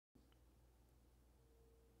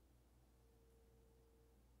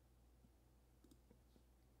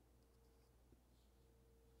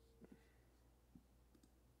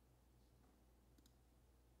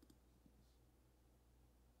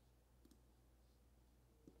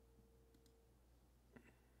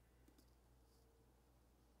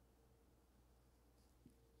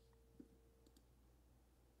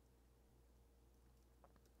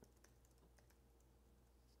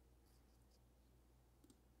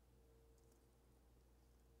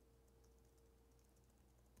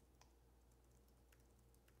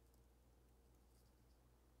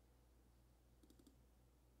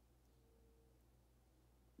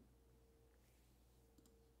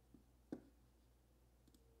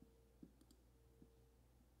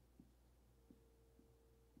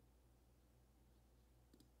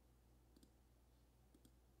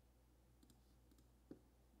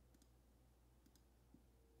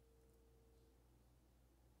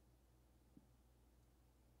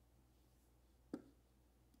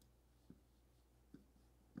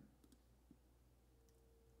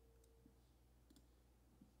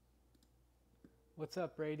What's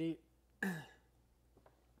up, Brady?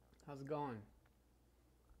 How's it going?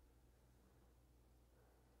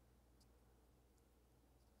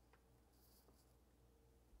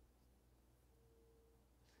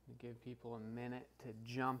 Give people a minute to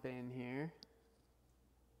jump in here.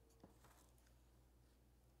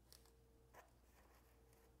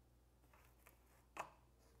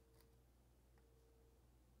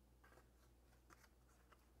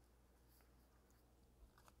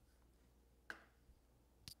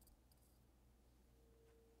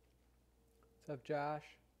 What's up, Josh?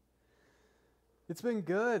 It's been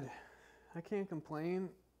good. I can't complain.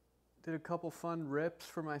 Did a couple fun rips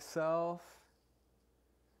for myself.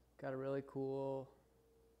 Got a really cool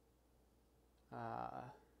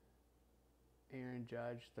Aaron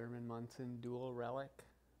Judge, Thurman Munson dual relic.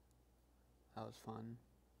 That was fun.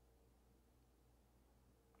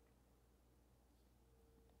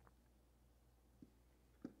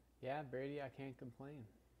 Yeah, Brady, I can't complain.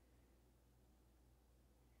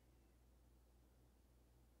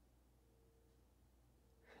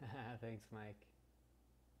 Thanks, Mike.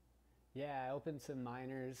 Yeah, I opened some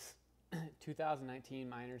minors. 2019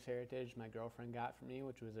 Miners Heritage my girlfriend got for me,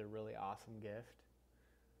 which was a really awesome gift.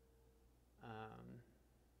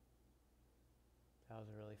 That was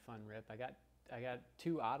a really fun rip. I got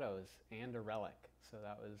two autos and a relic, so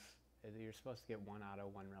that was, you're supposed to get one auto,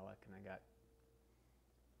 one relic, and I got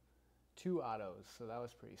two autos, so that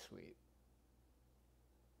was pretty sweet.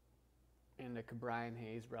 And a Cabrian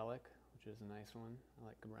Hayes relic, which is a nice one. I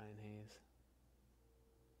like Cabrian Hayes.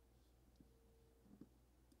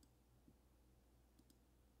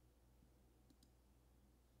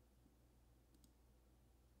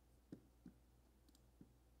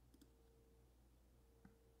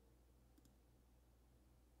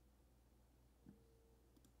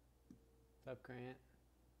 What's up, Grant?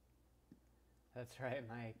 That's right,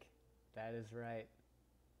 Mike. That is right.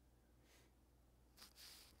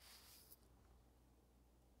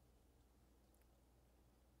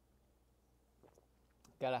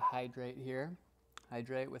 Gotta hydrate here.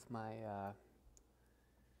 Hydrate with my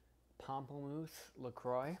Pamplemousse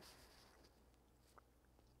LaCroix.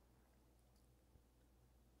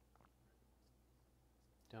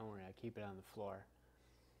 Don't worry, I keep it on the floor.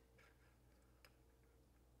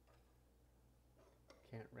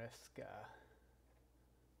 Can't risk a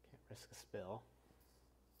spill.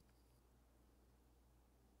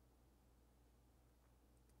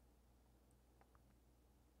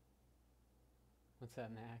 What's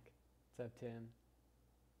up, Mac? What's up, Tim?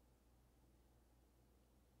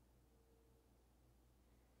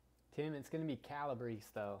 Tim, it's gonna be Calabrese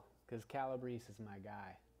though, because Calabrese is my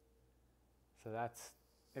guy. So that's,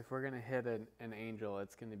 if we're gonna hit an angel,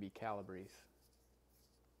 it's gonna be Calabrese.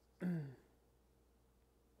 Camera's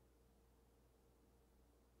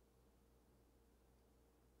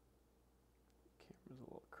a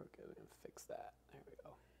little crooked. I'm gonna fix that. There we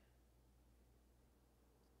go.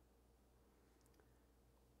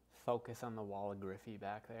 Focus on the wall of Griffey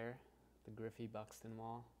back there, the Griffey Buxton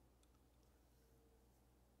wall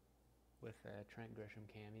with a Trent Grisham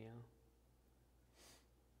cameo.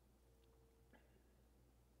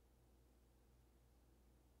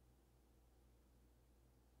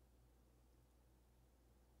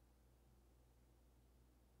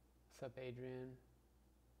 What's up, Adrian?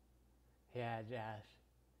 Yeah, Josh.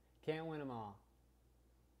 Can't win them all,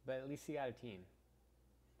 but at least you got a team.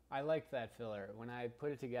 I liked that filler. When I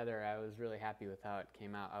put it together, I was really happy with how it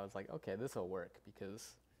came out. I was like, okay, this will work,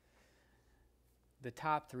 because the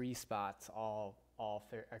top three spots all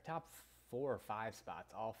fared, or top 4 or 5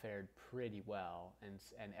 spots all fared pretty well, and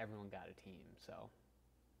everyone got a team. So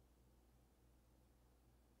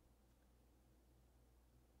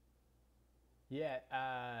yeah,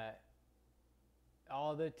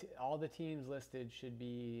 all the teams listed should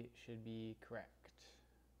be correct.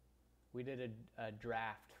 We did a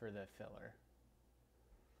draft for the filler.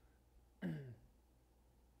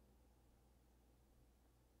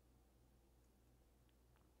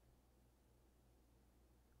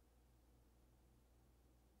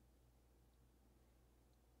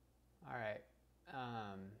 All right.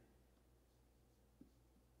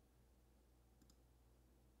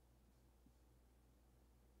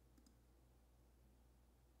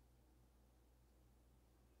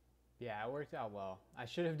 Yeah, it worked out well. I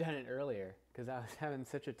should have done it earlier because I was having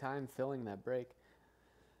such a time filling that break.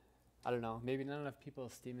 I don't know. Maybe not enough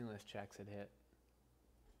people's stimulus checks had hit.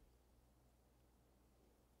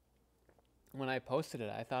 When I posted it,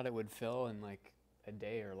 I thought it would fill in like a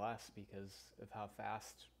day or less because of how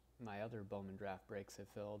fast my other Bowman draft breaks have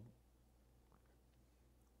filled.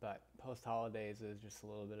 But post holidays is just a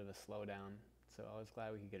little bit of a slowdown, so I was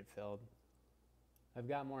glad we could get it filled. I've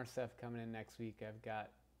got more stuff coming in next week. I've got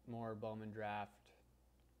more Bowman draft.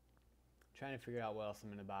 Trying to figure out what else I'm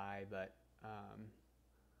going to buy, but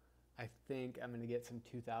I think I'm going to get some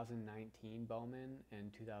 2019 Bowman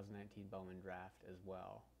and 2019 Bowman draft as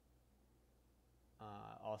well.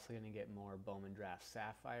 Also going to get more Bowman draft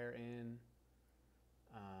Sapphire in.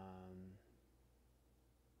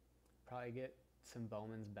 Probably get some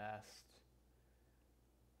Bowman's Best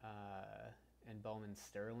and Bowman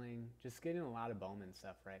Sterling. Just getting a lot of Bowman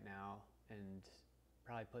stuff right now, and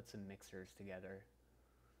probably put some mixers together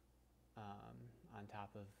on top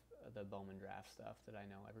of the Bowman draft stuff that I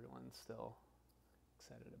know everyone's still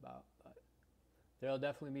excited about. But there'll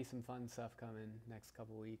definitely be some fun stuff coming next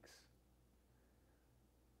couple weeks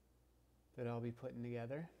that I'll be putting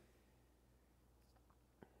together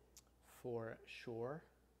for sure.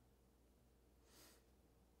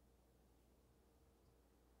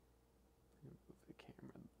 Move the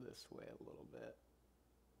camera this way a little bit.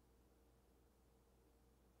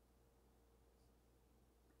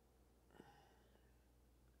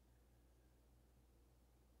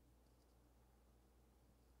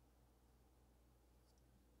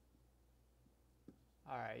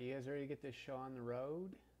 All right, you guys ready to get this show on the road?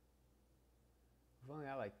 We've only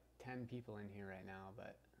got like 10 people in here right now,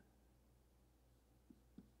 but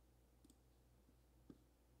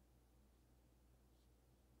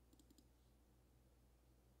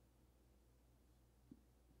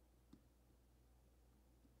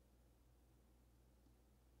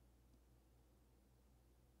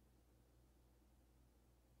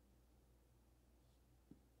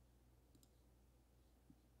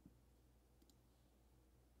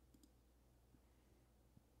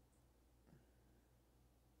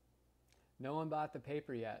no one bought the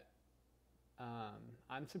paper yet.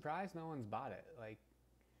 I'm surprised no one's bought it. Like,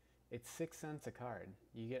 it's 6 cents a card.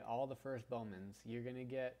 You get all the first Bowmans. You're gonna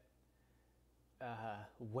get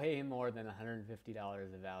way more than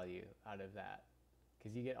 $150 of value out of that,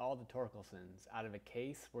 because you get all the Torkelsons out of a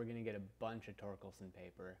case. We're gonna get a bunch of Torkelson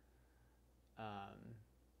paper.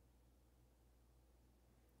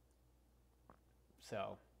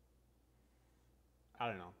 So I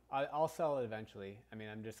don't know. I'll sell it eventually. I mean,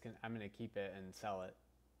 I'm gonna keep it and sell it,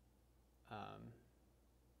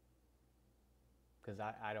 because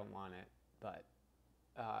I don't want it. But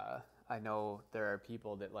I know there are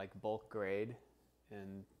people that like bulk grade,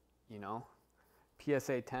 and you know,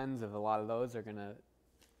 PSA 10s of a lot of those are gonna,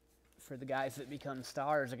 for the guys that become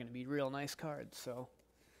stars, are gonna be real nice cards. So,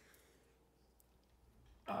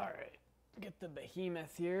 all right, get the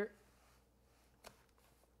behemoth here.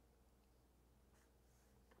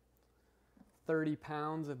 30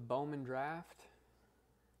 pounds of Bowman draft.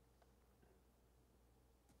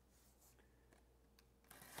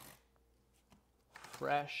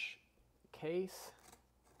 Fresh case.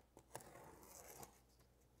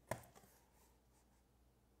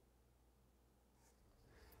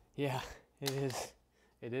 Yeah, it is.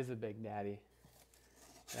 It is a Big Daddy.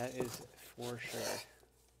 That is for sure.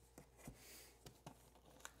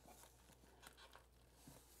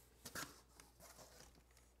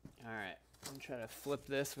 All right. I'm trying to flip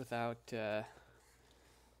this without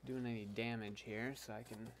doing any damage here, so I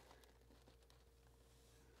can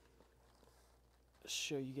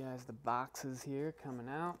show you guys the boxes here coming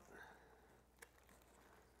out.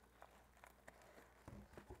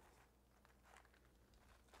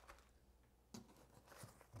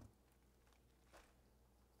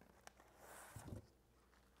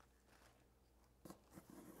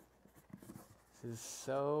 This is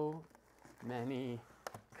so many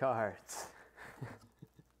cards.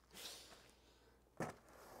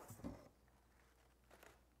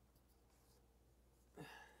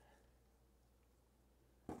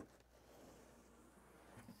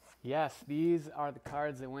 Yes, these are the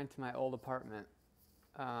cards that went to my old apartment.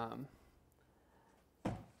 I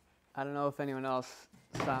don't know if anyone else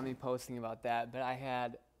saw me posting about that, but I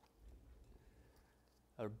had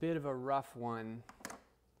a bit of a rough one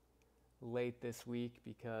late this week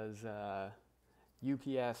because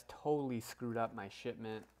UPS totally screwed up my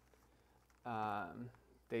shipment.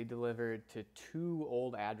 They delivered to 2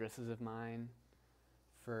 old addresses of mine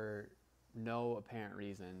for no apparent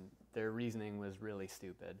reason. Their reasoning was really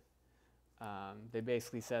stupid. They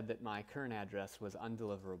basically said that my current address was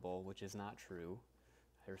undeliverable, which is not true.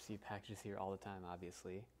 I receive packages here all the time,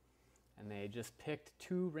 obviously. And they just picked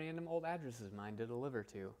 2 random old addresses of mine to deliver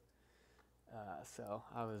to. So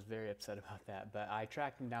I was very upset about that, but I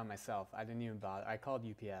tracked them down myself. I didn't even bother. I called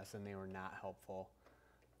UPS and they were not helpful.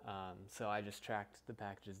 So I just tracked the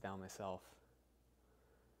packages down myself.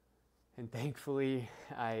 And thankfully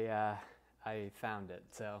I found it.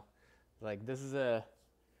 So like, this is a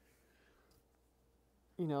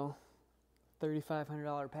you know,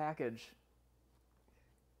 $3,500 package.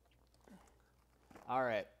 All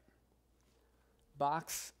right.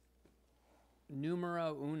 Box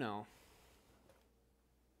numero uno.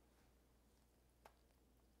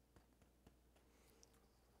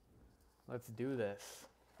 Let's do this.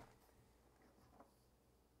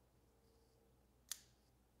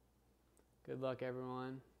 Good luck,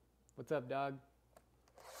 everyone. What's up, Doug?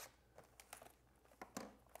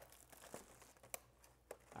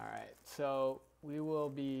 All right, so we will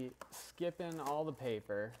be skipping all the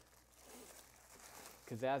paper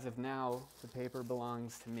because as of now, the paper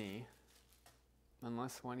belongs to me,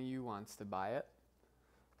 unless one of you wants to buy it.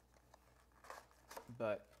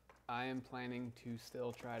 But I am planning to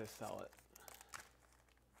still try to sell it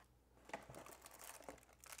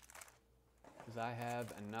because I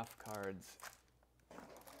have enough cards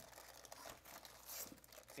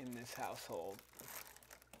in this household.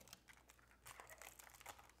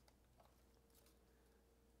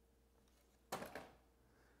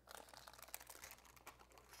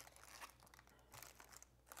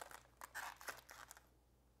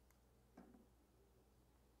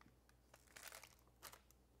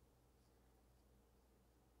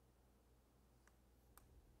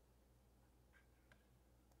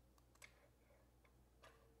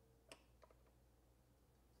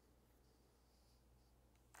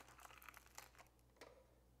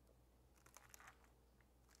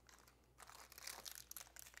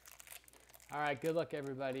 All right, good luck,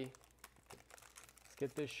 everybody. Let's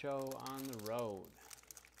get this show on the road.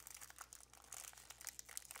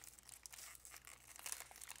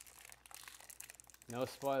 No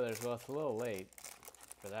spoilers. Well, it's a little late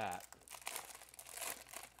for that.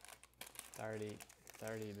 It's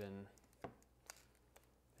already been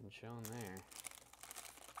shown there.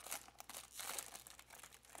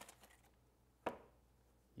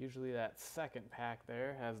 Usually that second pack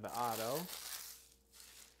there has the auto.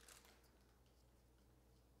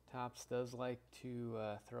 Topps does like to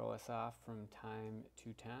throw us off from time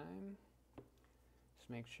to time. Just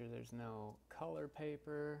make sure there's no color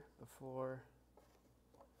paper before.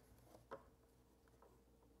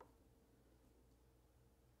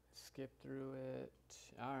 Skip through it.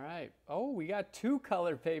 All right. Oh, we got 2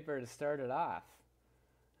 color paper to start it off.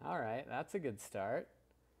 All right, that's a good start.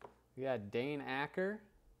 We got Dane Acker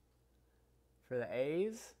for the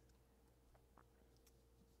A's.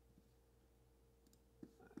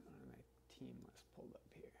 My team was pulled up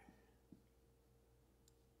here.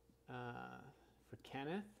 For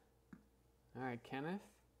Kenneth. All right, Kenneth.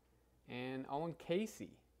 And Owen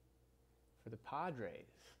Casey for the Padres.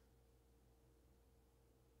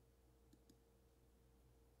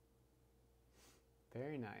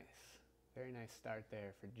 Very nice. Very nice start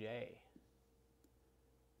there for Jay.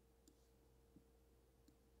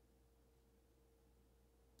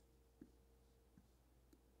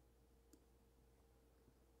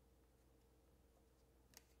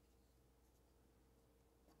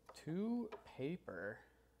 Two paper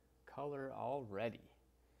color already.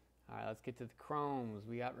 All right, let's get to the chromes.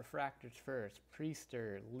 We got refractors first.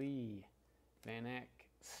 Priester, Lee, Van Eck,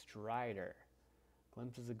 Strider.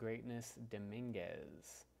 Glimpses of Greatness,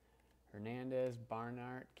 Dominguez. Hernandez,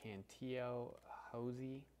 Barnhart, Cantillo,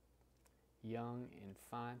 Hosey, Young,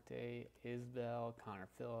 Infante, Isbell, Connor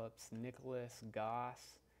Phillips, Nicholas,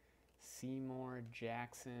 Goss, Seymour,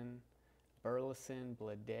 Jackson, Burleson,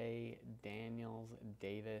 Blade, Daniels,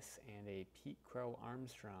 Davis, and a Pete Crow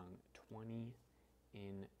Armstrong, 20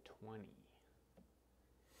 in 20.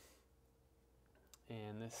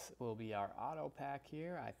 And this will be our auto pack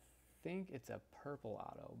here. I think it's a purple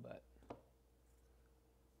auto, but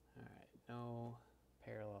all right, no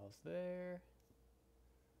parallels there.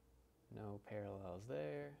 No parallels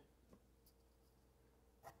there.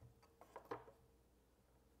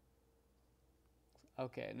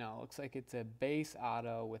 Okay, no, looks like it's a base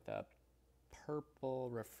auto with a purple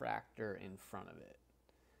refractor in front of it.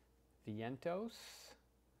 Vientos,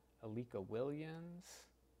 Alika Williams,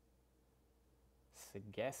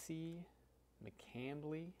 Segesi,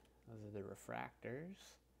 McCambly, those are the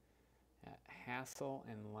refractors. Hassel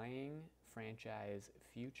and Lang, franchise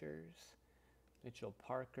futures. Mitchell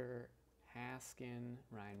Parker, Haskin,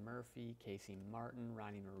 Ryan Murphy, Casey Martin,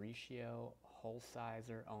 Ronnie Mauricio,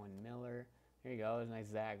 Holsizer, Owen Miller. There you go, there's a nice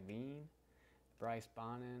Zach Veen. Bryce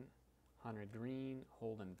Bonnin, Hunter Green,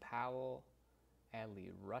 Holden Powell,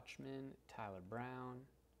 Adley Rutschman, Tyler Brown.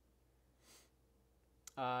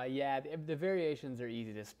 Yeah, the variations are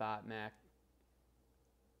easy to spot, Mac.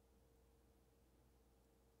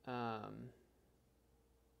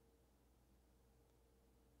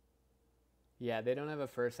 Yeah, they don't have a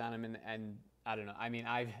first on them, and I don't know. I mean,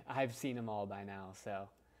 I've seen them all by now. So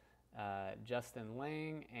Justin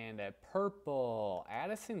Lang and a purple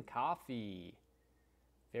Addison Coffee.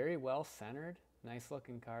 Very well centered. Nice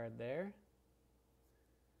looking card there.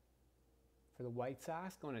 For the White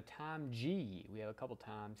Sox, going to Tom G. We have a couple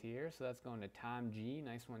Toms here, so that's going to Tom G.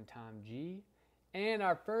 Nice one, Tom G. And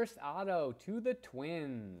our first auto to the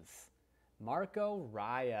Twins, Marco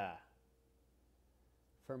Raya.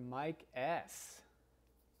 For Mike S.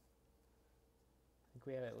 I think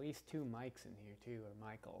we have at least 2 Mikes in here too, or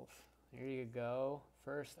Michaels. There you go.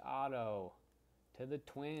 First auto to the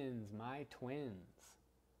Twins, my Twins.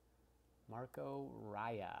 Marco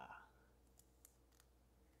Raya.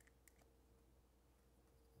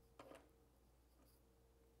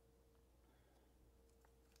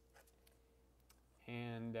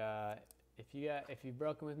 And if you've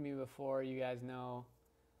broken with me before, you guys know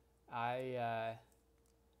I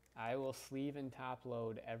will sleeve and top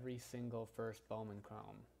load every single first Bowman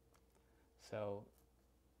Chrome. So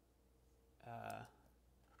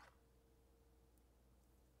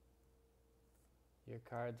your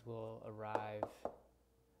cards will arrive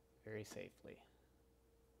very safely.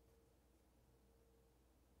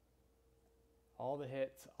 All the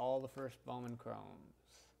hits, all the first Bowman Chromes.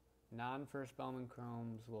 Non-first Bowman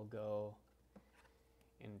Chromes will go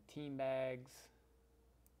in team bags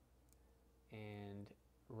and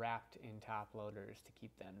wrapped in top loaders to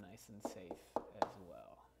keep them nice and safe as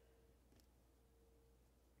well.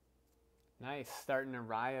 Nice, starting a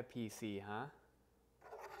Raya PC, huh?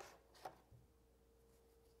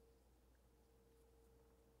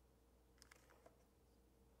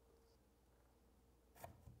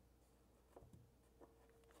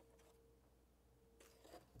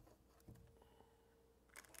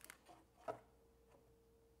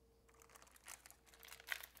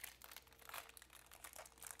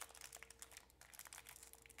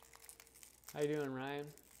 How you doing, Ryan?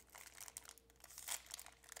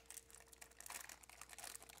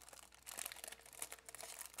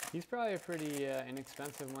 He's probably a pretty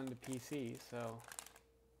inexpensive one to PC, so,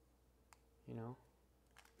 you know,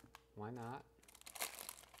 why not?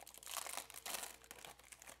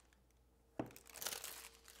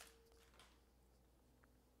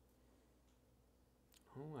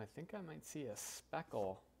 Oh, I think I might see a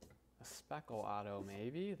speckle auto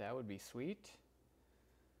maybe. That would be sweet.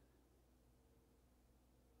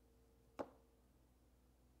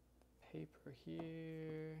 Paper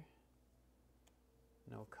here.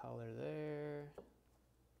 No color there.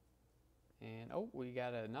 And oh, we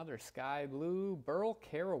got another sky blue Burl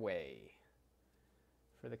Caraway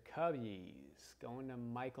for the Cubbies. Going to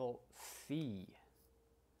Michael C.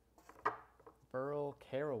 Burl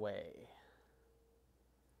Caraway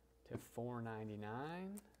to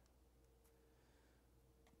 $4.99.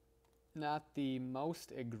 Not the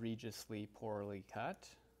most egregiously poorly cut,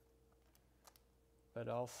 but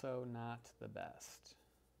also not the best.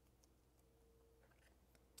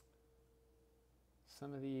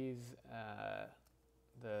 Some of these,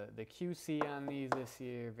 the QC on these this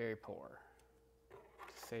year, very poor,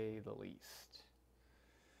 to say the least.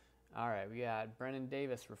 All right, we got Brennan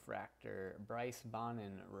Davis refractor, Bryce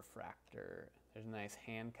Bonin refractor. There's a nice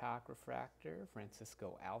Hancock refractor,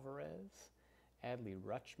 Francisco Alvarez, Adley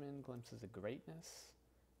Rutschman, glimpses of greatness.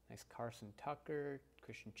 Nice Carson Tucker,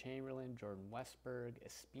 Christian Chamberlain, Jordan Westberg,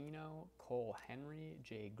 Espino, Cole Henry,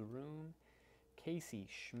 Jay Groom, Casey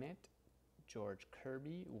Schmidt, George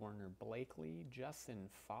Kirby, Warner Blakely, Justin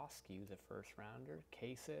Foscue, the first rounder,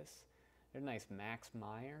 Cassis. There's a nice Max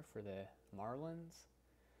Meyer for the Marlins,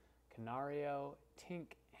 Canario,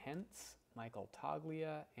 Tink Hentz, Michael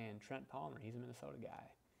Toglia, and Trent Palmer. He's a Minnesota guy.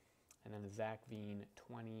 And then a Zach Veen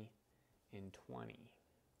 20 in 20.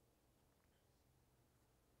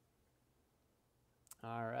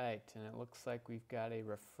 All right, and it looks like we've got a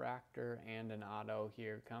refractor and an auto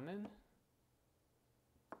here coming.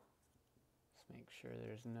 Let's make sure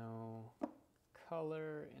there's no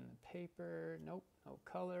color in the paper. Nope, no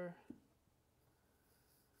color.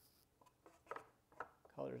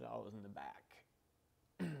 Color's always in the back.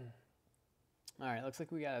 All right, looks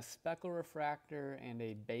like we got a speckle refractor and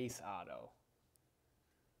a base auto.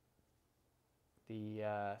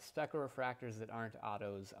 The speckle refractors that aren't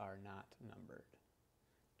autos are not numbered.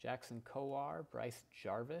 Jackson Kowar, Bryce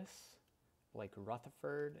Jarvis, Blake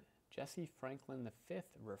Rutherford, Jesse Franklin the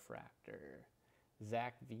 5th refractor,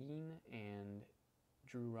 Zach Veen, and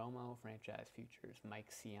Drew Romo, franchise futures, Mike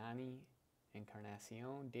Ciani,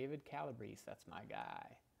 Encarnacion, David Calabrese, that's my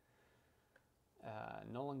guy,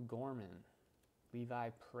 Nolan Gorman, Levi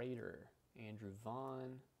Prater, Andrew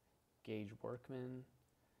Vaughn, Gage Workman,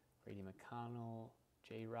 Brady McConnell,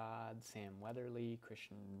 J-Rod, Sam Weatherly,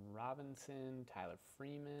 Christian Robinson, Tyler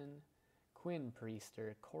Freeman, Quinn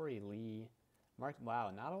Priester, Corey Lee, Mark.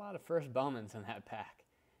 Wow, not a lot of first Bowmans in that pack.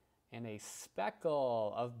 And a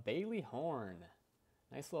speckle of Bailey Horn.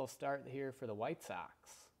 Nice little start here for the White Sox.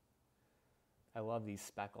 I love these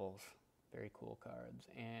speckles. Very cool cards.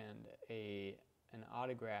 And an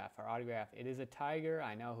autograph. Our autograph. It is a Tiger.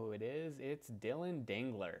 I know who it is. It's Dylan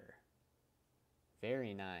Dingler.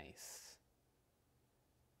 Very nice.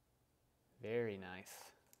 Very nice.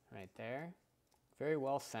 Right there. Very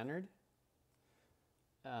well centered.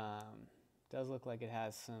 Does look like it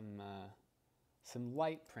has some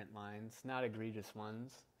light print lines, not egregious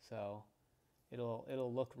ones. So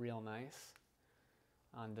it'll look real nice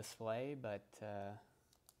on display, but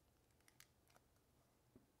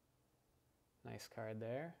nice card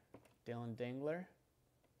there. Dylan Dingler.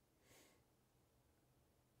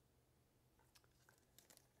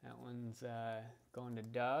 That one's going to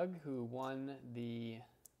Doug, who won the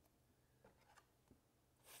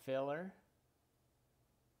filler.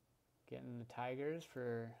 Getting the Tigers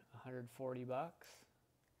for $140. Well,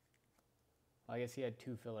 I guess he had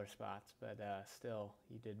 2 filler spots, but still,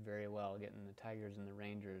 he did very well getting the Tigers and the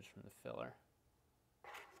Rangers from the filler.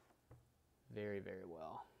 Very, very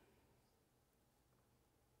well.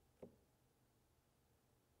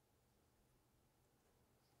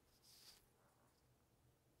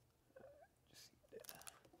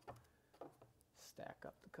 Just stack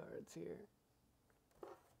up the cards here.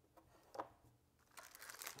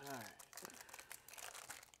 All right.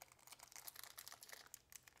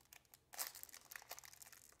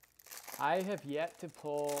 I have yet to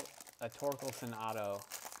pull a Torkelson auto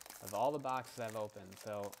of all the boxes I've opened,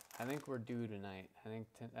 so I think we're due tonight. I think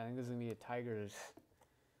this is gonna be a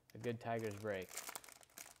good Tigers break.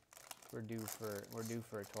 We're due for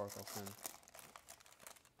a Torkelson.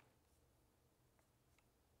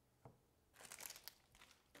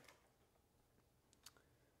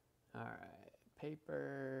 All right,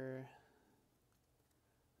 paper.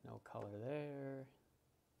 No color there.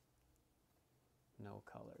 No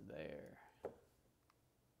color there.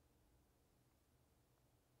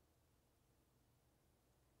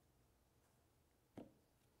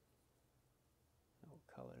 No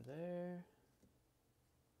color there.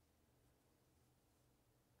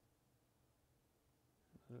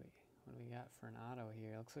 What do we got for an auto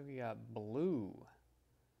here? Looks like we got blue.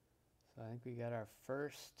 So I think we got our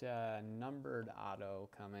first numbered auto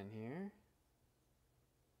coming here.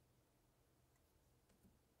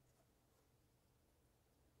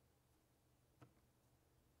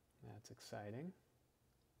 That's exciting.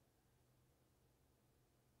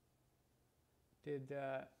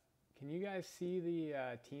 Can you guys see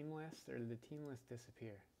the team list, or did the team list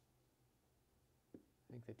disappear? I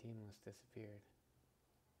think the team list disappeared.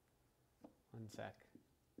 One sec.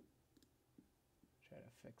 Try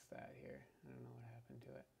to fix that here. I don't know what happened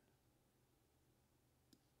to it.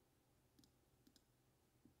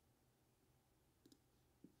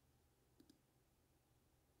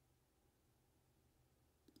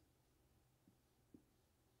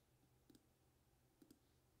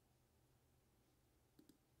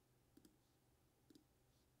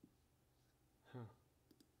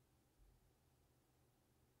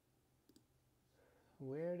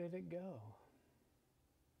 Where did it go?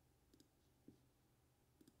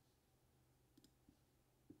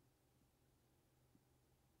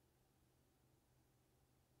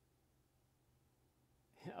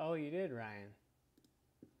 Oh, you did, Ryan.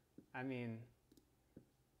 I mean,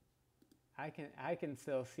 I can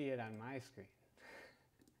still see it on my screen.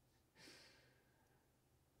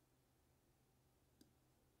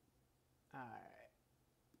 All right.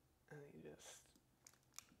 Let me just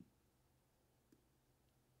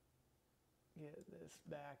get this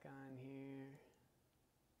back on here.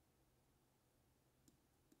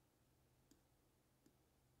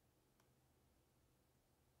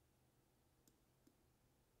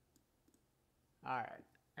 All right,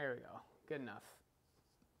 there we go. Good enough.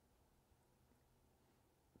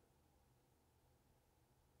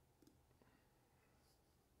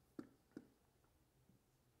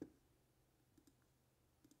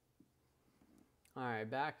 All right,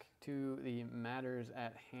 back to the matters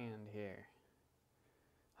at hand here.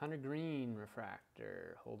 Hunter Green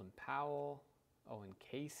refractor, Holden Powell, Owen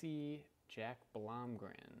Casey, Jack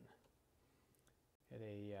Blomgren. Got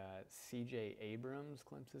a C.J. Abrams,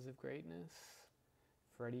 Glimpses of Greatness,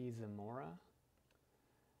 Freddie Zamora,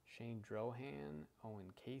 Shane Drohan,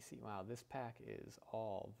 Owen Casey. Wow, this pack is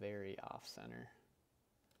all very off-center.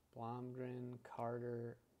 Blomgren,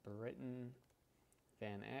 Carter, Britton,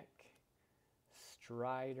 Van Eck,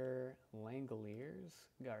 Strider, Langoliers,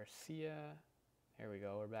 Garcia, There we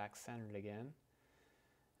go. We're back centered again.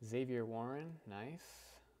 Xavier Warren, nice.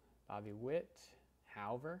 Bobby Witt,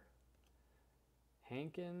 Halver,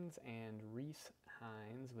 Hankins, and Reese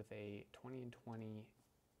Hines with a 20 and 20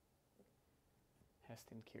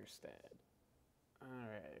 Heston Kierstead. All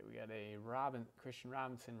right, we got a Christian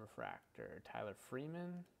Robinson refractor, Tyler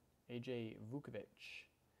Freeman, AJ Vukovic,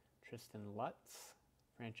 Tristan Lutz,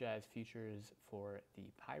 franchise futures for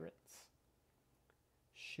the Pirates.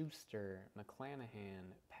 Schuster,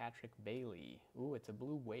 McClanahan, Patrick Bailey. Ooh, it's a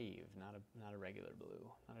blue wave, not a regular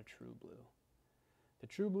blue, not a true blue. The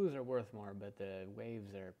true blues are worth more, but the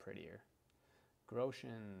waves are prettier.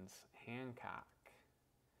 Groshans, Hancock,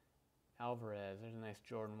 Alvarez. There's a nice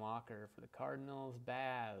Jordan Walker for the Cardinals.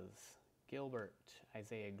 Baz, Gilbert,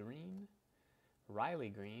 Isaiah Green, Riley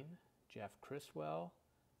Green, Jeff Criswell.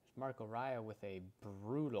 There's Marco Raya with a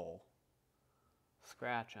brutal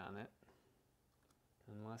scratch on it.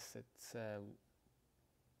 Unless it's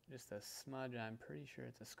just a smudge, I'm pretty sure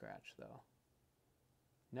it's a scratch though.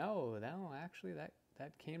 No, actually that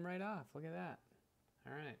came right off. Look at that.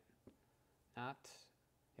 All right.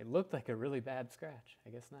 It looked like a really bad scratch. I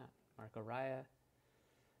guess not. Marco Raya,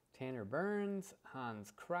 Tanner Burns,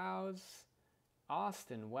 Hans Kraus,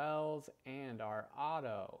 Austin Wells, and our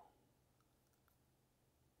auto.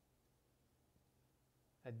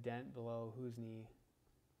 A dent below whose knee?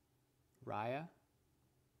 Raya?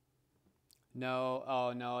 No,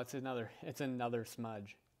 oh no, it's another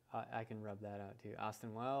smudge. I can rub that out too.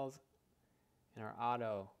 Austin Wells and our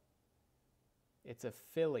auto. It's a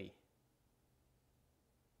Philly.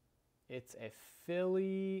 It's a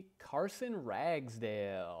Philly Carson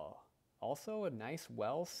Ragsdale. Also a nice,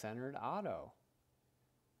 well-centered auto.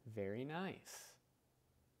 Very nice.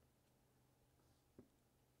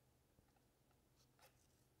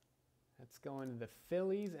 Let's go into the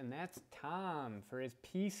Phillies, and that's Tom for his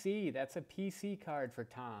PC. That's a PC card for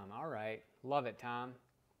Tom. All right. Love it, Tom.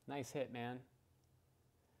 Nice hit, man.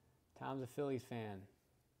 Tom's a Phillies fan.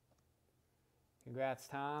 Congrats,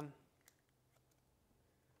 Tom.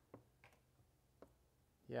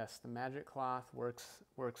 Yes, the magic cloth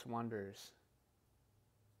works wonders.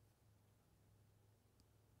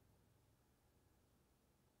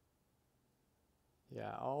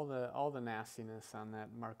 Yeah, all the nastiness on that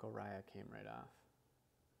Marco Raya came right off.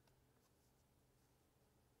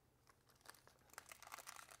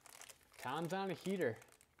 Tom's on a heater.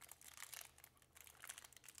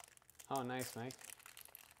 Oh, nice, Mike.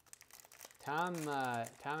 Tom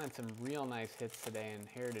had some real nice hits today in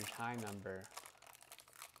Heritage High number.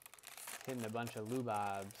 Hitting a bunch of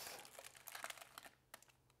lubobs.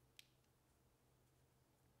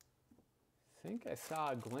 I think I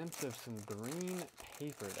saw a glimpse of some green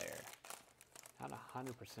paper there. Not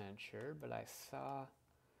 100% sure, but I saw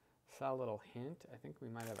a little hint. I think we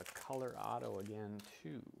might have a color auto again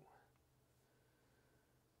too.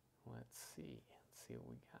 Let's see what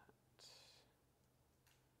we got.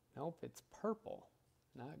 Nope, it's purple.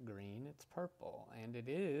 Not green, it's purple. And it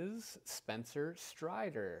is Spencer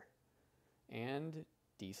Strider. And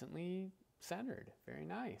decently centered. Very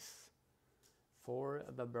nice. For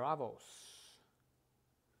the Bravos.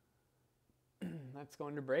 Let's go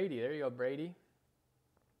into Brady. There you go, Brady.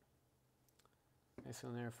 Nice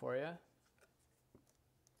one there for you.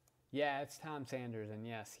 Yeah, it's Tom Sanders, and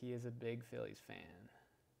yes, he is a big Phillies fan.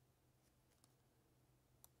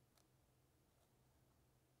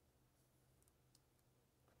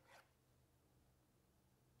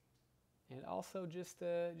 And also just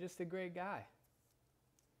a great guy.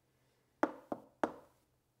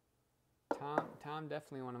 Tom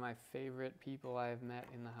definitely one of my favorite people I've met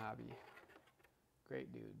in the hobby.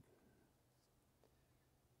 Great dude.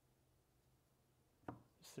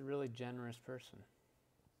 Just a really generous person.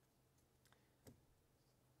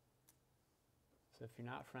 So if you're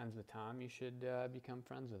not friends with Tom, you should become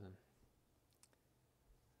friends with him.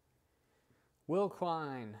 Will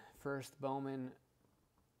Klein, first Bowman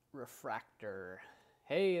refractor.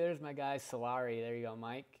 Hey, there's my guy Solari. There you go,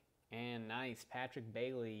 Mike. And nice, Patrick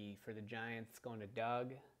Bailey for the Giants going to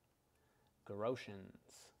Doug.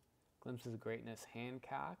 Groshans. Glimpses of Greatness,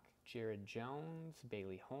 Hancock. Jared Jones,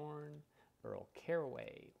 Bailey Horn, Burl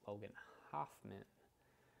Caraway, Logan Hoffman,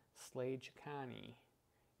 Slade Chicani,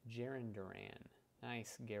 Jaron Duran.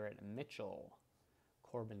 Nice, Garrett Mitchell,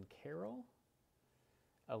 Corbin Carroll,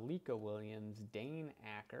 Alika Williams, Dane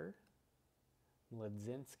Acker,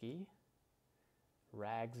 Ledzinski,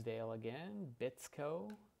 Ragsdale again, Bitsko,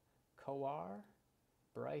 Kowar,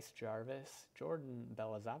 Bryce Jarvis, Jordan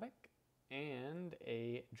Belazovic, and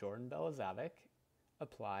a Jordan Belazovic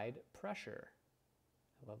applied pressure.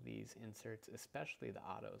 I love these inserts, especially the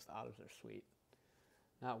autos. The autos are sweet.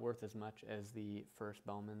 not worth as much as the first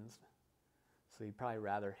Bowmans. So you'd probably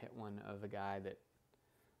rather hit one of a guy that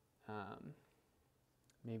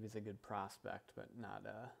maybe is a good prospect, but not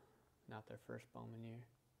their first Bowman year.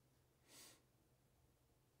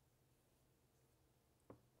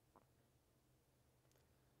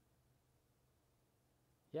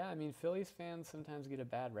 Yeah, I mean, Phillies fans sometimes get a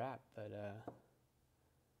bad rap, but the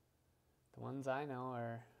ones I know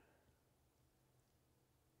are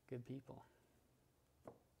good people.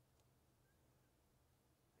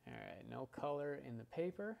 All right, no color in the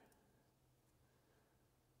paper.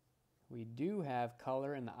 We do have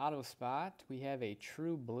color in the auto spot. We have a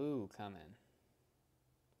True Blue coming.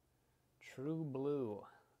 True Blue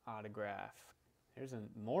autograph. There's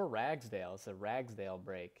more Ragsdale. It's a Ragsdale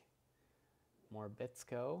break. More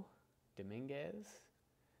Bitsko, Dominguez,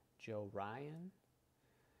 Joe Ryan,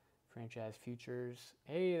 Franchise Futures.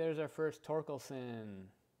 Hey, there's our first Torkelson.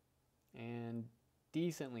 And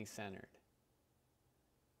decently centered.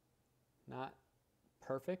 Not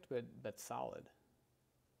perfect, but solid.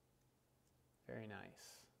 Very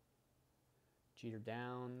nice. Jeter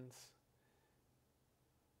Downs.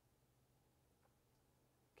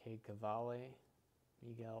 Cade Cavalli.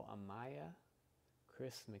 Miguel Amaya.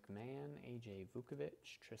 Chris McMahon. AJ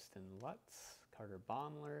Vukovic. Tristan Lutz. Carter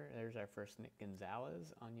Baumler. There's our first Nick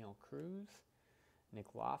Gonzalez. Oniel Cruz.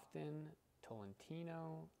 Nick Lofton.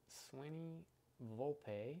 Tolentino. Swinney.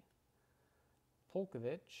 Volpe.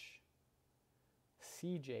 Polkovich.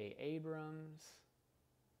 CJ Abrams.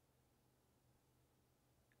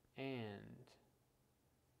 And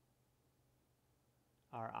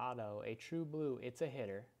our auto, a True Blue. It's a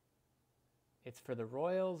hitter. It's for the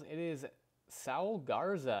Royals. It is Saul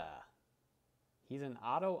Garza. He's an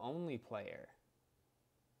auto-only player.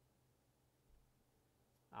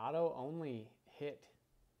 Auto-only hit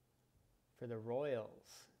for the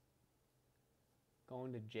Royals.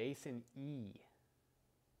 Going to Jason E.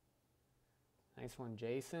 Nice one,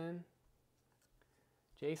 Jason.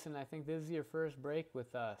 Jason, I think this is your first break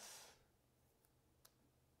with us.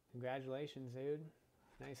 Congratulations, dude.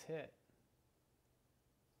 Nice hit.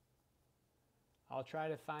 I'll try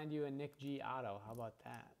to find you a Nick G auto. How about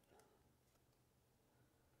that?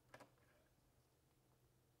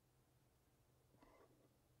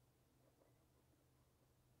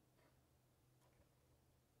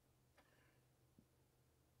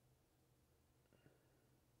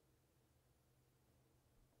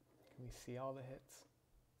 Can we see all the hits?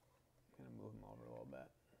 I'm going to move them over a little bit.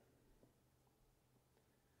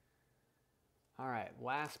 All right,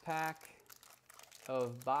 last pack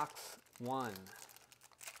of box 1.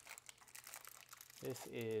 This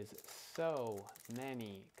is so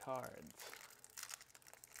many cards.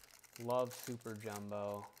 Love Super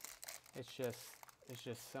Jumbo. It's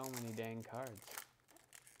just so many dang cards.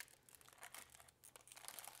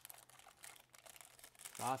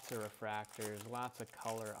 Lots of refractors, lots of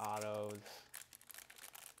color autos.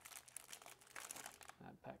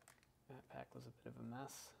 That pack was a bit of a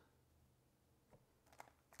mess.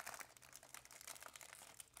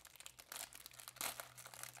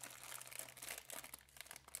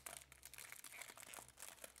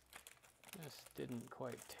 Just didn't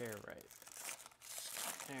quite tear right.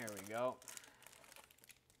 There we go.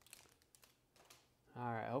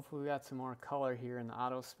 All right, hopefully we got some more color here in the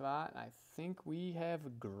auto spot. I think we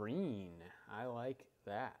have green. I like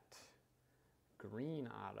that. Green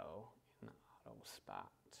auto in the auto spot.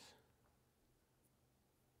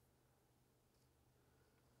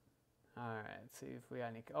 All right, let's see if we got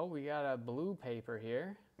any. Oh, we got a blue paper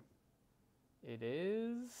here. It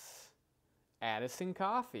is Addison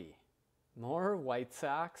Coffee. More White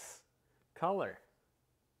Sox color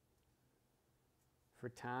for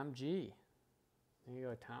Tom G. There you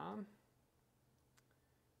go, Tom.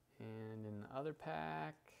 And in the other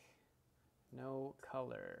pack, no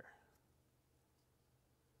color.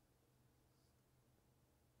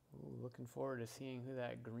 Ooh, looking forward to seeing who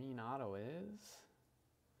that green auto is.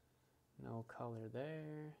 No color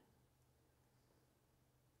there.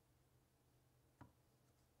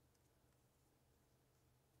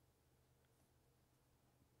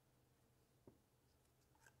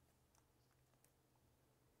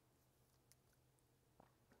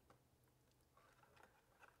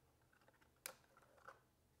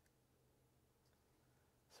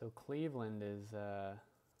 So Cleveland is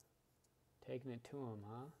taking it to him,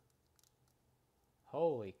 huh?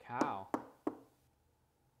 Holy cow.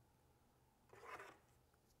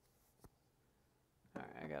 All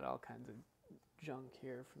right, I got all kinds of junk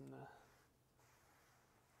here from the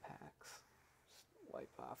packs. Just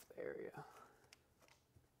wipe off the area.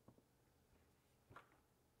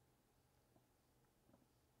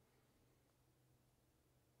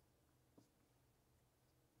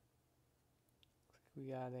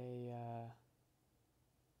 we got a,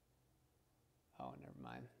 oh, never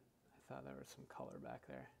mind. I thought there was some color back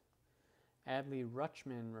there. Adley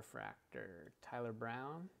Rutschman refractor, Tyler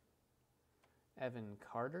Brown, Evan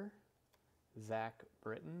Carter, Zach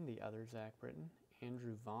Britton, the other Zach Britton,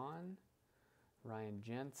 Andrew Vaughn, Ryan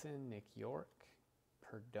Jensen, Nick York,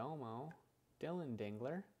 Perdomo, Dylan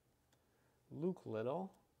Dingler, Luke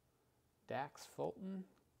Little, Dax Fulton,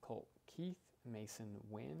 Colt Keith, Mason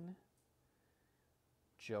Wynn,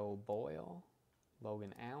 Joe Boyle,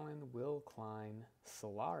 Logan Allen, Will Klein,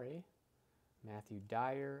 Solari, Matthew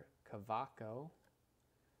Dyer, Cavaco,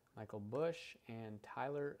 Michael Bush, and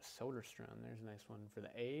Tyler Soderstrom. There's a nice one for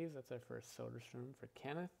the A's. That's our first Soderstrom for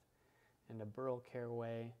Kenneth. And a Burl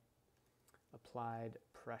Caraway Applied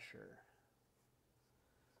Pressure.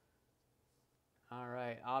 All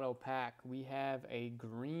right, auto pack. We have a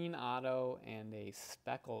green auto and a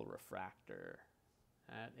speckle refractor.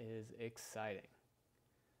 That is exciting.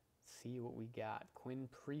 Let's see what we got. Quinn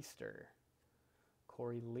Priester,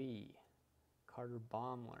 Corey Lee, Carter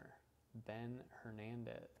Baumler, Ben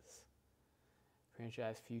Hernandez,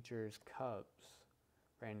 Franchise Futures Cubs,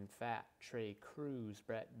 Brandon Fatt, Trey Cruz,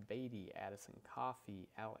 Brett Beatty, Addison Coffey,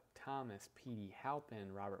 Alec Thomas, Petey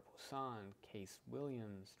Halpin, Robert Poussaint, Case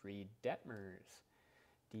Williams, Reed Detmers,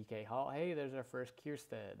 DK Hall. Hey, there's our first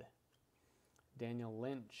Kierstead. Daniel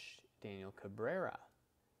Lynch, Daniel Cabrera,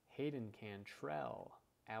 Hayden Cantrell,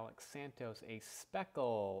 Alex Santos, a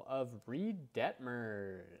speckle of Reed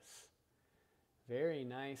Detmers. Very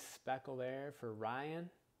nice speckle there for Ryan.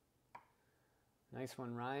 Nice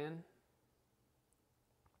one, Ryan.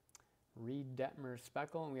 Reed Detmer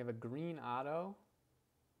speckle, and we have a green auto.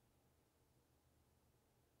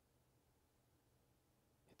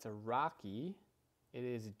 It's a Rocky. It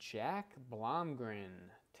is Jack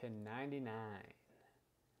Blomgren /99.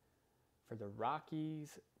 For the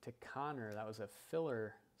Rockies to Connor, that was a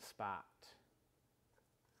filler spot.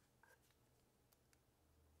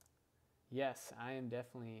 Yes, I am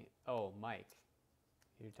definitely, oh, Mike.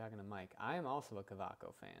 You're talking to Mike. I am also a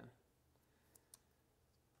Cavaco fan.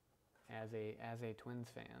 As a Twins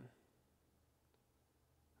fan.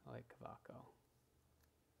 I like Cavaco.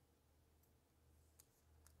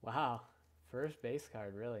 Wow, first base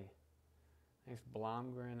card, really. Nice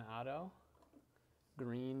Blomgren auto.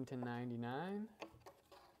 Green /99.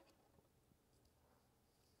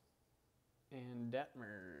 And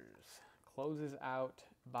Detmers closes out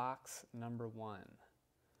box number 1.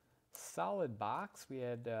 Solid box. We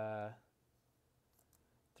had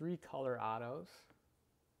 3 color autos.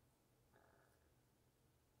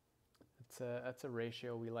 That's a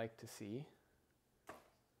ratio we like to see.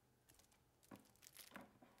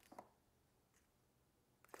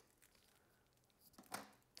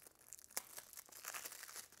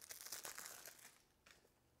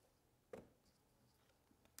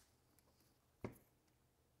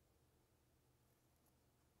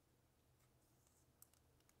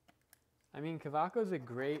 I mean, Cavaco's a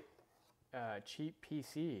great cheap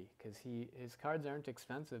PC because his cards aren't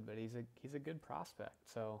expensive, but he's a good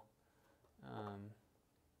prospect. So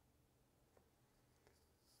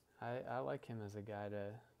I like him as a guy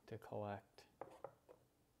to collect.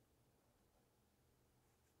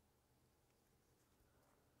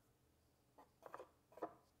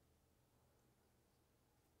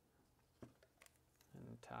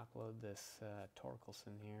 And top load this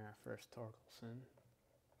Torkelson here, our first Torkelson.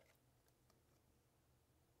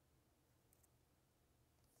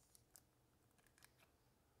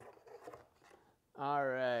 All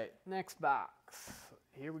right, next box.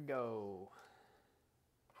 Here we go.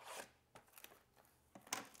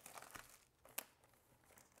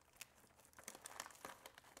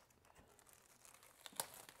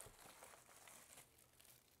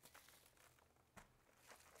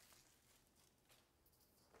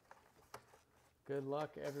 Good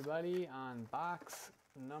luck, everybody, on box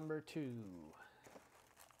number 2.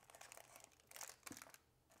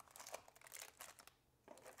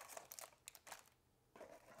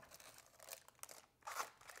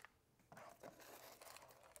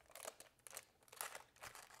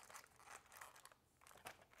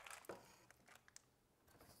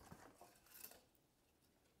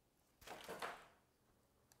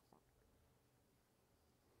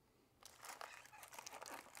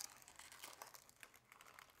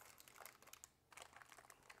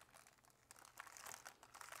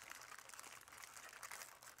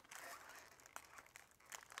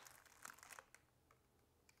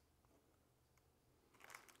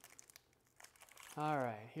 All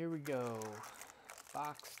right, here we go.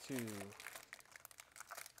 Box 2.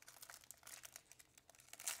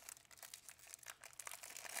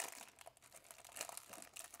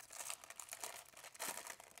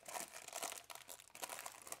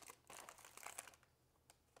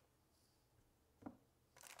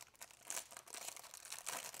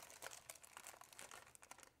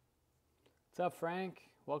 What's up, Frank?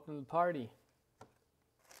 Welcome to the party.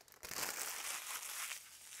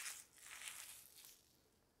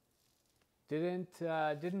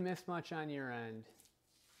 Didn't miss much on your end.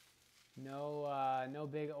 No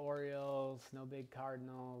big Orioles, no big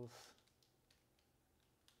Cardinals.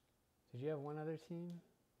 Did you have one other team?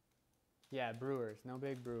 Yeah, Brewers. No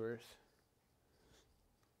big Brewers.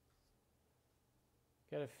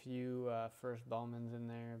 Got a few first Bowmans in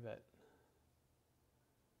there, but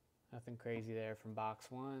nothing crazy there from box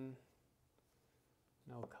one.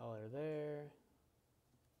 No color there.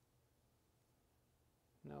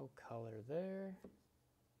 No color there.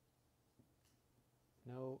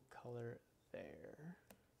 No color there.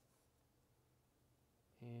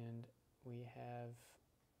 And we have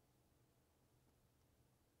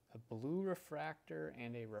a blue refractor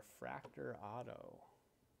and a refractor auto.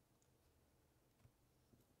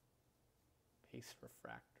 Base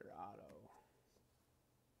refractor auto.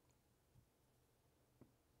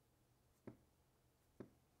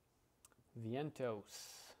 Vientos,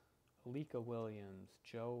 Alika Williams,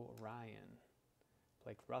 Joe Ryan,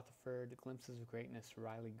 Blake Rutherford, Glimpses of Greatness,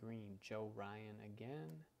 Riley Green, Joe Ryan again,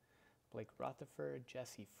 Blake Rutherford,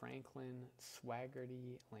 Jesse Franklin,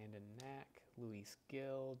 Swaggerty, Landon Knack, Luis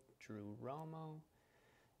Gill, Drew Romo,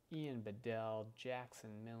 Ian Bedell,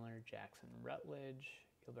 Jackson Miller, Jackson Rutledge,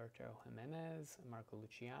 Gilberto Jimenez, Marco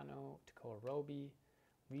Luciano, Tekoa Roby,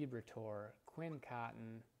 Libertor, Quinn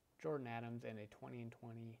Cotton, Jordan Adams, and a 20 and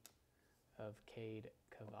 20 of Cade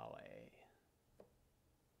Cavalli.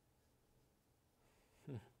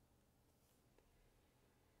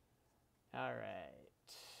 All right.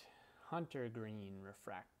 Hunter Green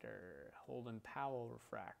refractor, Holden Powell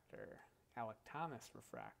refractor, Alec Thomas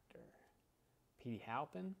refractor, Petey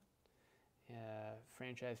Halpin,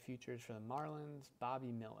 franchise futures for the Marlins,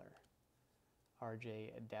 Bobby Miller,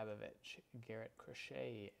 RJ Dabovich, Garrett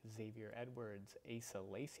Crochet, Xavier Edwards, Asa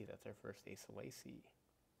Lacy, that's our first Asa Lacy,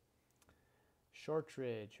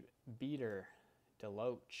 Shortridge, Beater,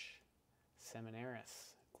 Deloach,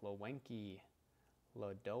 Seminaris, Glowenke,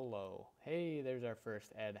 Lodolo. Hey, there's our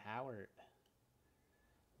first Ed Howard.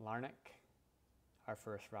 Larnick, our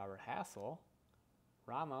first Robert Hassel.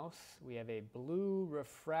 Ramos, we have a blue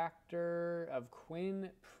refractor of Quinn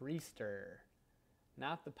Priester.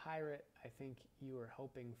 Not the pirate I think you were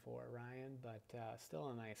hoping for, Ryan, but still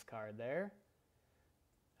a nice card there.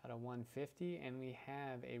 Out of 150, and we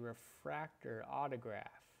have a refractor autograph.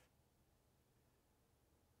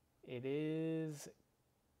 It is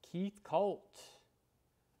Keith Colt.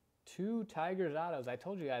 2 Tigers autos. I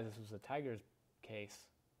told you guys this was a Tigers case.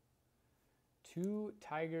 2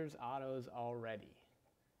 Tigers autos already.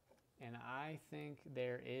 And I think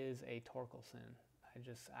there is a Torkelson.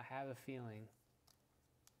 I have a feeling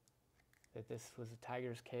that this was a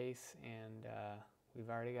Tigers case, and we've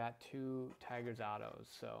already got 2 Tigers autos,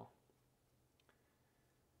 so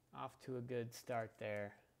off to a good start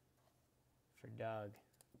there for Doug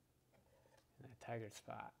in that Tigers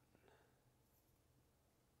spot.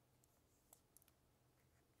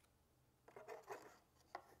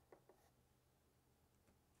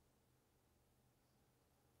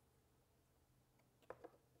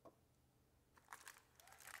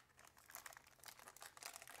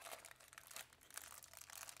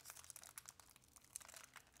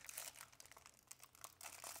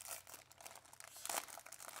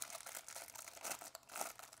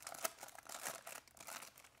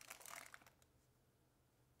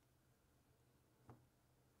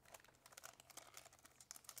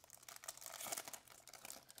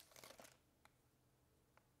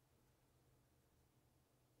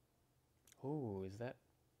 Ooh, is that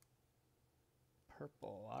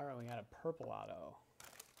purple? All right, we got a purple auto.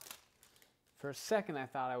 For a second, I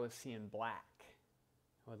thought I was seeing black.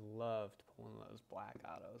 I would love to pull one of those black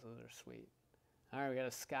autos. Those are sweet. All right, we got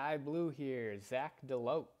a sky blue here. Zach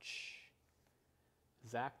Deloach.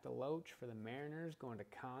 Zach Deloach for the Mariners, going to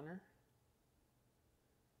Connor.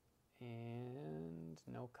 And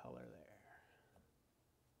no color there.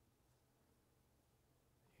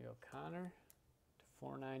 Here you go, Connor.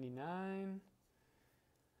 $4.99,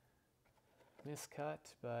 miscut,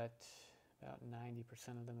 but about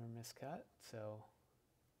 90% of them are miscut, so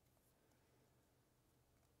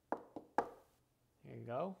here you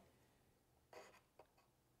go.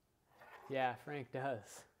 Yeah, Frank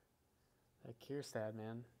does. That Kierstad,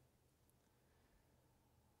 man.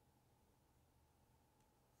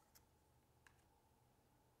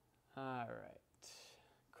 All right,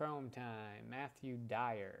 Chrome time, Matthew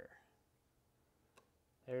Dyer.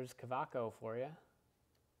 There's Cavaco for you.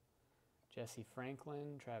 Jesse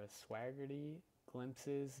Franklin, Travis Swaggerty,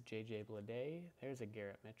 Glimpses, J.J. Bleday. There's a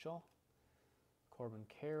Garrett Mitchell. Corbin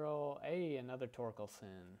Carroll. Hey, another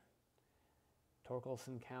Torkelson.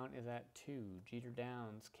 Torkelson count is at 2. Jeter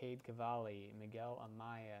Downs, Cade Cavalli, Miguel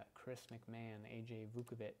Amaya, Chris McMahon, AJ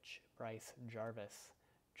Vukovic, Bryce Jarvis,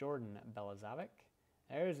 Jordan Belazovic.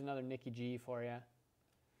 There's another Nicky G for you.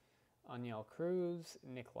 Aniel Cruz,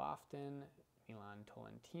 Nick Lofton, Milan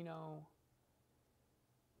Tolentino,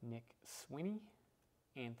 Nick Swinney,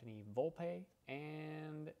 Anthony Volpe,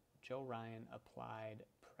 and Joe Ryan Applied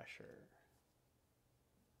Pressure.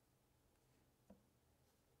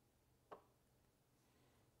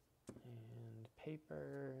 And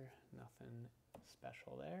paper, nothing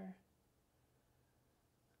special there.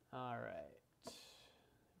 All right.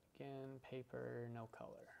 Again, paper, no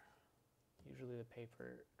color. Usually the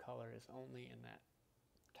paper color is only in that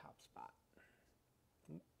top spot.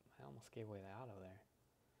 Oop, I almost gave away the auto there.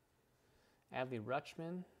 Adley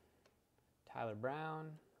Rutschman, Tyler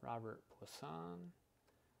Brown, Robert Poisson,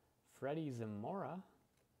 Freddie Zamora,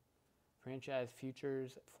 franchise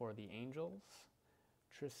futures for the Angels,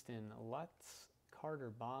 Tristan Lutz,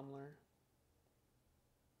 Carter Baumler.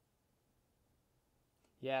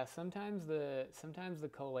 Yeah, sometimes the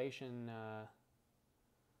collation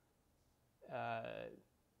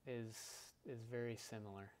is very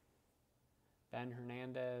similar. Ben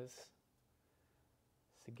Hernandez,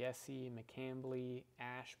 Segesi, McCambly,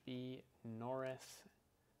 Ashby, Norris,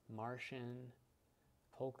 Martian,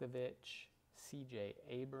 Polkovich, C.J.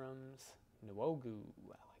 Abrams, Nwogu. I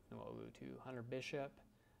like Nwogu too. Hunter Bishop.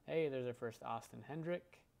 Hey, there's our first Austin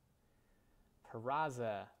Hendrick.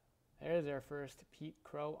 Peraza. There's our first Pete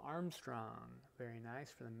Crow Armstrong. Very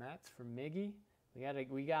nice for the Mets. For Miggy.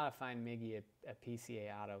 We gotta find Miggy a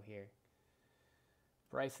PCA auto here.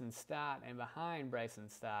 Bryson Stott, and behind Bryson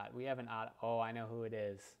Stott, we have an auto. Oh, I know who it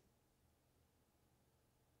is.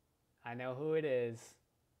 I know who it is.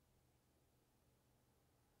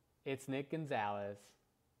 It's Nick Gonzalez.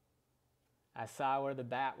 I saw where the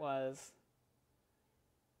bat was.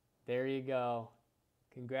 There you go.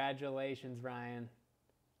 Congratulations, Ryan.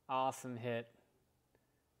 Awesome hit.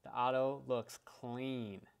 The auto looks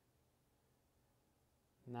clean.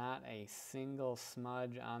 Not a single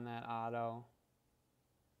smudge on that auto.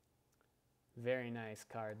 Very nice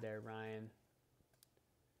card there, Ryan.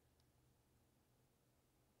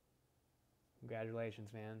 Congratulations,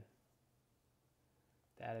 man.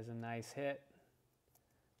 That is a nice hit.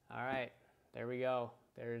 All right, there we go.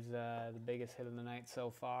 There's the biggest hit of the night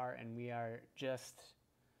so far, and we are just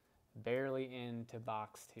barely into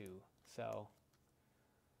box 2. So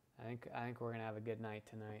I think we're gonna have a good night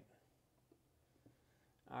tonight.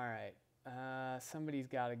 All right, somebody's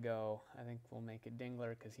got to go. I think we'll make it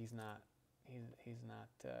Dingler because he's not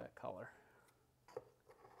color.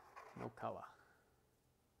 No color.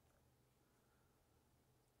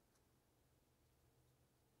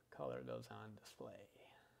 Color goes on display.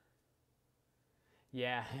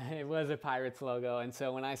 Yeah, it was a Pirates logo, and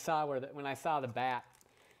so when I saw the bat,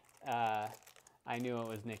 I knew it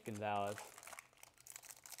was Nick Gonzalez.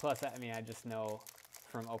 Plus, I mean, I just know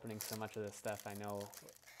from opening so much of this stuff, I know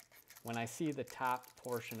when I see the top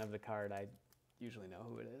portion of the card, I usually know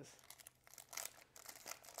who it is.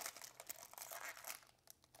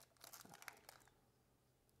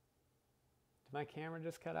 Did my camera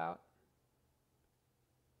just cut out?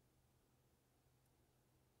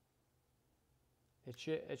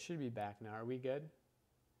 It should be back now. Are we good?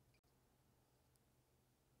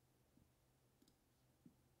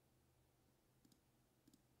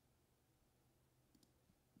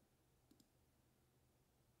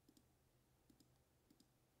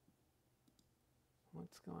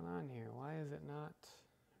 What's going on here? Why is it not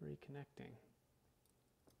reconnecting?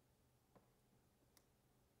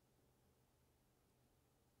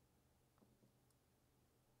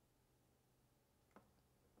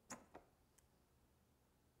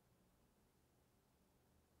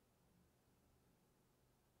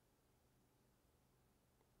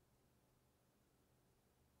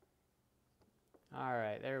 All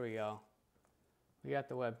right, there we go. We got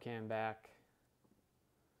the webcam back.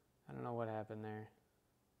 I don't know what happened there.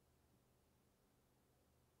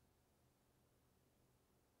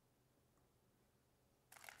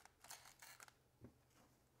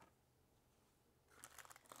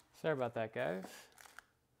 Sorry about that, guys.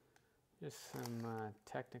 Just some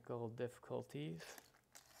technical difficulties.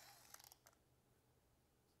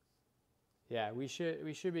 Yeah, we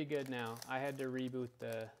should be good now. I had to reboot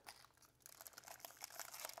the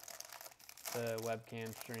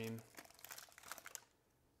webcam stream.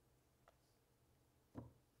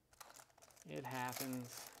 It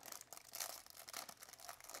happens.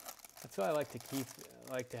 That's why I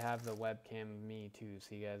like to have the webcam of me too,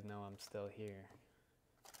 so you guys know I'm still here.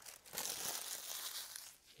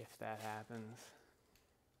 if that happens.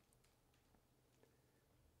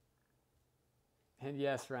 And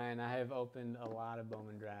yes, Ryan, I have opened a lot of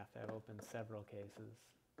Bowman Draft. I've opened several cases.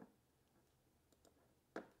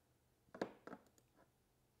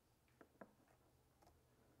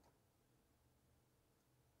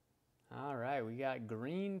 All right, we got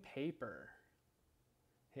green paper.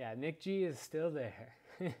 Yeah, Nick G is still there.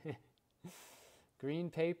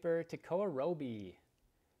 Green paper, Tekoa Roby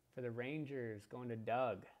for the Rangers, going to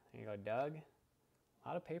Doug. There you go, Doug. A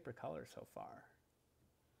lot of paper colors so far.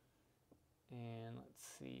 And let's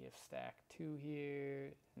see if stack 2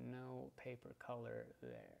 here, no paper color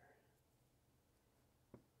there.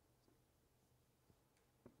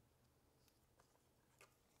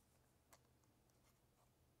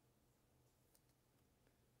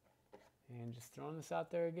 And just throwing this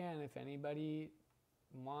out there again, if anybody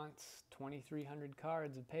wants 2,300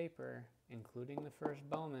 cards of paper, including the first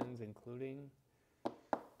Bowmans, including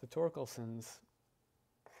the Torkelsons,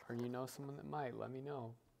 or you know someone that might, let me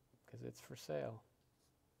know, because it's for sale.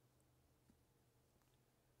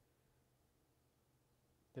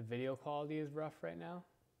 The video quality is rough right now.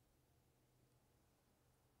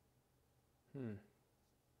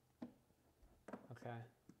 Okay.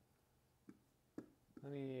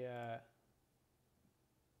 Let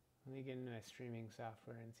me get into my streaming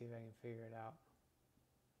software and see if I can figure it out.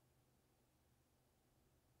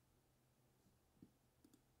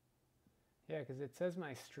 Yeah, because it says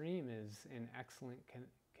my stream is in excellent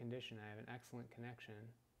condition. I have an excellent connection.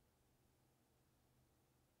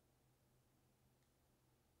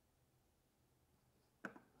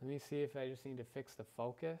 Let me see if I just need to fix the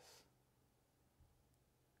focus.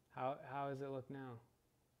 How does it look now?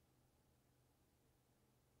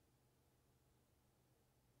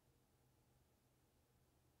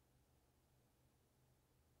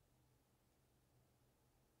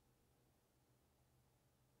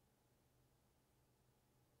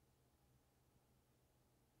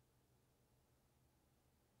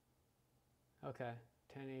 Okay,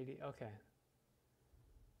 1080, okay.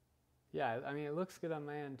 Yeah, I mean, it looks good on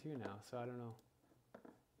my end too now, so I don't know.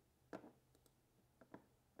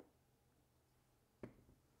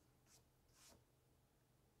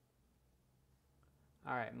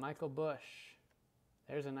 All right, Michael Bush.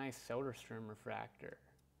 There's a nice Soderstrom refractor.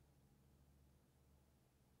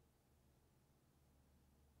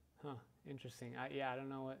 Huh, interesting. Yeah, I don't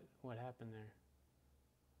know what happened there.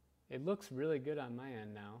 It looks really good on my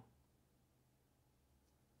end now.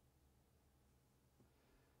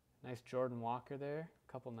 Nice Jordan Walker there.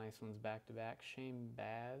 A couple nice ones back to back. Shane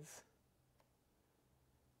Baz.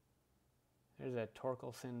 There's a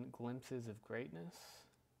Torkelson Glimpses of Greatness.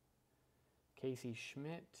 Casey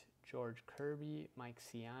Schmidt, George Kirby, Mike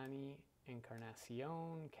Ciani,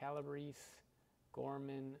 Encarnacion, Calabrese,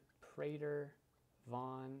 Gorman, Prater,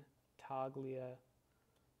 Vaughn, Toglia,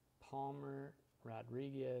 Palmer,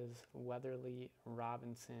 Rodriguez, Weatherly,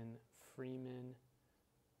 Robinson, Freeman,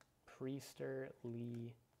 Priester,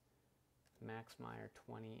 Lee, Max Meyer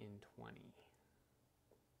 20 in 20.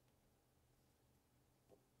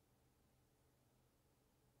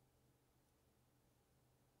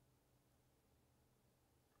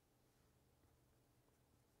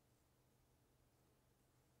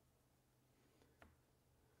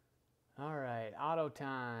 All right, auto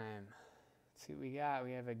time. Let's see what we got.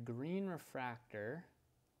 We have a green refractor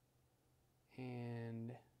and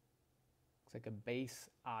looks like a base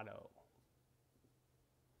auto.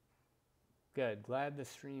 Good. Glad the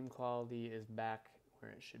stream quality is back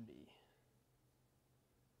where it should be.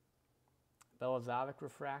 Belazovic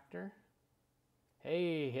refractor.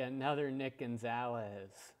 Hey, another Nick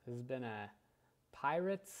Gonzalez. This has been a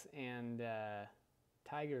Pirates and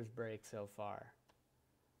Tigers break so far.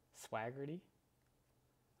 Swaggerty,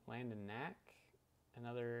 Landon Knack,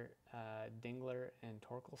 another Dingler and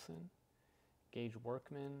Torkelson, Gage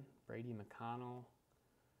Workman, Brady McConnell,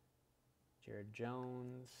 Jared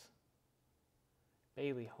Jones,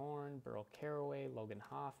 Bailey Horn, Burl Caraway, Logan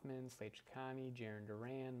Hoffman, Slade Chicani, Jaron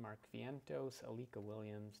Duran, Mark Vientos, Alika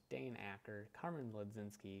Williams, Dane Acker, Carmen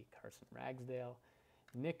Bledzinski, Carson Ragsdale,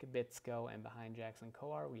 Nick Bitsko, and behind Jackson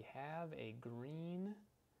Coar we have a green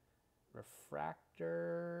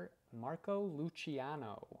refractor Marco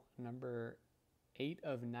Luciano, number 8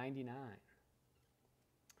 of 99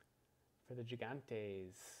 for the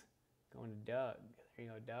Gigantes. Going to Doug. There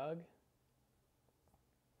you go, Doug.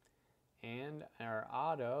 And our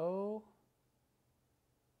auto,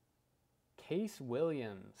 Case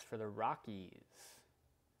Williams for the Rockies.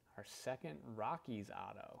 Our second Rockies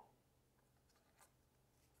auto.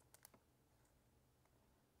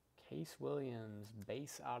 Case Williams,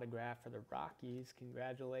 base autograph for the Rockies.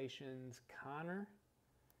 Congratulations, Connor.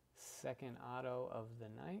 Second auto of the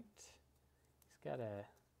night. He's got a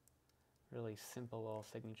really simple little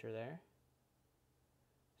signature there.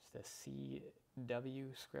 Just a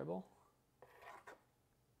CW scribble.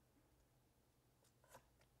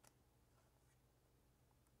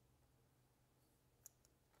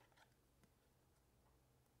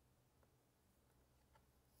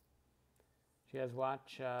 Did you guys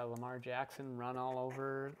watch Lamar Jackson run all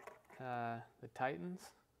over the Titans?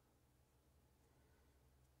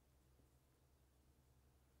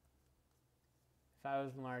 If I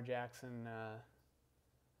was Lamar Jackson,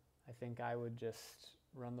 I think I would just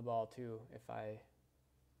run the ball too. If I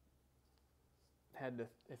had to,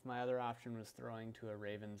 if my other option was throwing to a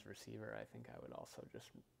Ravens receiver, I think I would also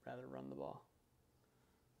just rather run the ball.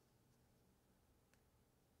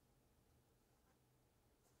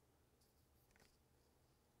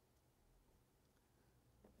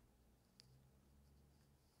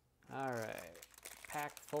 All right,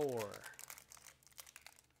 pack 4.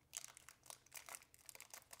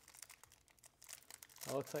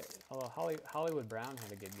 It looks like Hollywood Brown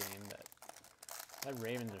had a good game, but that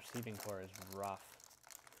Ravens receiving core is rough.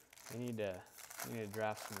 We need to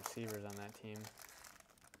draft some receivers on that team.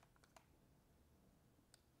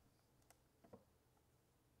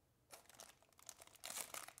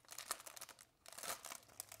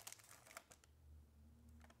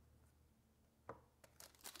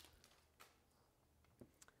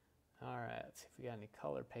 All right, let's see if we got any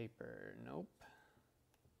color paper. Nope.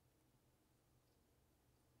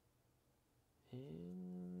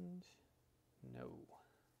 And no.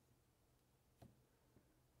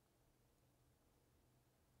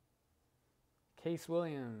 Case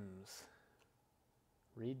Williams,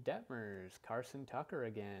 Reed Detmers, Carson Tucker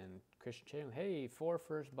again, Christian Chamberlain. Hey, 4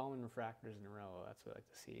 first Bowman refractors in a row. That's what I like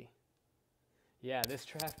to see. Yeah, this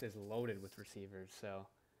draft is loaded with receivers. So,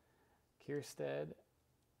 Kierstead,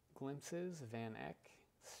 Glimpses, Van Eck,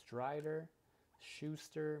 Strider,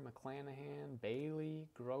 Schuster, McClanahan, Bailey,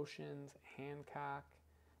 Groshans, Hancock,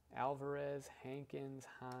 Alvarez, Hankins,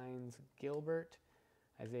 Hines, Gilbert,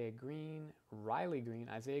 Isaiah Green, Riley Green.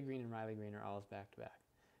 Isaiah Green and Riley Green are always back-to-back.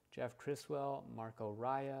 Jeff Criswell, Marco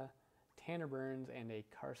Raya, Tanner Burns, and a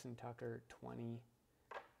Carson Tucker 20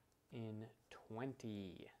 in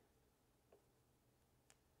 20.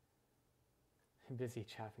 Busy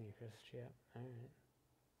chopping your crisp chip. All right.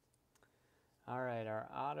 All right, our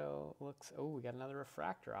auto looks... Oh, we got another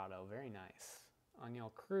refractor auto. Very nice.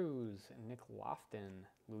 Aniel Cruz, Nick Lofton,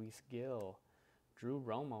 Luis Gill, Drew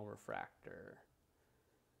Romo refractor.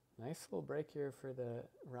 Nice little break here for the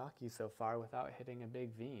Rockies so far without hitting a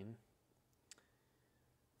big Veen.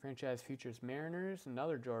 Franchise Futures Mariners,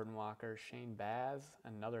 another Jordan Walker, Shane Baz,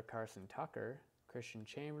 another Carson Tucker, Christian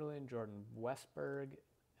Chamberlain, Jordan Westberg,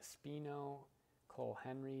 Espino, Cole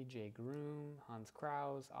Henry, Jay Groom, Hans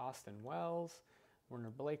Krause, Austin Wells, Werner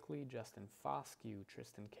Blakely, Justin Foscue,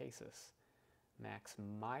 Tristan Casas, Max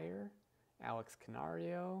Meyer, Alex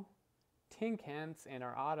Canario, Tink Hentz, and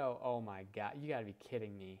our auto. Oh my God, you gotta be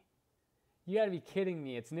kidding me. You gotta be kidding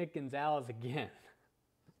me. It's Nick Gonzalez again.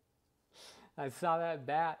 I saw that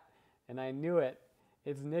bat and I knew it.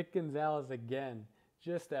 It's Nick Gonzalez again.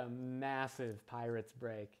 Just a massive Pirates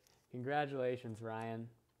break. Congratulations, Ryan.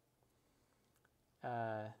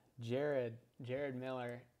 Jared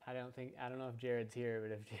Miller. I don't know if Jared's here,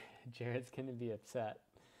 but if Jared's gonna be upset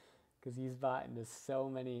because he's bought into so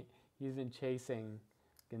many. He's been chasing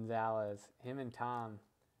Gonzalez, him and Tom,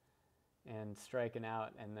 and striking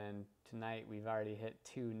out. And then tonight we've already hit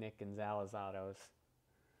 2 Nick Gonzalez autos.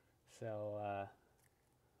 So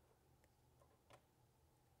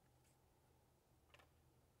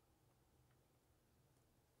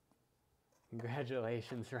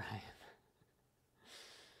congratulations, Ryan.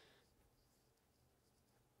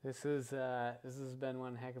 This has been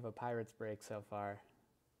one heck of a Pirates break so far.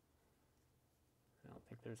 I don't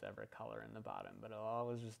think there's ever a color in the bottom, but I'll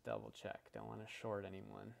always just double check. Don't want to short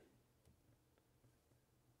anyone.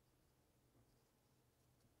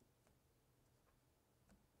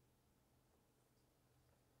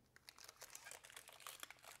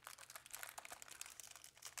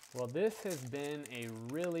 Well, this has been a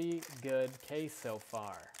really good case so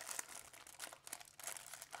far.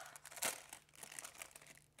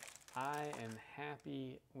 I am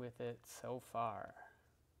happy with it so far.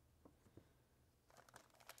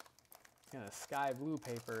 Got a sky blue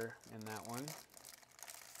paper in that one.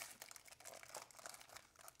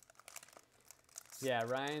 Yeah,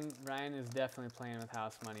 Ryan is definitely playing with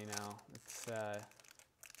house money now.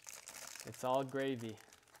 It's all gravy.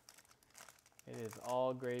 It is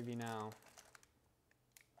all gravy now.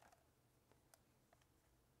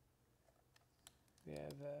 We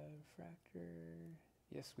have a refractor.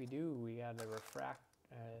 Yes, we do. We got a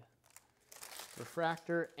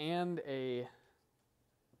refractor and a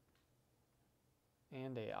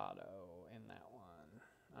auto in that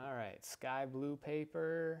one. All right, sky blue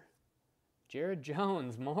paper. Jared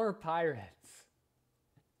Jones, more Pirates.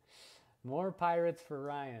 More Pirates for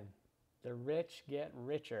Ryan. The rich get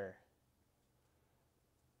richer.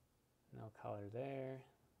 No color there.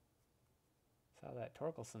 Saw that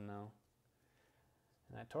Torkelson though.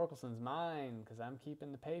 And that Torkelson's mine because I'm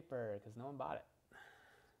keeping the paper because no one bought it.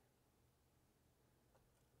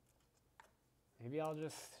 Maybe I'll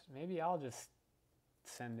just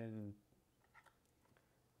send in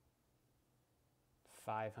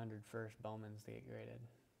 500 first Bowmans to get graded.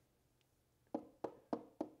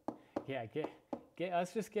 Yeah,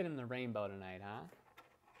 let's just get him the rainbow tonight, huh?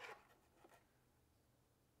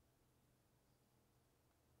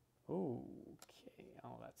 Ooh, okay.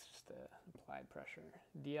 Oh, that's just applied pressure.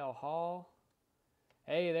 DL Hall.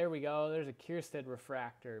 Hey, there we go. There's a Kiersted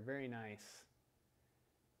refractor. Very nice.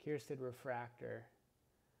 Kiersted refractor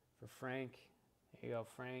for Frank. There you go,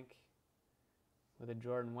 Frank. With a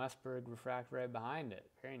Jordan Westberg refractor right behind it.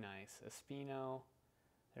 Very nice. Espino.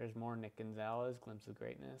 There's more Nick Gonzalez. Glimpse of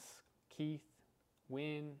greatness. Keith.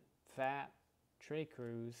 Wynn. Fat. Trey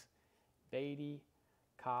Cruz. Beatty.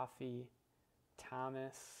 Coffee.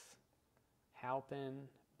 Thomas. Halpin.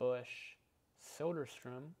 Bush.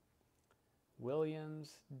 Soderstrom.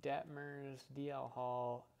 Williams. Detmers. DL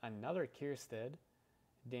Hall. Another Kiersted.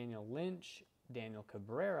 Daniel Lynch. Daniel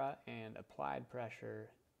Cabrera. And applied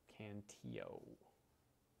pressure. Cantillo.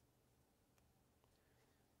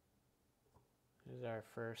 This is our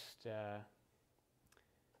first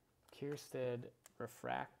Kiersted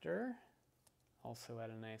refractor. Also had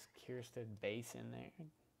a nice Kiersted base in there.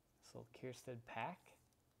 This little Kiersted pack.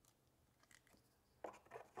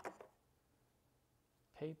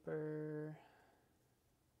 Paper.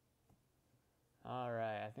 All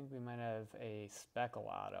right, I think we might have a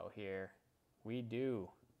speckle auto here. We do.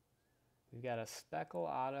 We've got a speckle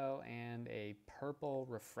auto and a purple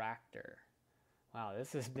refractor. Wow,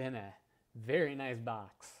 this has been a very nice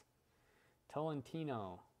box.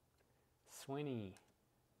 Tolentino, Swinney,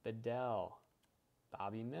 Bedell,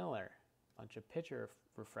 Bobby Miller. Bunch of pitcher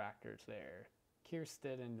refractors there.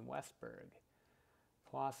 Kiersted and Westberg.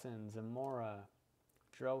 Clausen, Zamora,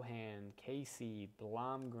 Drohan, Casey,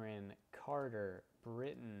 Blomgren, Carter,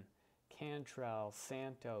 Britton, Cantrell,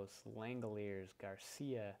 Santos, Langoliers,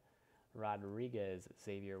 Garcia, Rodriguez,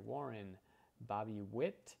 Xavier Warren, Bobby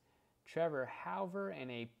Witt, Trevor Hauver,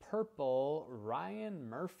 and a purple Ryan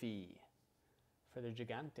Murphy for the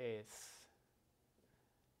Gigantes.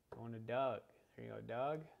 Going to Doug. There you go,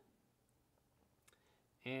 Doug.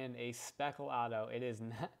 And a speckle auto. It is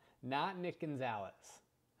not Nick Gonzalez.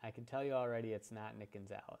 I can tell you already it's not Nick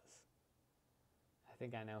Gonzalez. I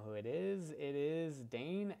think I know who it is. It is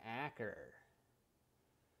Dane Acker.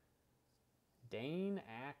 Dane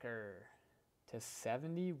Acker to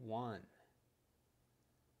 71.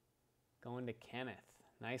 Going to Kenneth.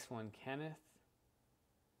 Nice one, Kenneth.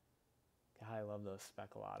 God, I love those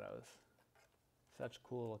speckle autos. Such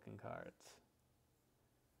cool looking cards.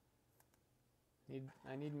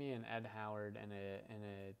 I need me an Ed Howard and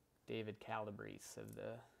a David Calabrese of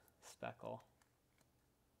the speckle.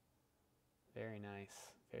 Very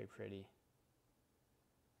nice, very pretty.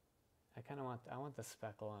 I want the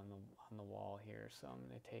speckle on the wall here, so I'm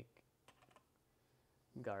gonna take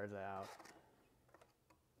Garza out.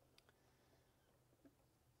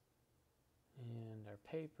 And our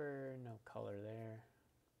paper, no color there.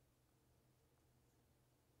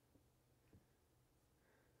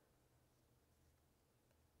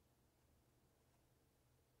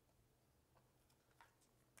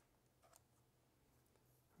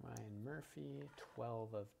 Ryan Murphy,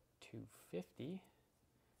 12 of 250.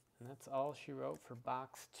 And that's all she wrote for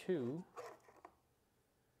box 2.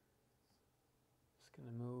 Just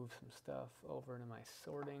gonna move some stuff over to my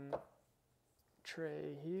sorting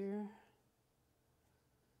tray here.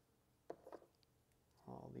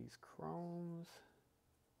 All these chromes.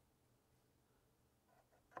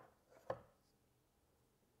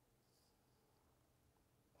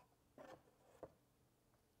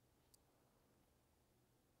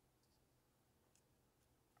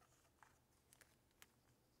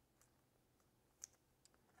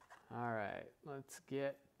 All right, let's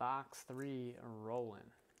get box 3 rolling.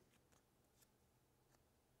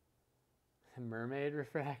 Mermaid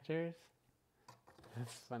refractors?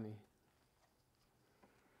 That's funny.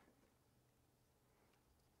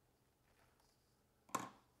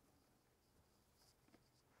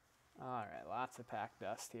 All right, lots of pack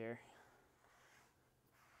dust here.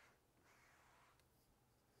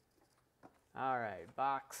 All right,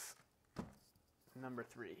 box number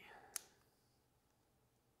 3.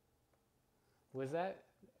 Was that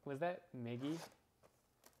Miggy,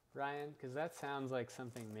 Ryan? Because that sounds like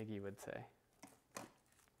something Miggy would say.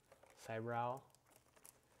 Cybrow.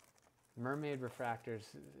 Mermaid refractors,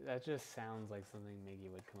 that just sounds like something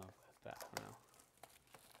Miggy would come up with, but I don't know.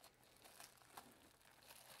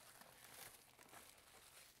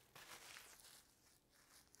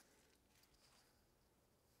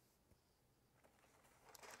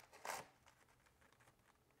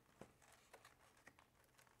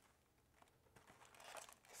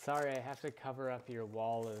 Sorry, I have to cover up your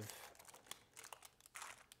wall of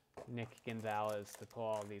Nick Gonzalez to pull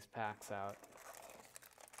all these packs out.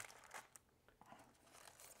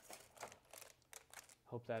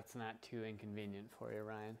 Hope that's not too inconvenient for you,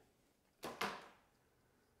 Ryan.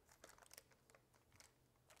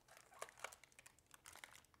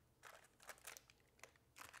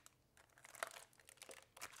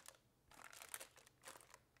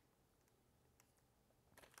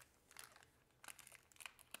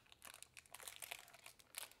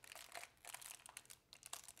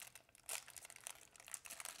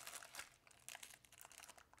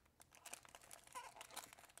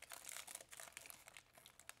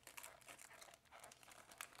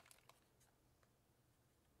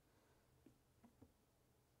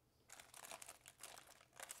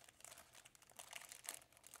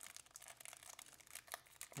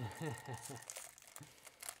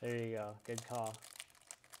 There you go. Good call.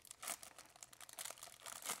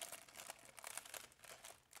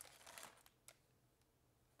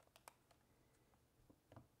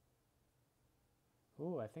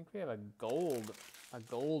 Ooh, I think we have a gold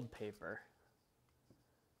paper.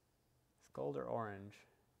 It's gold or orange?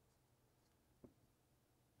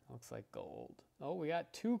 Looks like gold. Oh, we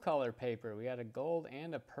got 2 color paper. We got a gold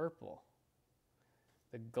and a purple.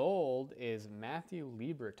 The gold is Matthew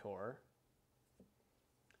Liberatore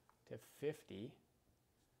to 50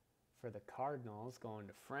 for the Cardinals, going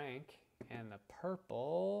to Frank. And the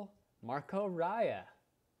purple, Marco Raya.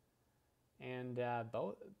 And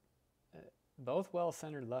both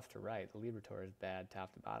well-centered left to right. The Liberatore is bad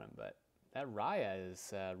top to bottom, but that Raya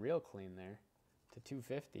is real clean there to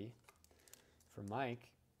 250 for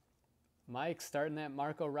Mike. Mike starting that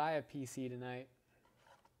Marco Raya PC tonight.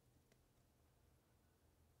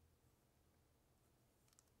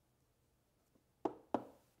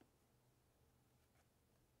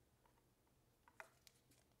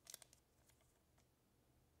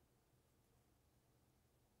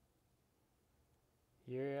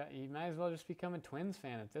 You might as well just become a Twins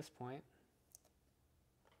fan at this point.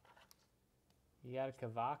 You got a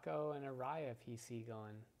Cavaco and a Raya PC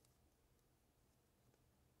going.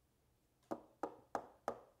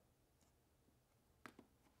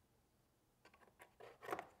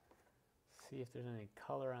 See if there's any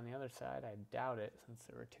color on the other side. I doubt it since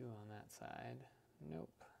there were 2 on that side. Nope.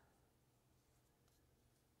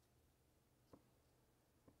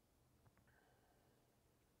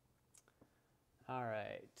 All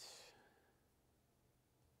right.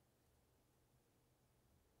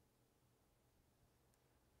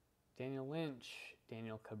 Daniel Lynch,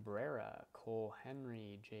 Daniel Cabrera, Cole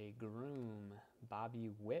Henry, Jay Groom, Bobby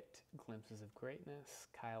Witt, Glimpses of Greatness,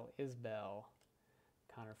 Kyle Isbell,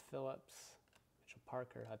 Connor Phillips, Mitchell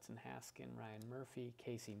Parker, Hudson Haskin, Ryan Murphy,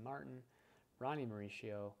 Casey Martin, Ronnie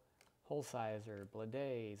Mauricio, Holsizer,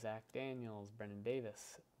 Blade, Zach Daniels, Brendan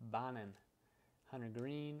Davis, Bonin, Hunter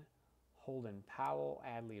Green, Holden Powell,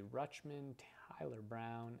 Adley Rutschman, Tyler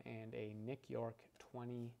Brown, and a Nick York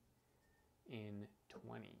 20 in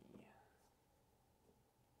 20.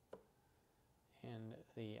 And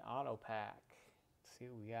the auto pack. Let's see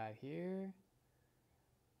what we got here.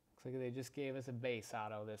 Looks like they just gave us a base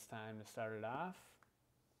auto this time to start it off.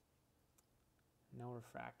 No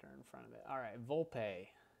refractor in front of it. All right, Volpe,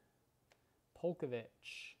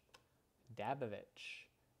 Polkovich, Dabovich,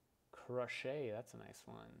 Crochet. That's a nice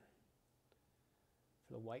one.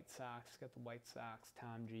 For the White Sox, got the White Sox.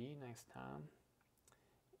 Tom G, nice Tom.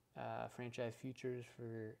 Franchise futures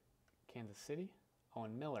for Kansas City.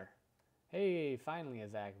 Owen Miller. Hey, finally a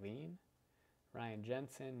Zach Veen. Ryan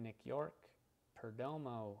Jensen, Nick York,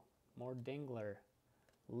 Perdomo, more Dingler,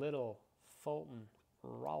 Little, Fulton,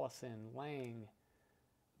 Rollison, Lang,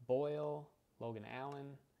 Boyle, Logan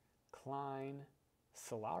Allen, Klein,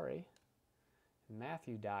 Solari,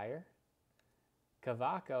 Matthew Dyer,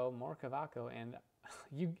 Cavaco, more Cavaco, and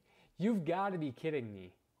you've got to be kidding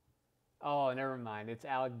me. Oh, never mind. It's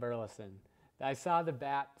Alec Burleson. I saw the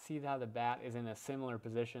bat. See how the bat is in a similar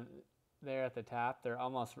position there at the top. They're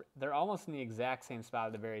almost in the exact same spot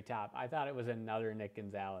at the very top. I thought it was another Nick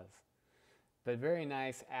Gonzalez. But very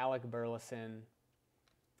nice. Alec Burleson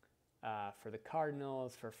for the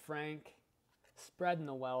Cardinals. For Frank, spreading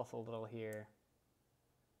the wealth a little here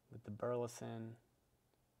with the Burleson.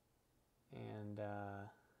 And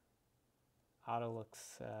auto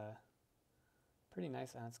looks pretty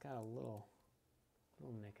nice. It's got a little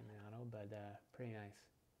nick in the auto, but pretty nice.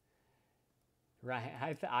 Right,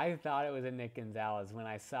 I thought it was a Nick Gonzalez when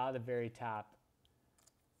I saw the very top.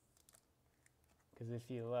 Because if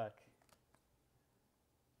you look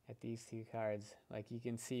at these two cards, like you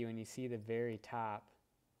can see when you see the very top,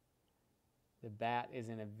 the bat is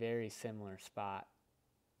in a very similar spot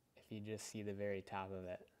if you just see the very top of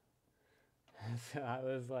it. So I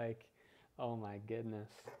was like, oh my goodness.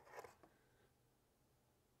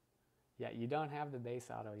 Yeah, you don't have the base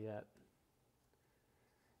auto yet.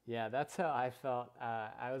 Yeah, that's how I felt.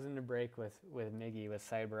 I was in a break with Miggy with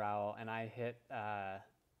Cyber Owl, and I hit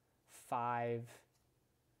 5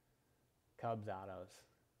 Cubs autos.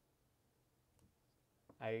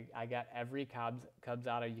 I got every Cubs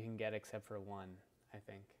auto you can get except for one, I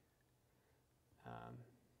think,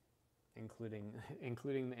 including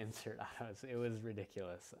the insert autos. It was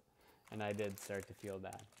ridiculous, and I did start to feel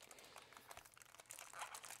bad.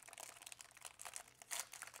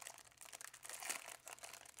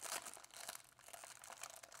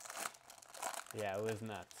 Yeah, it was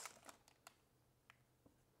nuts.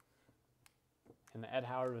 And the Ed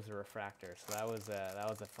Howard was a refractor, so that was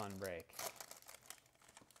a fun break.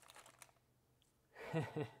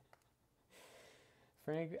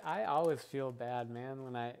 Frank, I always feel bad, man,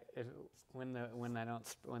 when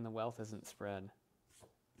the wealth isn't spread.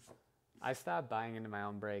 I stopped buying into my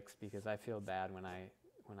own breaks because I feel bad when I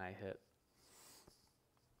hit.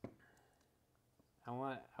 I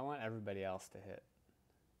want everybody else to hit.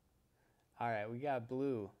 All right, we got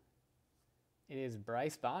blue. It is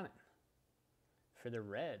Bryce Bonnet for the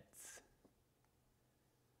Reds.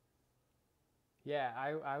 Yeah,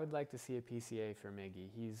 I would like to see a PCA for Miggy.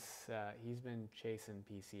 He's been chasing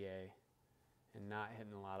PCA and not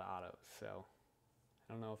hitting a lot of autos, so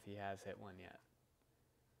I don't know if he has hit one yet.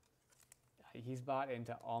 He's bought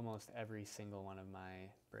into almost every single one of my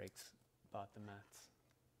breaks. Bought the Mets.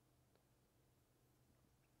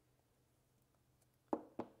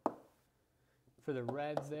 For the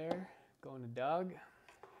Reds there, going to Doug.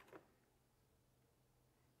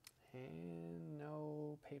 And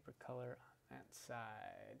no paper color on that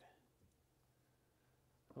side.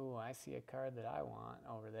 Oh, I see a card that I want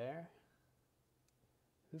over there.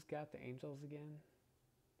 Who's got the Angels again?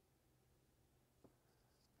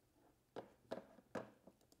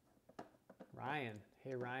 Ryan.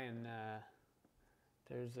 Hey Ryan,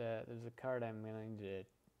 there's a card I'm willing to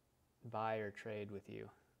buy or trade with you.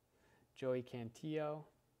 Joey Cantillo,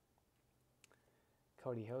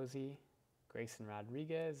 Cody Hosey, Grayson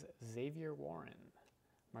Rodriguez, Xavier Warren,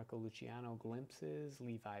 Marco Luciano glimpses,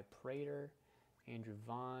 Levi Prater, Andrew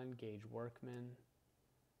Vaughn, Gage Workman,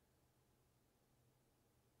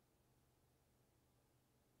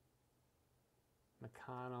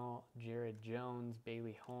 McConnell, Jared Jones,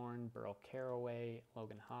 Bailey Horn, Burl Caraway,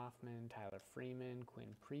 Logan Hoffman, Tyler Freeman,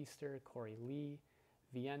 Quinn Priester, Corey Lee,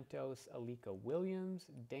 Vientos, Alika Williams,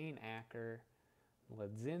 Dane Acker,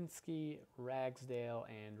 Ledzinski, Ragsdale,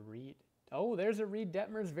 and Reed. Oh, there's a Reed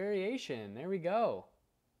Detmers variation. There we go.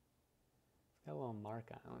 It's got a little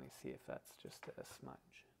mark on it. Let me see if that's just a smudge.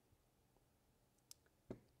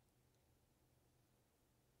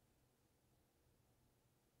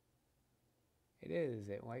 It is.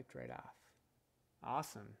 It wiped right off.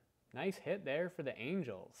 Awesome. Nice hit there for the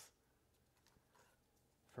Angels.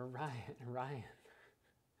 For Ryan.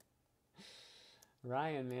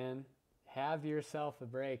 Ryan, man, have yourself a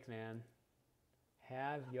break, man.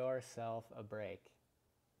 Have yourself a break.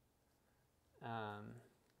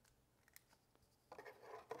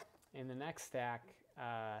 In the next stack,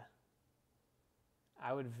 I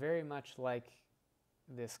would very much like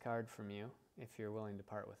this card from you if you're willing to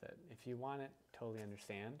part with it. If you want it, totally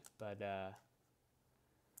understand, but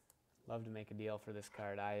love to make a deal for this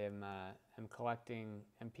card. I am collecting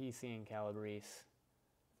MPC and Calabrese.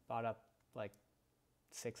 Bought up like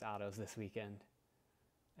 6 autos this weekend.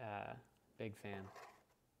 Big fan.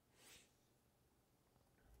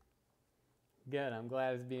 Good, I'm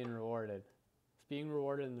glad it's being rewarded. It's being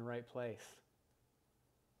rewarded in the right place.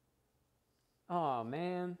 Oh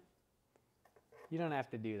man, you don't have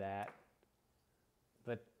to do that.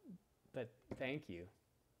 But thank you.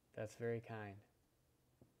 That's very kind.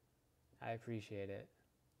 I appreciate it.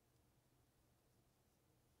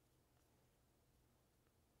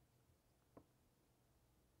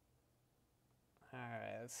 All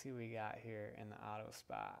right, let's see what we got here in the auto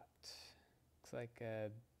spot. Looks like a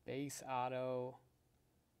base auto,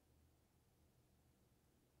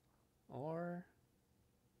 or,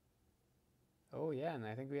 oh yeah, and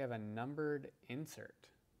I think we have a numbered insert.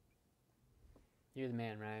 You're the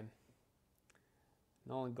man, Ryan.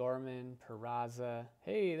 Nolan Gorman, Peraza.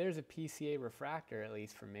 Hey, there's a PCA refractor at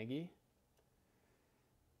least for Miggy.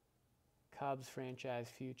 Cubs franchise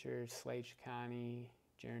futures, Slade Chacani,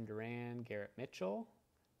 Jaron Duran, Garrett Mitchell,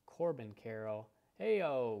 Corbin Carroll.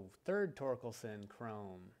 Hey-oh, third Torkelson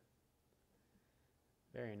Chrome.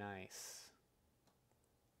 Very nice.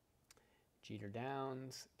 Jeter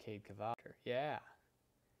Downs, Cade Cavalli. Yeah.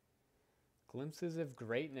 Glimpses of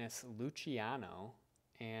Greatness, Luciano.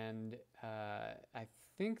 And I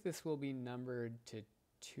think this will be numbered to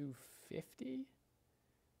 250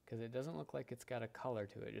 because it doesn't look like it's got a color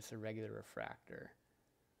to it, just a regular refractor.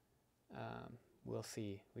 We'll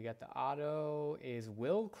see. We got the auto is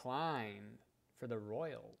Will Klein for the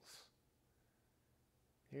Royals.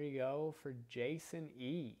 Here you go for Jason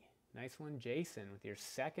E. Nice one, Jason, with your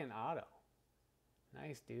second auto.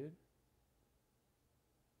 Nice, dude.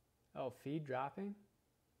 Oh, feed dropping?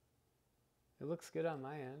 It looks good on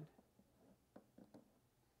my end.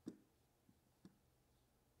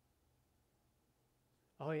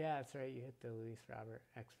 Oh yeah, that's right. You hit the Luis Robert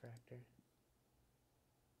X-Fractor.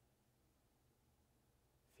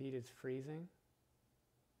 Feed is freezing.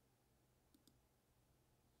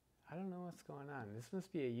 I don't know what's going on. This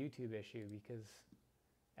must be a YouTube issue because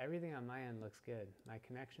everything on my end looks good. My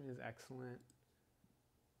connection is excellent.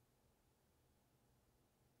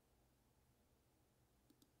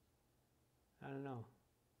 I don't know.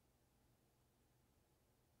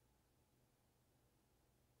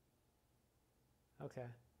 Okay.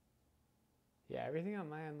 Yeah, everything on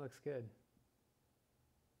my end looks good.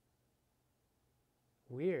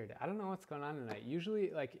 Weird. I don't know what's going on tonight.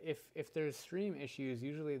 Usually, like, if there's stream issues,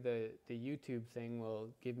 usually the YouTube thing will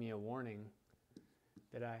give me a warning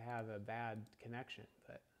that I have a bad connection,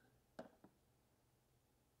 but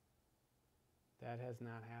that has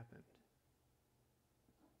not happened.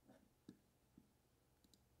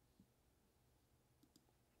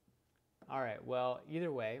 All right, well,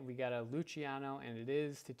 either way, we got a Luciano, and it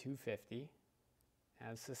is to 250,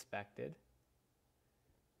 as suspected.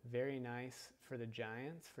 Very nice for the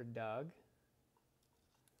Giants, for Doug.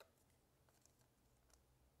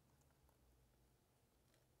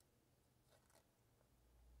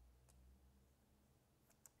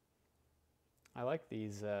 I like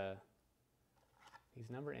these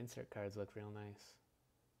number insert cards look real nice.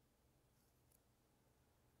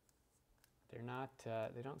 They're not,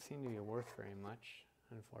 they don't seem to be worth very much,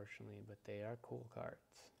 unfortunately, but they are cool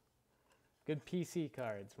cards. Good PC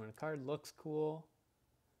cards. When a card looks cool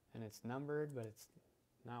and it's numbered, but it's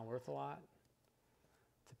not worth a lot,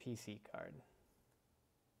 it's a PC card.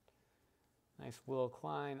 Nice Will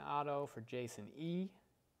Klein auto for Jason E.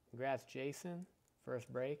 Congrats, Jason.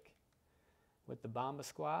 First break with the Bomba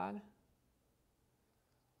Squad.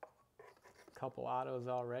 Couple autos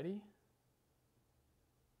already.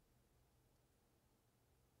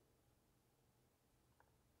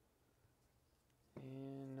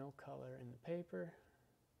 And no color in the paper.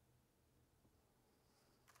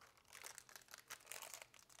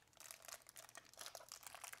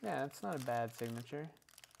 Yeah, that's not a bad signature.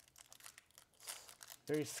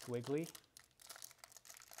 Very squiggly.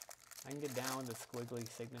 I can get down with the squiggly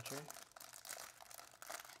signature.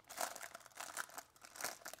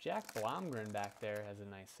 Jack Blomgren back there has a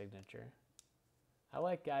nice signature. I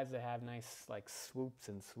like guys that have nice like swoops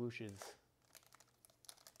and swooshes.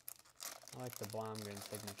 I like the Blomgren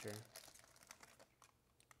signature.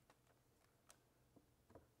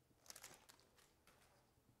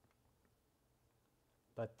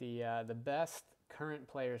 But the best current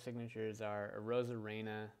player signatures are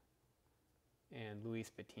Rosarena and Luis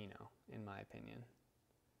Patino, in my opinion.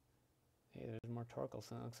 Hey, there's more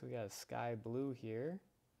Torkelson. Looks like we got a sky blue here.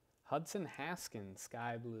 Hudson Haskins,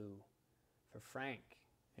 sky blue for Frank.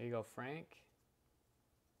 There you go, Frank.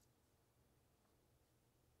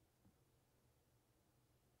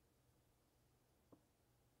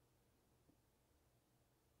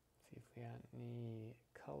 See if we got any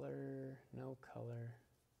color, no color,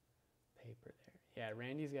 paper there. Yeah,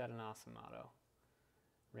 Randy's got an awesome auto.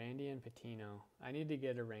 Randy and Patino. I need to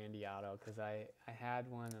get a Randy auto because I had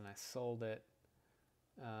one and I sold it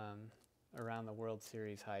around the World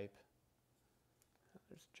Series hype.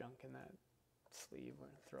 There's junk in that sleeve. We're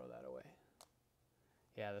going to throw that away.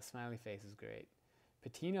 Yeah, the smiley face is great.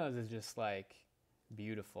 Patino's is just like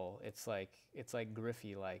beautiful. It's like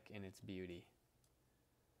Griffey-like in its beauty.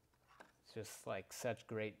 It's just like such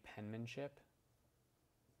great penmanship.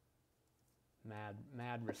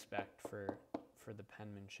 Mad respect for for the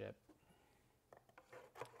penmanship.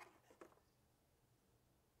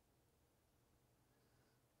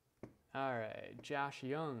 All right, Josh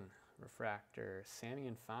Young, refractor. Sammy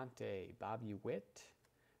Infante, Bobby Witt,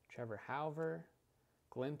 Trevor Halver,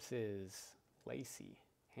 Glimpses, Lacey,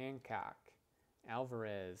 Hancock,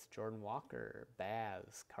 Alvarez, Jordan Walker,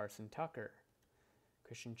 Baz, Carson Tucker,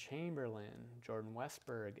 Christian Chamberlain, Jordan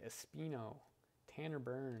Westberg, Espino, Tanner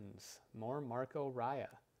Burns, more Marco Raya,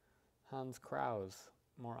 Hans Kraus,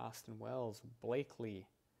 more Austin Wells, Blakely,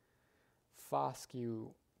 Foscue,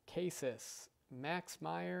 Cassis, Max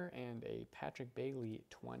Meyer, and a Patrick Bailey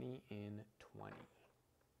 20 in 20.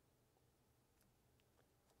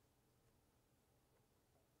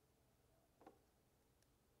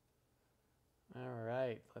 All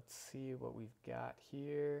right, let's see what we've got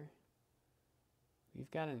here. We've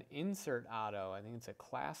got an insert auto. I think it's a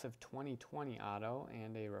class of 2020 auto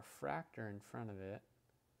and a refractor in front of it.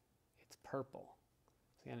 It's purple.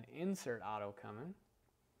 So we got an insert auto coming.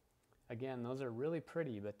 Again, those are really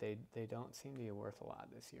pretty, but they don't seem to be worth a lot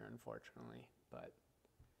this year, unfortunately. But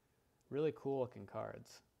really cool looking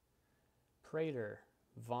cards. Prater,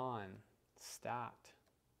 Vaughn, Stott,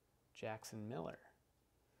 Jackson Miller,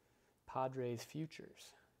 Padres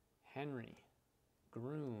Futures, Henry,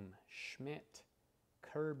 Groom, Schmidt,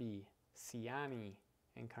 Kirby, Ciani,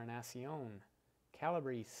 Encarnacion,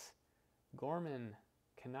 Calabrese, Gorman,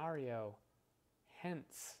 Canario,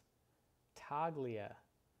 Hentz, Taglia,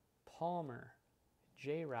 Palmer,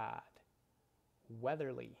 J-Rod,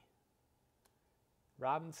 Weatherly,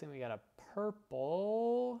 Robinson. We got a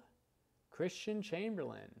purple Christian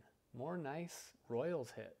Chamberlain. More nice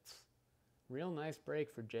Royals hits. Real nice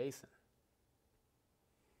break for Jason.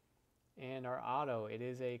 And our auto, it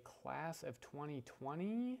is a class of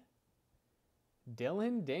 2020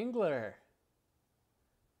 Dylan Dingler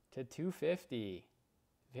to 250.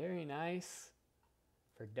 Very nice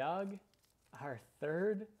for Doug. Our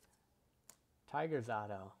third Tigers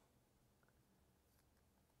auto.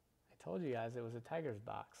 I told you guys it was a Tigers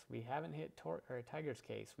box. We haven't hit Torque, or a Tigers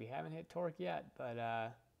case. We haven't hit Torque yet,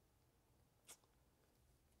 but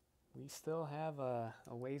we still have a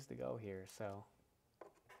ways to go here. So, all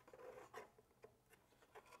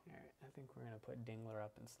right, I think we're gonna put Dingler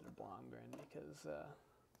up instead of Blomgren because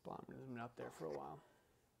Blomgren's been up there for a while.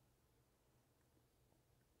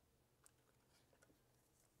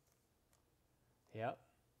 Yep.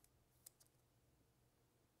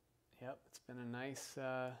 Yep, it's been a nice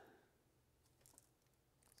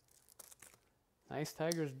nice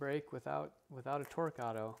Tigers break without a Torque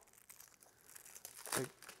auto.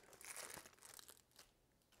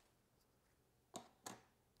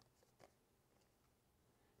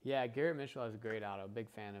 Yeah, Garrett Mitchell has a great auto. Big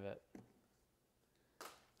fan of it.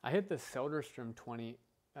 I hit the Soderstrom 20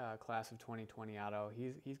 class of 2020 auto.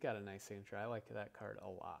 He's got a nice signature. I like that card a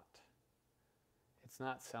lot. It's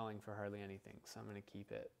not selling for hardly anything, so I'm going to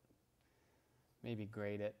keep it. Maybe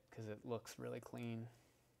grade it because it looks really clean.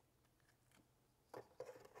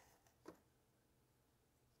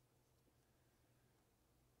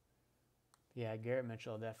 Yeah, Garrett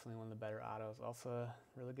Mitchell, definitely one of the better autos. Also a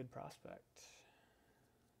really good prospect.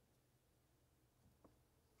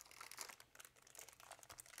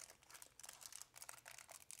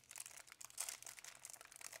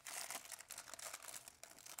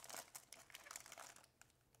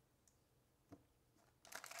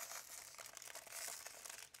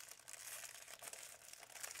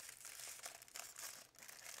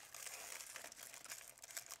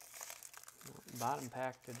 Bottom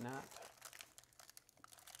pack did not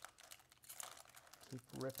keep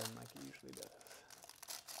ripping like it usually does.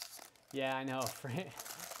 Yeah, I know.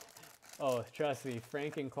 Oh, trust me,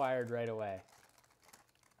 Frank inquired right away.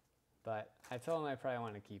 But I told him I probably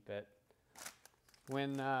want to keep it.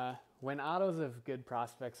 When autos of good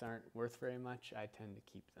prospects aren't worth very much, I tend to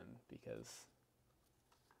keep them because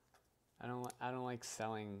I don't like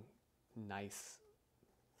selling nice,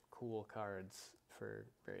 cool cards for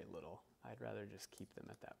very little. I'd rather just keep them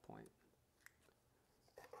at that point.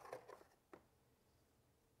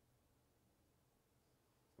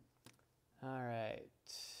 All right,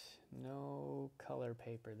 no color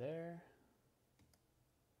paper there.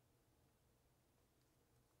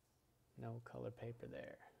 No color paper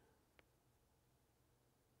there.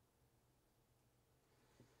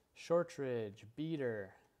 Shortridge,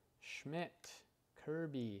 Beater, Schmidt,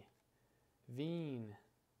 Kirby, Veen,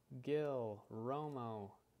 Gill,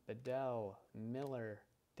 Romo, Bedell, Miller,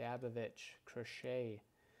 Dabovich, Crochet,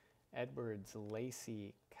 Edwards,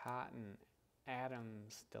 Lacey, Cotton,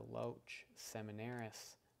 Adams, Deloach,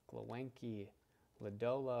 Seminaris, Glowenke,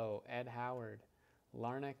 Lodolo, Ed Howard,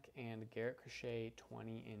 Larnick, and Garrett Crochet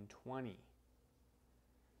 20 in 20.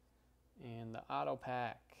 And the auto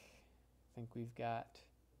pack. I think we've got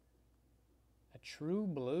a true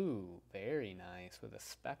blue. Very nice with a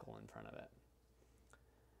speckle in front of it.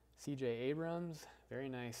 C.J. Abrams. Very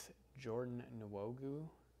nice Jordan Nwogu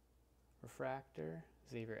refractor.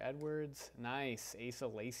 Xavier Edwards. Nice Asa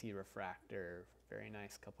Lacy refractor. Very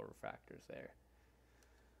nice couple refractors there.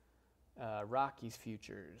 Rockies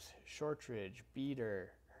Futures. Shortridge.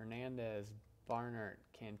 Beater. Hernandez. Barnard.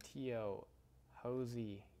 Cantillo.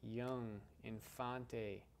 Hosey. Young.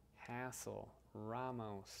 Infante. Hassel.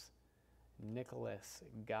 Ramos. Nicholas.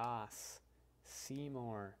 Goss.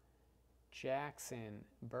 Seymour. Jackson.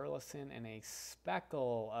 Burleson. And a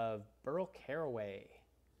speckle of Burl Caraway.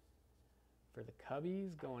 For the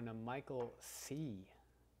Cubbies, going to Michael C.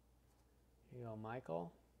 Here you go,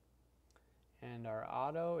 Michael. And our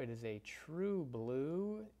auto, it is a true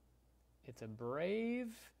blue. It's a Brave.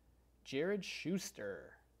 Jared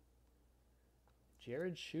Schuster.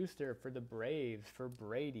 Jared Schuster for the Braves for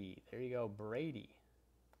Brady. There you go, Brady.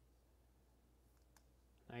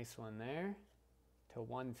 Nice one there. To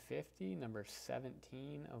 150, number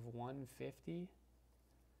 17 of 150.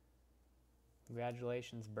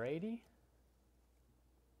 Congratulations, Brady.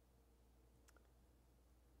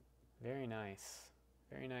 Very nice.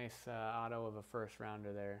 Very nice auto of a first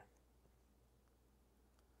rounder there.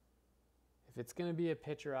 If it's going to be a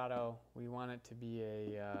pitcher auto, we want it to be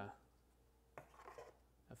a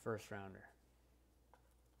first rounder,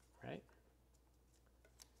 right?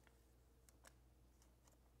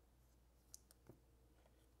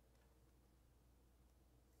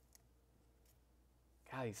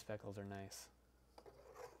 God, these speckles are nice.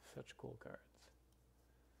 Such cool cards.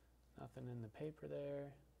 Nothing in the paper there.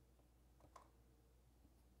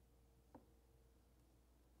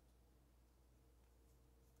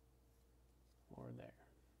 Or there.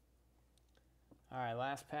 All right,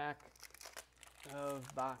 last pack of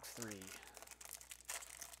box 3.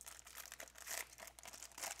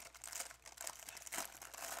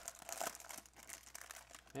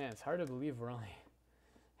 Man, it's hard to believe we're only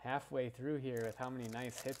halfway through here with how many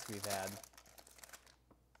nice hits we've had.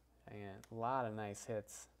 And a lot of nice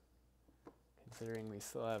hits, considering we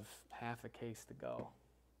still have half a case to go.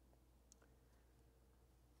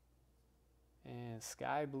 And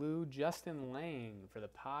Sky Blue, Justin Lang for the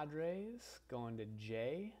Padres, going to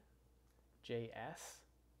JS.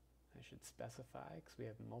 I should specify because we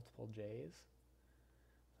have multiple J's.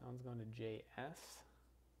 That one's going to JS.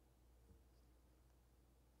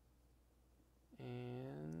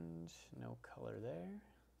 And no color there.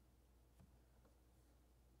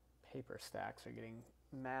 Paper stacks are getting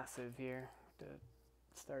massive here. To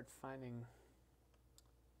start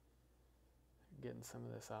getting some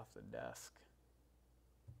of this off the desk.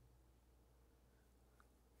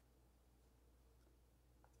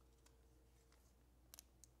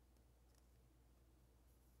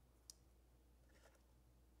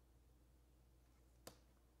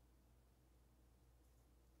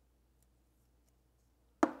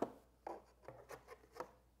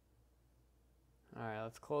 All right,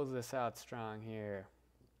 let's close this out strong here.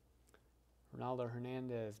 Ronaldo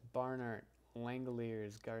Hernandez, Barnard,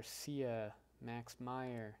 Langoliers, Garcia, Max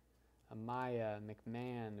Meyer, Amaya,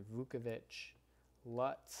 McMahon, Vukovic,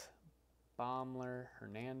 Lutz, Baumler,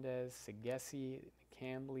 Hernandez, Segesi,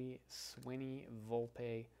 McCambly, Swinney,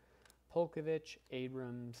 Volpe, Polkovich,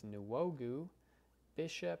 Abrams, Nwogu,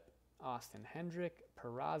 Bishop, Austin Hendrick,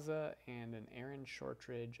 Peraza, and an Aaron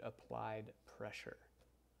Shortridge applied pressure.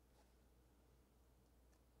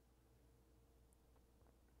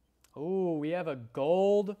 Oh, we have a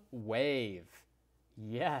gold wave.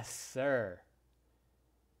 Yes, sir.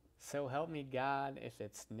 So help me God if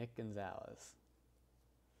it's Nick Gonzalez.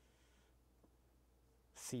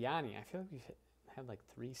 Ciani. I feel like we've had like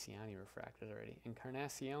 3 Ciani refractors already.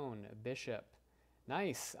 Encarnacion, Bishop.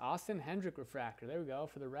 Nice. Austin Hendrick refractor. There we go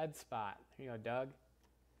for the red spot. Here you go, Doug.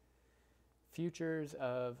 Futures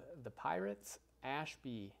of the Pirates.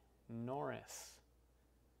 Ashby, Norris,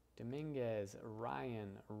 Dominguez,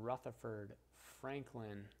 Ryan, Rutherford,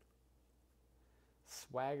 Franklin,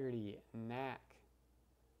 Swaggerty, Knack,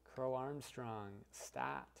 Crow Armstrong,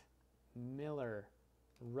 Stott, Miller,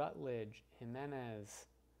 Rutledge, Jimenez,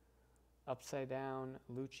 Upside Down,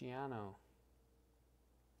 Luciano,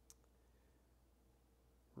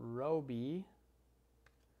 Roby,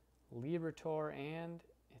 Liberatore, and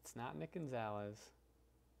it's not Nick Gonzalez.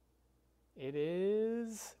 It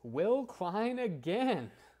is Will Klein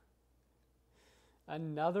again.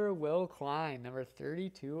 Another Will Klein, number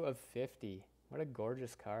 32 of 50. What a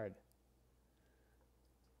gorgeous card.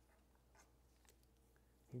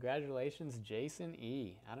 Congratulations, Jason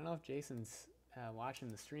E. I don't know if Jason's watching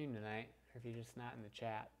the stream tonight or if he's just not in the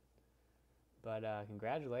chat. But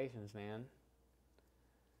congratulations, man.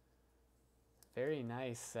 Very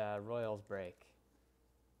nice Royals break.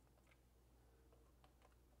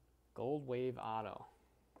 Gold Wave Auto.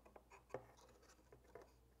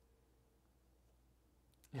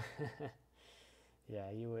 Yeah,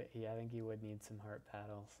 you would. Yeah, I think you would need some heart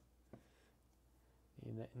paddles.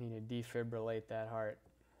 Need to defibrillate that heart.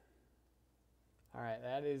 All right,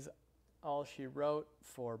 that is all she wrote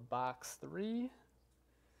for box 3.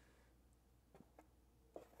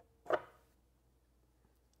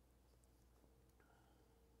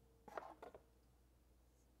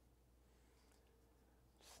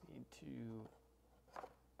 Just need to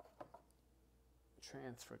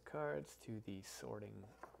transfer cards to the sorting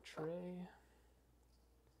tray.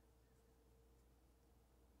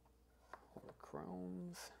 More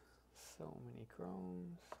chromes. So many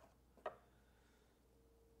chromes.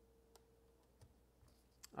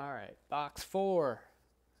 All right, box 4.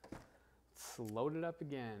 Let's load it up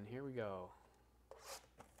again. Here we go.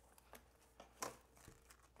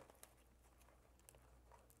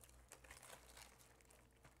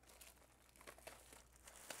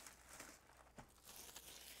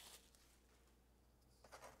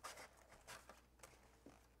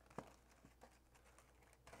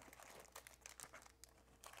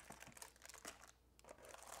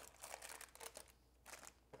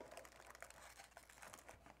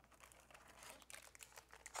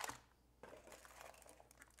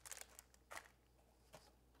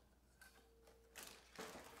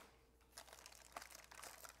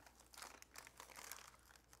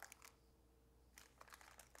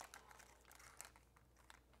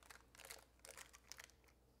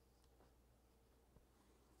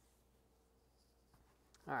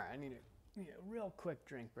 All right, I need a real quick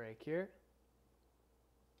drink break here.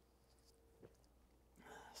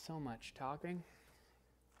 So much talking.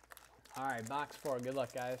 All right, box 4. Good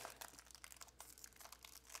luck, guys.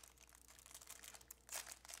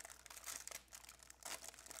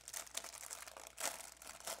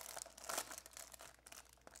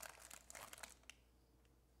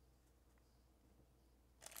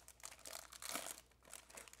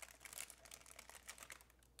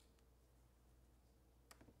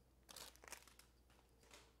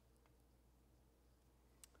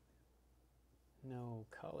 No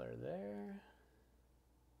color there.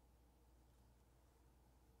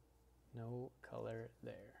 No color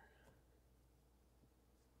there.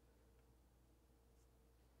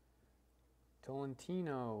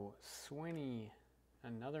 Tolentino, Swinney,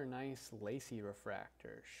 another nice lacy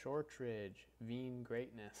refractor. Shortridge, Veen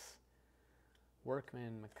Greatness.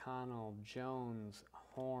 Workman, McConnell, Jones,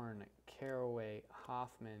 Horn, Caraway,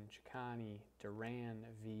 Hoffman, Chicani, Duran,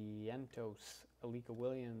 Vientos, Alika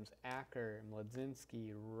Williams, Acker,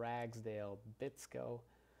 Mladzinski, Ragsdale, Bitsko,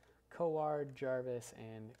 Coard, Jarvis,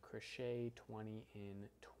 and Crochet 20 in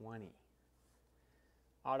 20.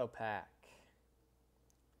 Auto pack.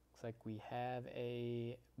 Looks like we have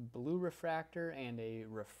a blue refractor and a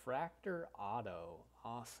refractor auto.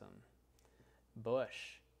 Awesome.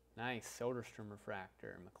 Bush. Nice Soderstrom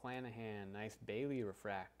refractor. McClanahan, nice Bailey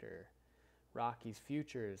refractor. Rockies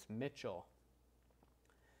Futures, Mitchell.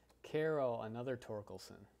 Carroll, another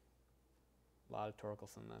Torkelson. A lot of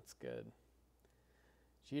Torkelson, that's good.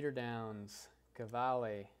 Jeter Downs,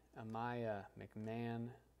 Cavalli, Amaya, McMahon,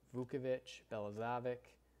 Vukovic,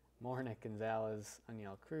 Belizovic, Mornick, Gonzalez,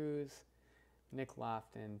 Aniel Cruz, Nick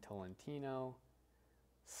Lofton, Tolentino,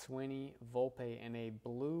 Swinney, Volpe, and a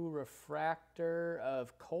blue refractor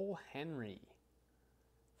of Cole Henry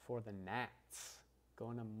for the Nats.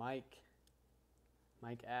 Going to Mike.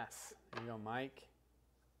 Mike S. There you go, Mike.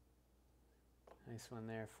 Nice one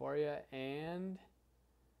there for you. And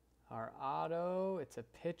our auto, it's a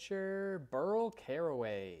pitcher, Burl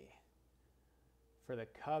Caraway for the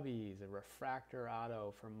Cubbies. A refractor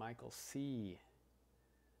auto for Michael C.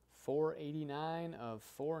 489 of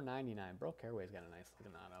 499. Burl Caraway's got a nice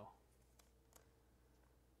looking auto.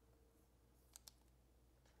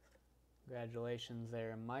 Congratulations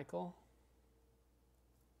there, Michael.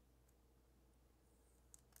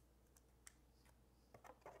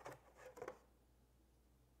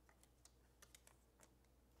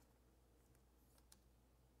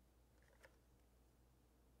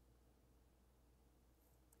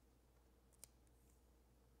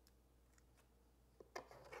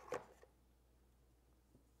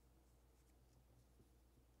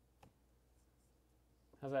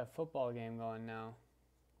 How's that football game going now?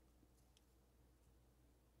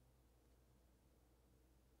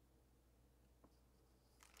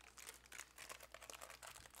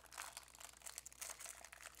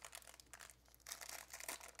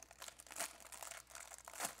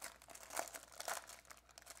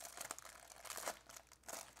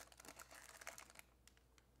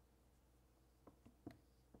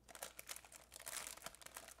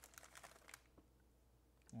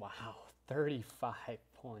 Wow, 35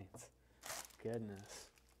 points. Goodness.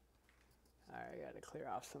 All right, I got to clear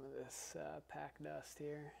off some of this pack dust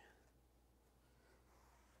here.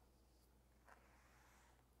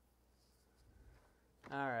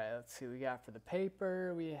 All right, let's see what we got for the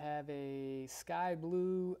paper. We have a sky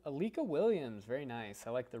blue Alika Williams. Very nice. I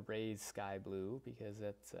like the Rays sky blue because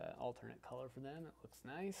that's an alternate color for them. It looks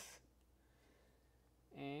nice.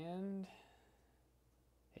 And,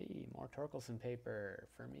 hey, more Torkelson paper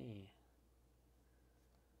for me.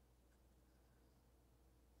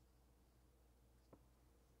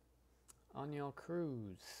 Oniel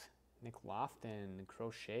Cruz, Nick Lofton,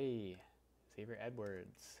 Crochet, Xavier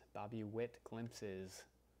Edwards, Bobby Witt Glimpses,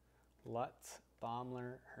 Lutz,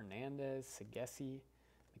 Baumler, Hernandez, Segesi,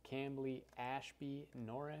 McCambly, Ashby,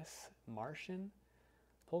 Norris, Martian,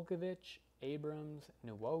 Polkovich, Abrams,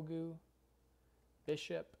 Nwogu,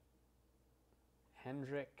 Bishop,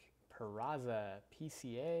 Hendrick, Peraza,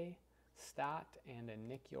 PCA, Stott, and a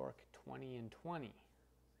Nick York 20 and 20.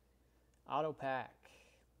 Auto pack.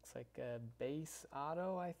 Looks like a base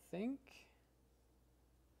auto, I think.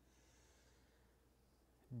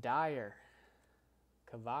 Dyer,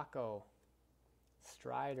 Cavaco,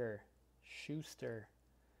 Strider, Schuster,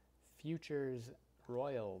 Futures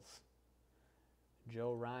Royals,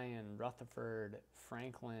 Joe Ryan, Rutherford,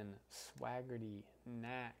 Franklin, Swaggerty,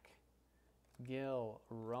 Knack, Gill,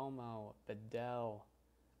 Romo, Bedell,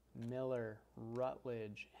 Miller,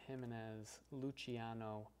 Rutledge, Jimenez,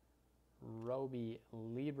 Luciano, Roby,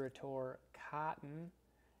 Liberator, Cotton,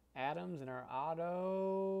 Adams, and our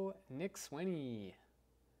auto, Nick Swinney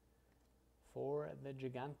for the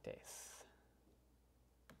Gigantes.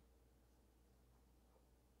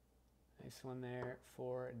 Nice one there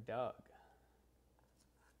for Doug.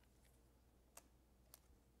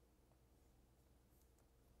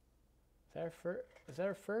 Is that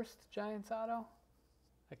our first Giants auto?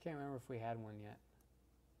 I can't remember if we had one yet.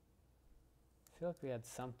 I feel like we had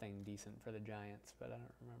something decent for the Giants, but I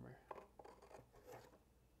don't remember.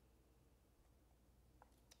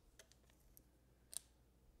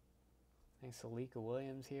 Nice Alika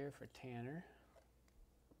Williams here for Tanner.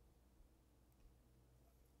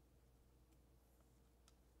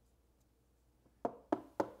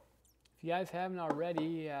 If you guys haven't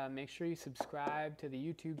already, make sure you subscribe to the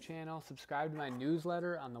YouTube channel. Subscribe to my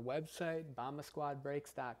newsletter on the website,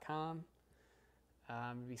 bombasquadbreaks.com.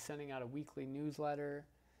 I'll be sending out a weekly newsletter.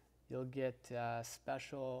 You'll get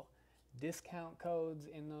special discount codes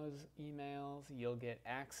in those emails. You'll get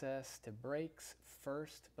access to breaks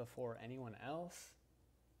first before anyone else.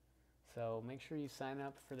 So make sure you sign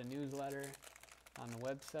up for the newsletter on the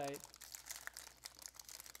website.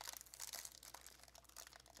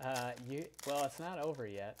 Well, it's not over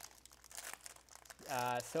yet.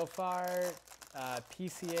 So far,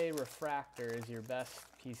 PCA Refractor is your best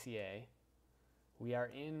PCA. We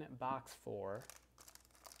are in box 4.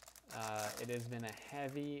 It has been a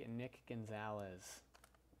heavy Nick Gonzalez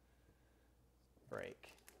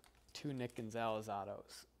break. 2 Nick Gonzalez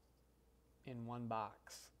autos in one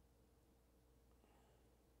box.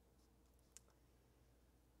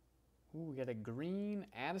 Ooh, we got a green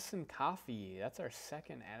Addison Coffee. That's our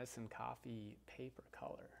second Addison Coffee paper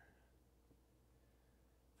color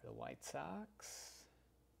for the White Sox.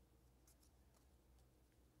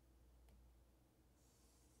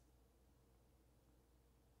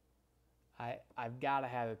 I've got to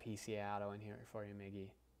have a PCA auto in here for you, Miggy.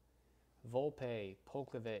 Volpe,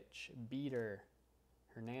 Polkovich, Beater,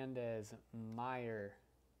 Hernandez, Meyer,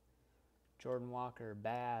 Jordan Walker,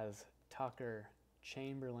 Baz, Tucker,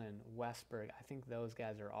 Chamberlain, Westberg. I think those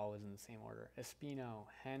guys are always in the same order. Espino,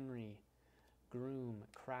 Henry, Groom,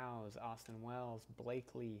 Krause, Austin Wells,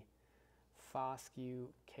 Blakely, Foscue,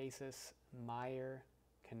 Casas, Meyer,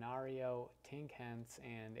 Canario, Tink Hence,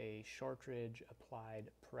 and a Shortridge applied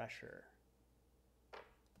pressure.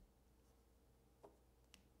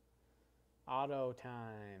 Auto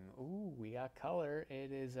time. Ooh, we got color.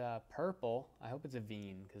 It is purple. I hope it's a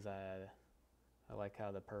Veen because I like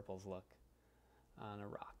how the purples look on a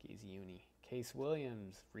Rockies uni. Case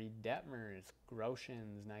Williams, Reed Detmers,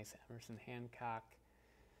 Groshans, nice Emerson Hancock.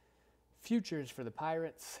 Futures for the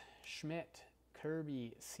Pirates, Schmidt,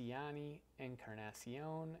 Kirby, Ciani,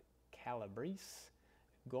 Encarnacion, Calabrese,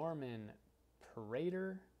 Gorman,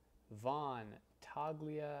 Prater, Vaughn,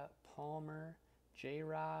 Taglia, Palmer,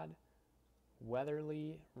 J-Rod,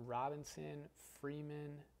 Weatherly, Robinson,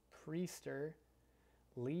 Freeman, Priester,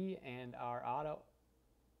 Lee, and our auto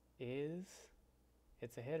is,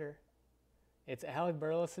 it's a hitter. It's Alec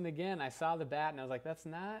Burleson again. I saw the bat and I was like, that's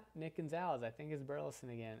not Nick Gonzalez. I think it's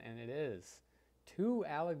Burleson again, and it is. 2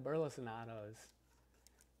 Alec Burleson autos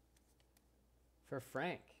for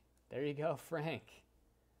Frank. There you go, Frank.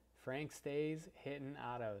 Frank stays hitting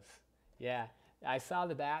autos. Yeah, I saw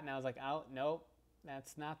the bat and I was like, oh, nope.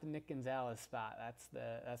 That's not the Nick Gonzalez spot.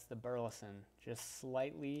 That's the Burleson. Just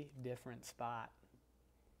slightly different spot.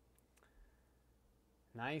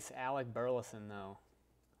 Nice Alec Burleson though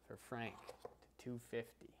for Frank to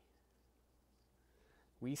 250.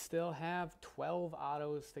 We still have 12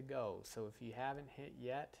 autos to go, so if you haven't hit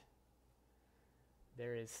yet,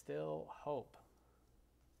 there is still hope.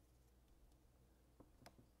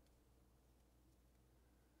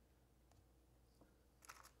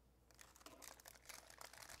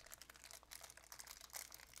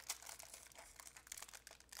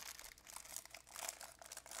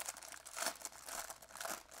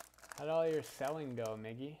 How'd all your selling go,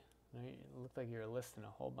 Miggy? It looked like you were listing a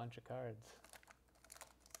whole bunch of cards.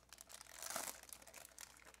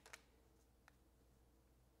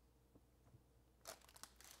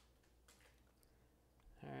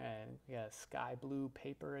 Alright, we got sky blue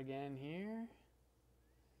paper again here.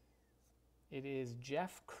 It is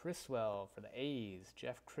Jeff Criswell for the A's.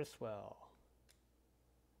 Jeff Criswell.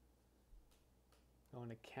 Going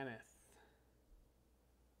to Kenneth.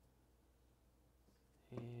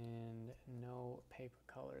 And no paper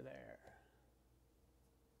color there.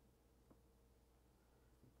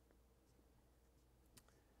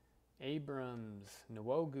 Abrams,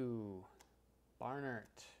 Nwogu, Barnard,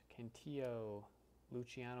 Cantillo,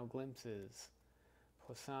 Luciano Glimpses,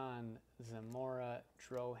 Poisson, Zamora,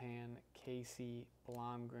 Drohan, Casey,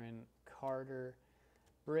 Blomgren, Carter,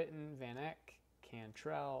 Britton, Van Eck,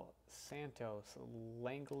 Cantrell, Santos,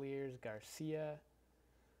 Langoliers, Garcia,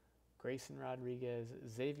 Grayson Rodriguez,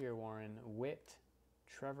 Xavier Warren, Witt,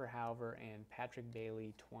 Trevor Halver, and Patrick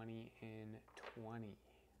Bailey, 20 and 20.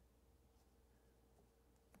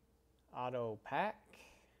 Auto pack.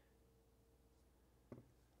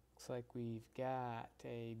 Looks like we've got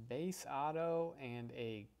a base auto and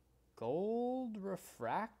a gold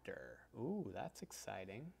refractor. Ooh, that's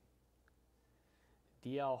exciting.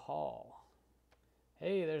 DL Hall.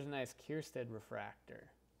 Hey, there's a nice Kierstead refractor.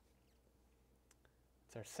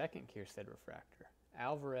 It's our second Kierstead refractor.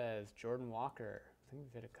 Alvarez, Jordan Walker. I think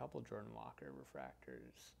we've hit a couple Jordan Walker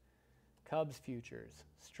refractors. Cubs futures.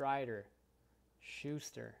 Strider,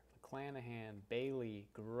 Schuster, McClanahan, Bailey,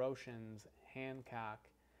 Groshans, Hancock,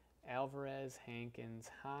 Alvarez, Hankins,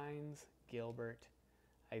 Hines, Gilbert,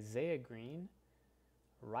 Isaiah Green,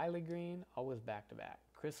 Riley Green, always back-to-back.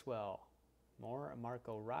 Criswell, more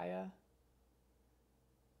Marco Raya,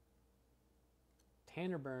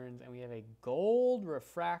 Tanner Burns, and we have a gold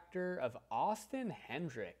refractor of Austin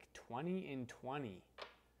Hendrick, 20 and 20.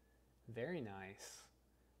 Very nice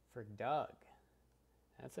for Doug.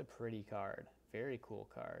 That's a pretty card. Very cool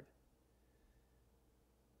card.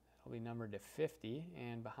 That'll be numbered to 50.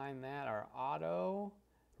 And behind that, our auto,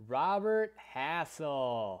 Robert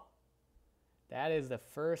Hassel. That is the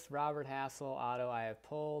first Robert Hassel auto I have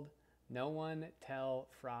pulled. No one tell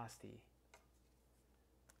Frosty.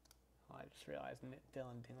 Oh, I just realized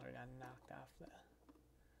Dylan Dingler got knocked off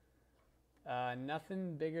the...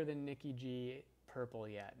 nothing bigger than Nicky G purple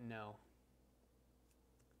yet, no.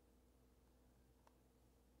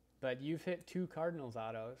 But you've hit 2 Cardinals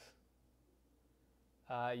autos.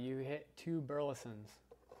 You hit 2 Burlesons,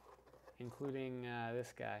 including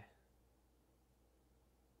this guy.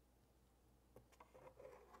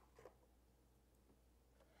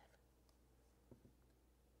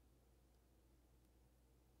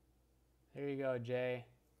 There you go, Jay.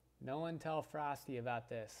 No one tell Frosty about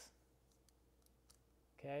this.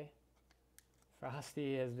 Okay?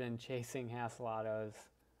 Frosty has been chasing Hassel autos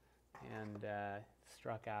and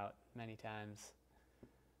struck out many times.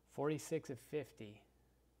 46 of 50.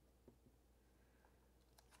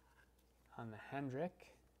 On the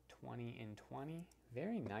Hendrick, 20 and 20.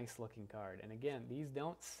 Very nice looking card. And again, these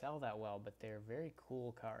don't sell that well, but they're very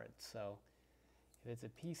cool cards. So if it's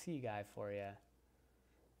a PC guy for you,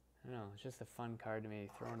 I don't know, it's just a fun card to maybe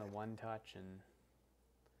throw in a one touch and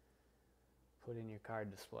put in your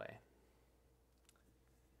card display.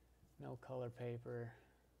 No color paper.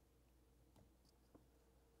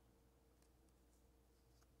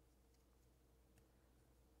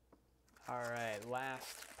 All right,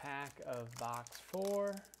 last pack of box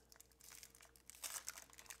 4.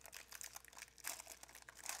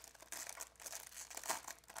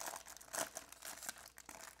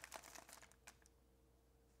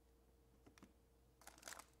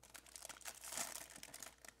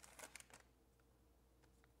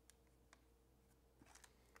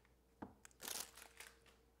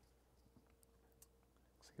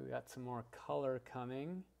 So we got some more color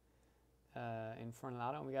coming. In front of the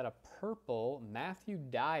auto, and we got a purple Matthew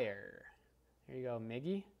Dyer. There you go,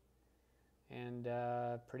 Miggy. And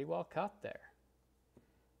pretty well cut there.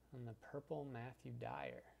 And the purple Matthew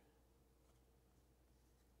Dyer.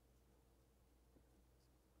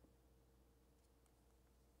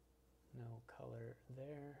 No color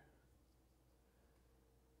there.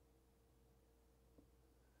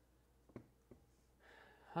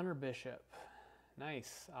 Hunter Bishop.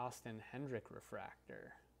 Nice Austin Hendrick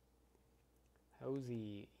refractor.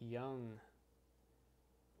 Hosey, Young,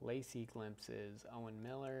 Lacey glimpses. Owen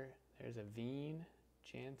Miller. There's a Veen,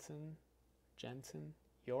 Jensen,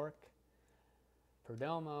 York,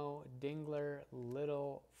 Perdomo, Dingler,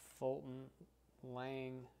 Little, Fulton,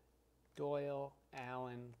 Lang, Doyle,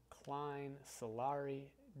 Allen, Klein, Solari,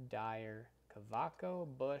 Dyer, Cavaco,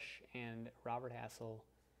 Bush, and Robert Hassel,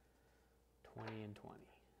 20 and 20.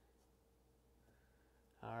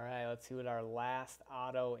 All right, let's see what our last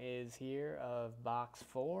auto is here of box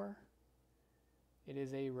 4. It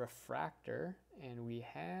is a refractor, and we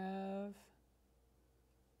have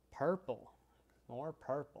purple, more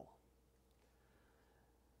purple.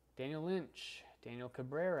 Daniel Lynch, Daniel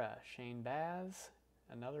Cabrera, Shane Baz,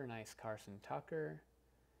 another nice Carson Tucker,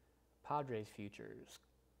 Padres futures,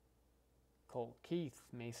 Colt Keith,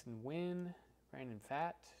 Mason Wynn, Brandon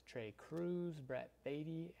Fatt, Trey Cruz, Brett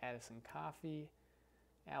Beatty, Addison Coffey,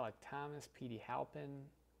 Alec Thomas, Petey Halpin,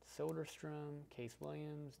 Soderstrom, Case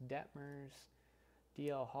Williams, Detmers,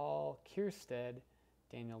 D.L. Hall, Kierstead,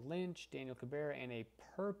 Daniel Lynch, Daniel Cabrera, and a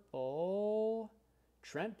purple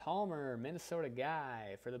Trent Palmer, Minnesota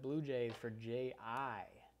guy for the Blue Jays for J.I.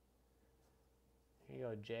 Here you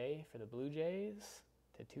go, Jay for the Blue Jays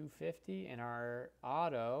to 250. And our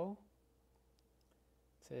auto,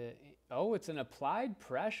 it's an applied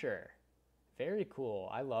pressure. Very cool.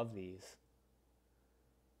 I love these.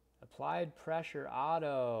 Applied pressure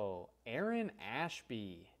auto, Aaron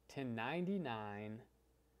Ashby to 99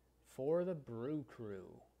 for the Brew Crew.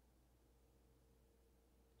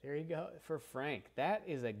 There you go for Frank. That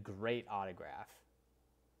is a great autograph.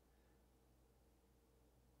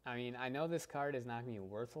 I mean, I know this card is not going to be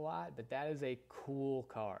worth a lot, but that is a cool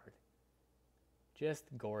card. Just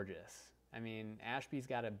gorgeous. I mean, Ashby's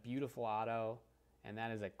got a beautiful auto, and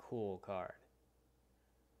that is a cool card.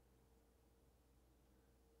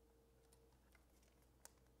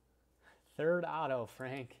 Third auto,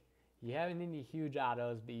 Frank. You haven't any huge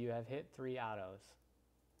autos, but you have hit 3 autos.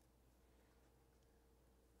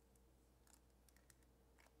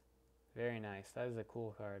 Very nice. That is a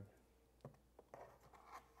cool card.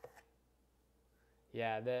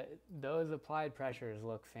 Yeah, those applied pressures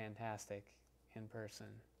look fantastic in person.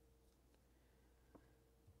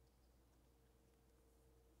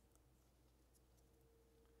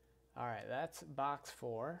 All right, that's box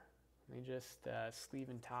 4. Let me just sleeve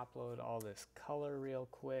and top load all this color real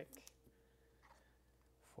quick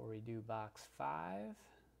before we do box 5.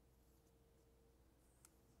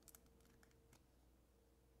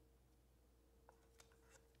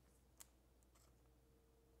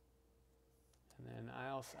 And then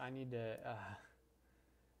I need to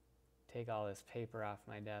take all this paper off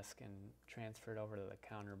my desk and transfer it over to the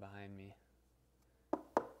counter behind me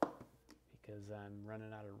because I'm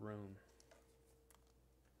running out of room.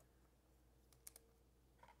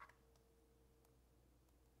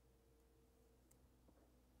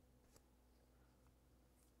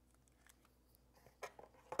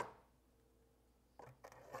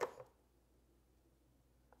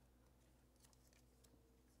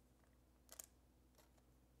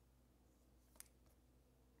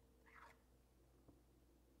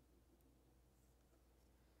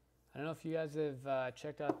 I don't know if you guys have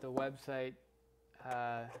checked out the website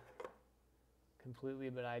completely,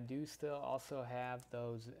 but I do still also have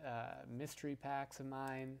those mystery packs of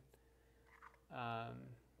mine. I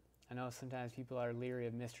know sometimes people are leery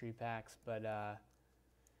of mystery packs, but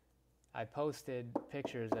I posted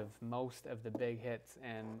pictures of most of the big hits,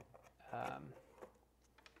 and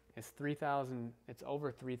it's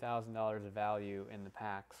over $3,000 of value in the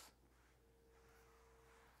packs,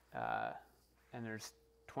 and there's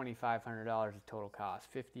 $2,500 of total cost,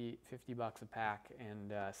 50 bucks a pack,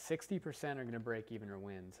 and 60% are going to break even or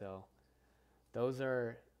win. So those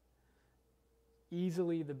are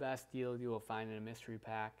easily the best deal you will find in a mystery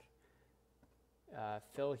pack.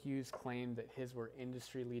 Phil Hughes claimed that his were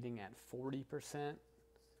industry leading at 40%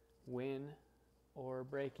 win or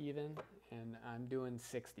break even, and I'm doing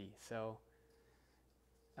 60. So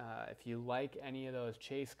if you like any of those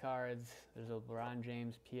chase cards, there's a LeBron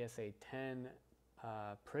James PSA 10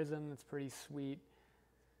 Prism that's pretty sweet.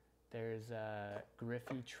 There's a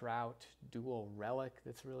Griffey Trout dual relic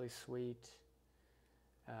that's really sweet.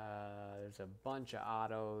 There's a bunch of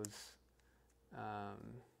autos.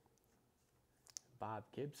 Bob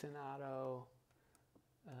Gibson auto.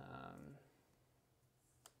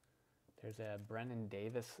 There's a Brennan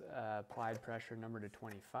Davis applied pressure number to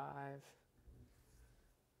 25.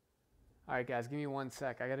 All right, guys, give me 1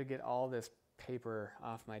 sec. I got to get all this paper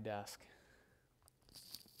off my desk.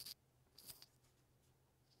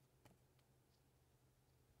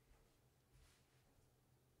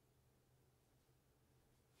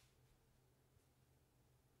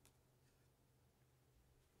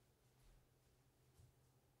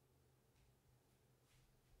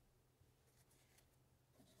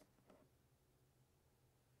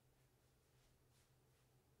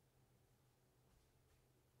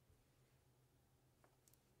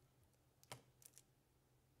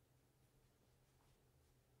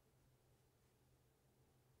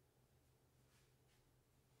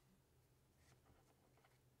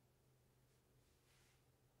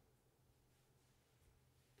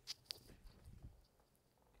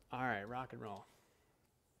 All right, rock and roll.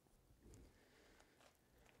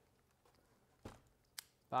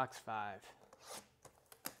 Box 5.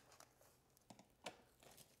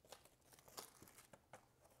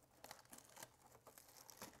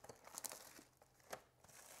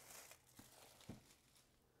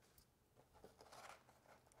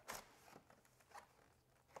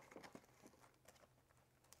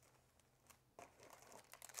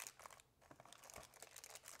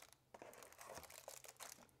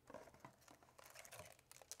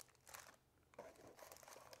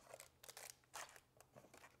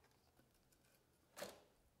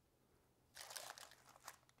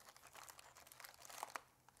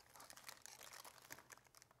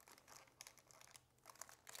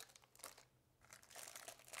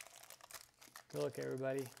 Good luck,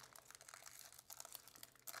 everybody.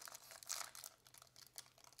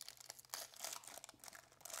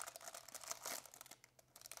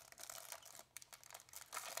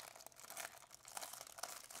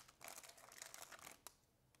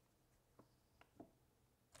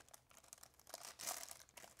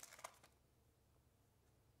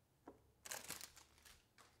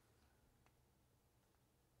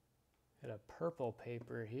 Got a purple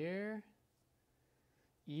paper here.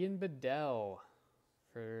 Ian Bedell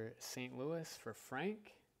for St. Louis for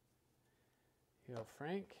Frank. You go,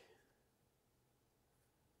 Frank.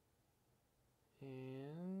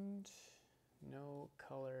 And no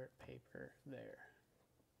color paper there.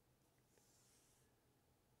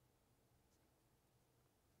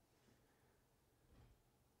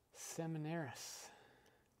 Seminaris,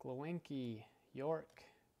 Glowinky, York,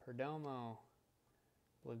 Perdomo,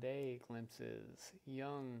 Blade Glimpses,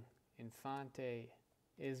 Young, Infante,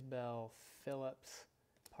 Isbell, Phillips,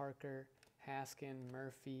 Parker, Haskin,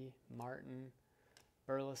 Murphy, Martin,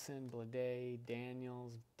 Burleson, Blade,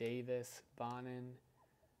 Daniels, Davis, Bonin,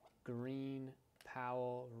 Green,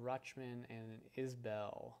 Powell, Rutschman, and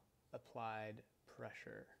Isbell applied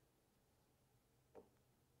pressure.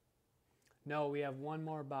 No, we have one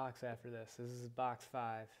more box after this. This is box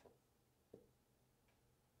 5.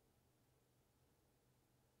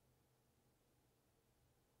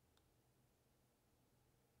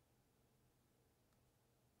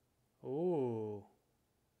 Ooh.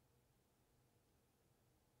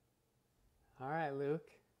 All right, Luke.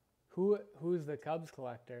 Who's the Cubs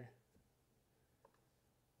collector?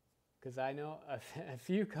 Because I know a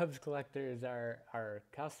few Cubs collectors are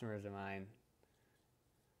customers of mine.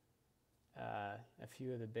 A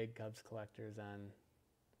few of the big Cubs collectors on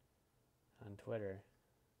Twitter.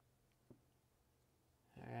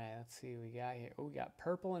 All right, let's see what we got here. Oh, we got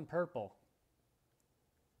purple and purple.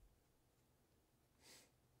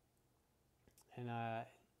 And I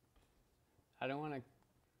don't want to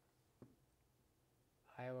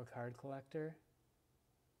Iowa card collector.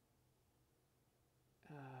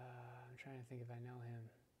 I'm trying to think if I know him.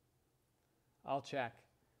 I'll check.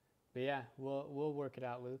 But yeah, we'll work it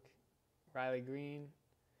out, Luke. Riley Green,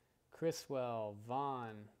 Criswell,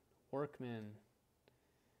 Vaughn, Workman.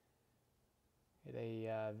 Get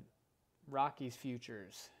a Rockies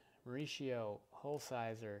Futures, Mauricio,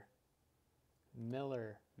 Holsizer,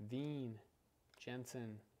 Miller, Veen,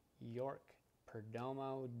 Jensen, York,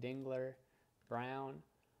 Perdomo, Dingler, Brown,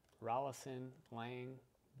 Rollison, Lang,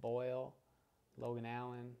 Boyle, Logan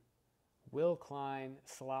Allen, Will Klein,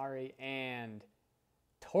 Solari, and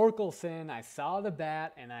Torkelson. I saw the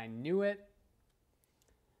bat and I knew it.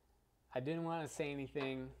 I didn't want to say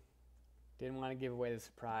anything. Didn't want to give away the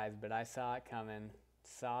surprise, but I saw it coming.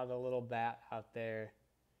 Saw the little bat out there.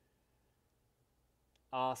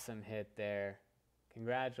 Awesome hit there.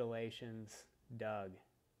 Congratulations, Doug.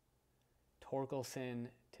 Torkelson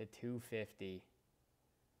to 250.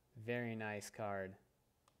 Very nice card.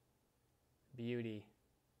 Beauty.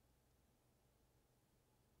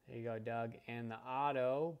 There you go, Doug. And the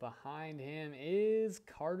auto behind him is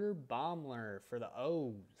Carter Baumler for the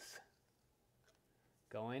O's.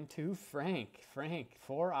 Going to Frank. Frank,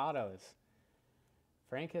 4 autos.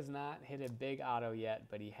 Frank has not hit a big auto yet,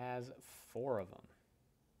 but he has 4 of them.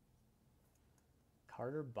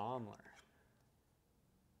 Carter Baumler.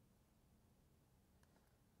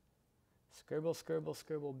 Scribble, scribble,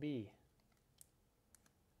 scribble B.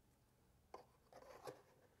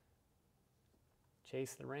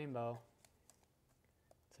 Chase the Rainbow.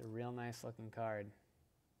 It's a real nice looking card.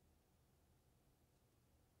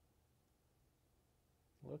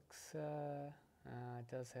 Looks, it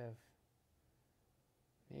does have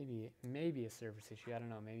maybe a surface issue. I don't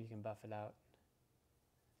know. Maybe you can buff it out.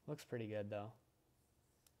 Looks pretty good though.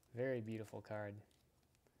 Very beautiful card.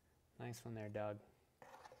 Nice one there, Doug.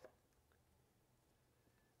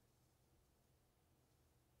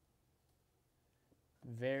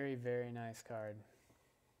 Very, very nice card.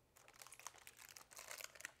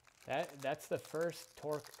 That's the first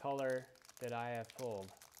Torque color that I have pulled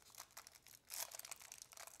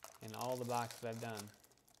in all the boxes I've done.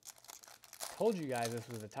 Told you guys this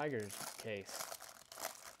was a Tigers case.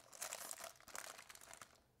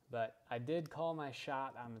 But I did call my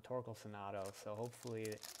shot on the Torkelson auto, so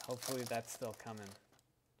hopefully that's still coming.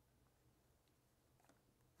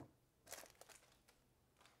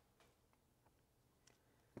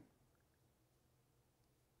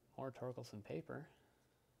 More Torkelson paper.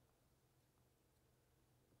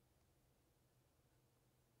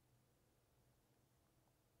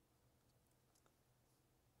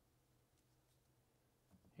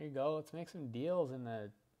 Here you go. Let's make some deals in the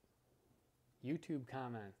YouTube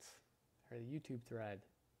comments or the YouTube thread.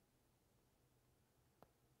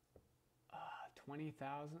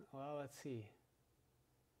 20,000. Well, let's see.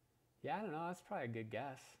 Yeah, I don't know. That's probably a good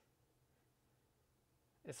guess.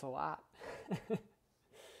 It's a lot.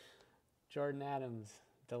 Jordan Adams,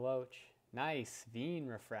 Deloach. Nice. Veen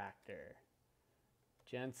Refractor.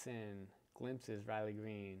 Jensen. Glimpses, Riley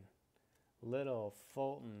Green. Little,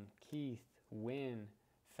 Fulton, Keith, Wynn,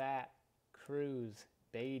 Fat, Cruz,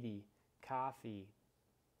 Beatty, Coffee,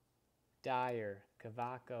 Dyer,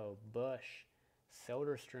 Cavaco, Bush,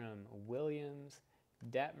 Soderstrom, Williams,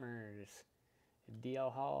 Detmers, D.L.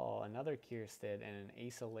 Hall, another Kierstead, and an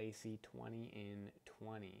Asa Lacy 20 in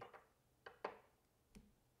 20.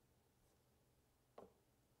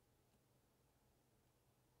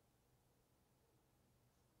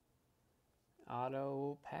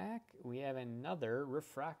 Auto pack, we have another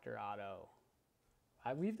refractor auto.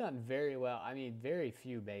 We've done very well. I mean, very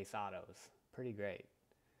few base autos. Pretty great.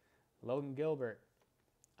 Logan Gilbert,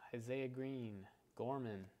 Isaiah Green,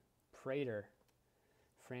 Gorman, Prater,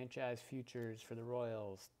 franchise futures for the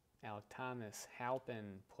Royals, Alec Thomas,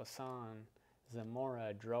 Halpin, Poisson,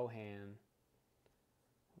 Zamora, Drohan.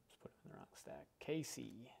 Oops, put him in the wrong stack.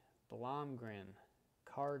 Casey, Blomgren,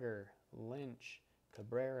 Carter, Lynch,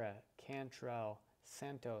 Cabrera, Cantrell,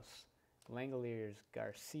 Santos, Langoliers,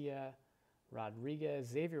 Garcia, Rodriguez,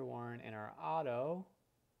 Xavier Warren, and our auto,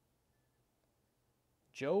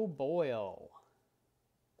 Joe Boyle.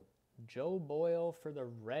 Joe Boyle for the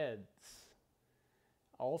Reds.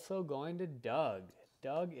 Also going to Doug.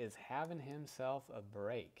 Doug is having himself a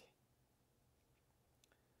break.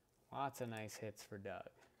 Lots of nice hits for Doug.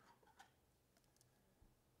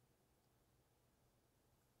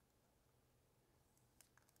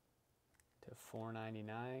 To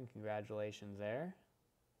 $4.99. Congratulations there.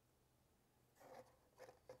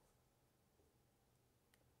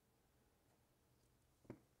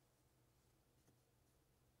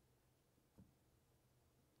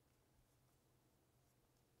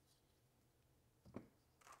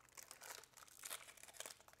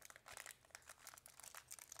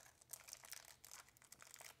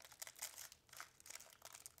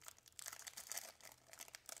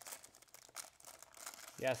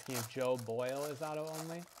 You asking if Joe Boyle is auto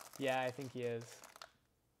only? Yeah, I think he is.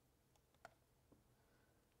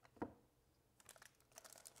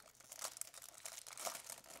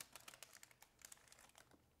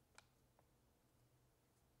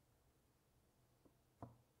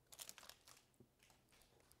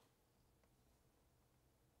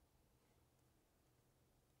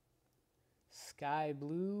 Sky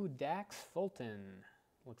Blue Dax Fulton.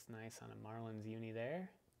 Looks nice on a Marlins uni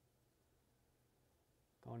there.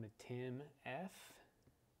 Going to Tim F.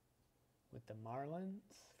 with the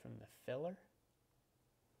Marlins from the filler.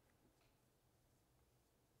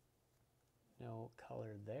 No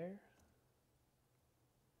color there.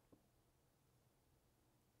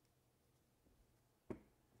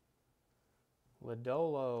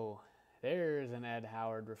 Lodolo. There's an Ed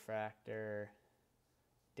Howard refractor.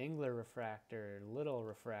 Dingler Refractor, Little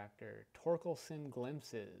Refractor, Torkelson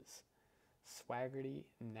Glimpses, Swaggerty,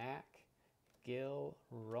 Knack, Gill,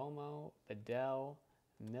 Romo, Bedell,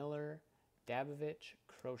 Miller, Dabovich,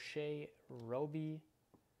 Crochet, Roby,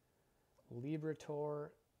 Librator,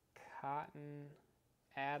 Cotton,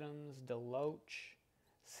 Adams, Deloach,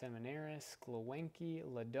 Seminaris, Glowinky,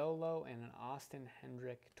 Lodolo, and an Austin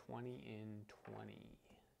Hendrick 20 in 20.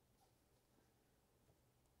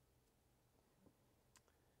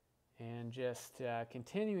 And just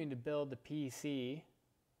continuing to build the PC.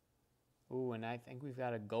 Ooh, and I think we've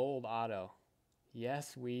got a gold auto.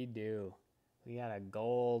 Yes, we do. We got a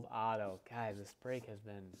gold auto. Guys, this break has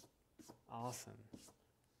been awesome.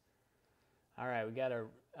 All right, we got a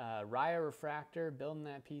Raya Refractor building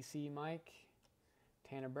that PC, Mike.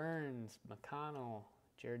 Tanner Burns, McConnell,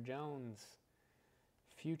 Jared Jones,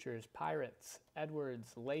 Futures, Pirates,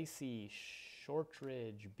 Edwards, Lacey,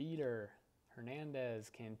 Shortridge, Beater,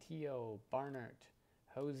 Hernandez, Cantillo, Barnard,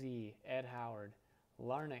 Hosey, Ed Howard,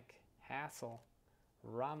 Larnick, Hassel,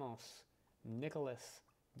 Ramos, Nicholas,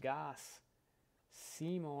 Goss,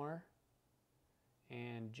 Seymour,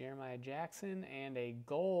 and Jeremiah Jackson, and a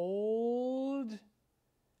gold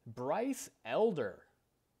Bryce Elder.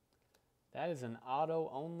 That is an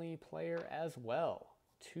auto-only player as well.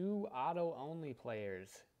 2 auto-only players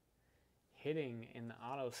hitting in the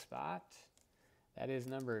auto spot. That is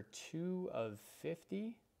number 2 of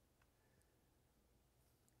 50.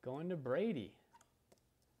 Going to Brady.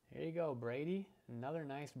 There you go, Brady. Another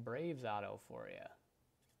nice Braves auto for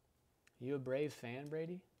you. You a Braves fan,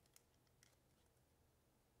 Brady?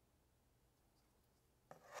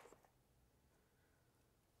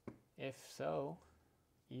 If so,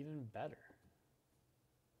 even better.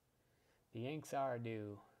 The Yanks are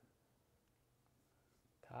due.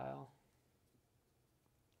 Kyle.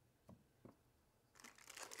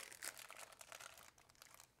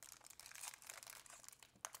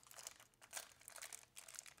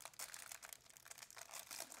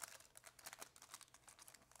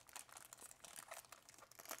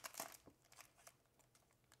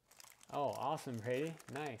 Oh, awesome, Brady.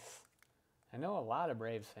 Nice. I know a lot of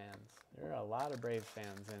Braves fans. There are a lot of Braves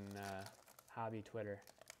fans in hobby Twitter.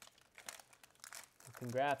 Well,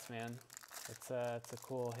 congrats, man. It's a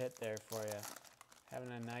cool hit there for you.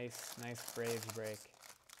 Having a nice Braves break.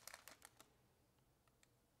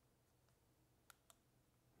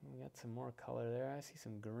 We got some more color there. I see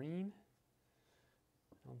some green.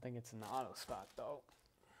 I don't think it's in the auto spot though.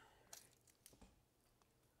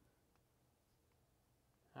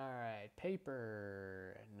 All right,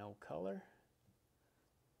 paper, no color.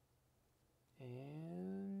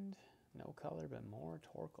 And no color, but more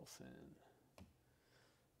Torkelson.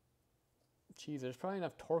 Geez, there's probably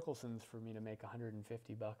enough Torkelsons for me to make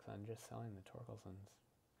 150 bucks on just selling the Torkelsons.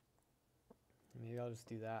 Maybe I'll just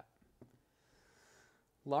do that.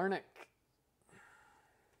 Larnick.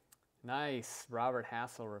 Nice. Robert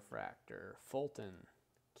Hassel Refractor. Fulton.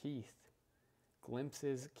 Keith.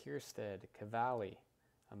 Glimpses Kierstead. Cavalli.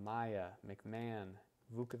 Amaya. McMahon.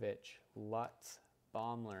 Vukovic. Lutz.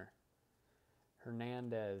 Baumler.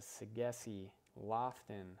 Hernandez. Segesi.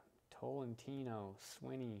 Lofton. Tolentino.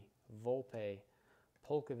 Swinney. Volpe.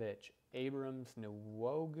 Polkovich. Abrams.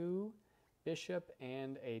 Nwogu. Bishop.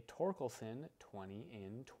 And a Torkelson 20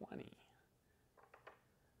 in 20.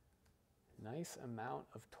 Nice amount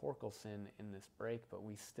of Torkelson in this break, but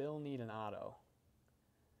we still need an auto.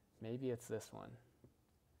 Maybe it's this one.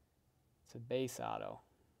 It's a base auto.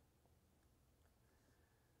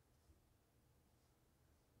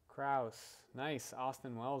 Kraus. Nice.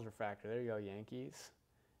 Austin Wells Refractor. There you go, Yankees.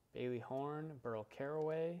 Bailey Horn. Burl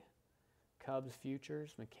Carraway. Cubs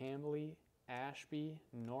Futures. McCambley. Ashby.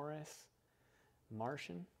 Norris.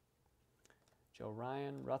 Martian. Joe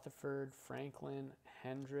Ryan, Rutherford, Franklin,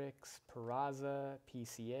 Hendricks, Peraza,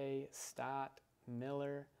 PCA, Stott,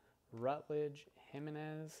 Miller, Rutledge,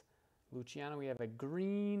 Jimenez, Luciano. We have a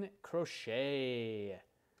green Crochet.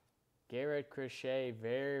 Garrett Crochet,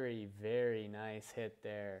 very, very nice hit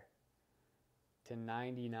there. To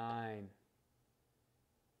 99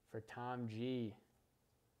 for Tom G.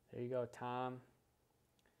 There you go, Tom.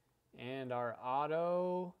 And our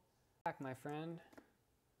auto, back, my friend.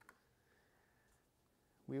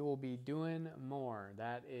 We will be doing more,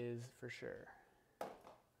 that is for sure. I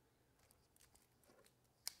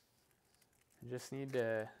just need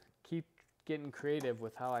to keep getting creative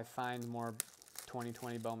with how I find more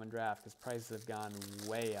 2020 Bowman draft, because prices have gone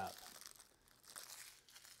way up.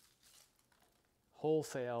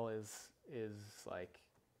 Wholesale is like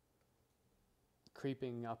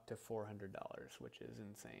creeping up to $400, which is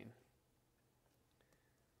insane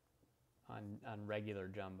on regular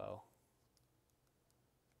jumbo.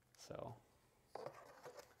 So,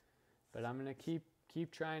 but I'm gonna keep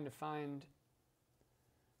trying to find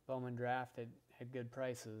Bowman Draft at good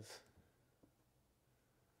prices.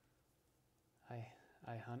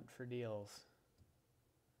 I hunt for deals.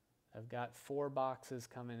 I've got 4 boxes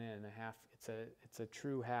coming in. It's a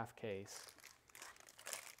true half case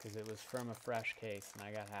because it was from a fresh case and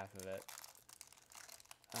I got half of it.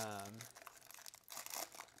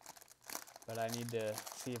 But I need to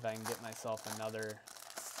see if I can get myself another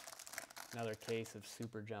case of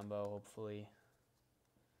Super Jumbo, hopefully.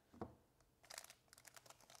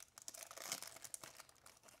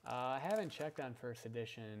 I haven't checked on first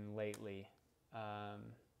edition lately.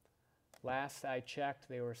 Last I checked,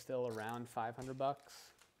 they were still around $500.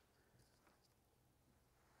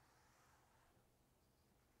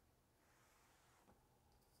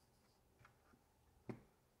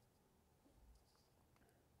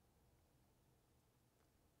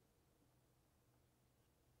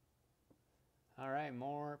 All right,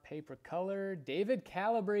 more paper color. David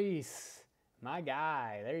Calabrese, my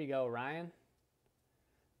guy. There you go, Ryan.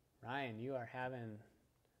 Ryan, you are having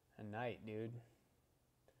a night, dude.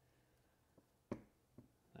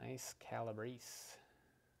 Nice Calabrese.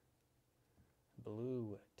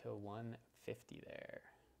 Blue to 150 there.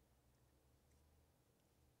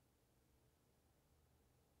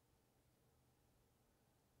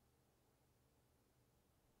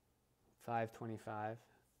 $525.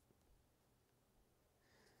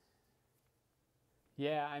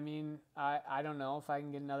 Yeah, I mean, I don't know if I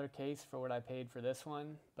can get another case for what I paid for this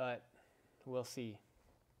one, but we'll see.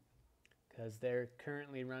 Because they're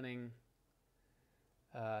currently running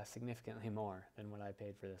significantly more than what I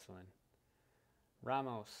paid for this one.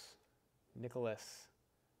 Ramos, Nicholas,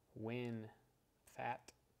 Wynn,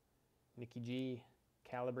 Fat, Nicky G,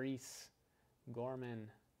 Calabrese, Gorman,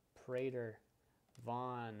 Prater,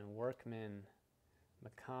 Vaughn, Workman,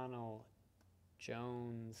 McConnell,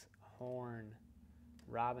 Jones, Horn,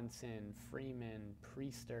 Robinson, Freeman,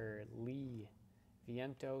 Priester, Lee,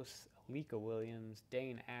 Vientos, Alika Williams,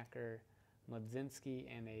 Dane Acker, Mladzinski,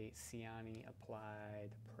 and a Siani applied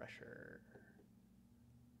pressure.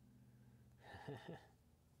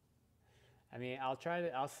 I mean, I'll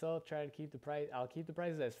still try to keep the price. I'll keep the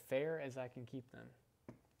prices as fair as I can keep them.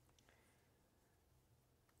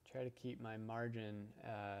 Try to keep my margin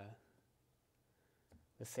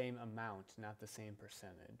the same amount, not the same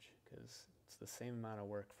percentage, because it's the same amount of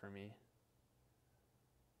work for me.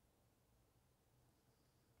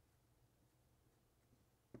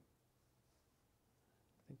 I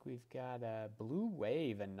think we've got a Blue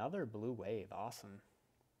Wave, another Blue Wave, awesome.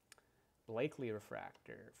 Blakely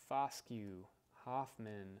Refractor, Foscue,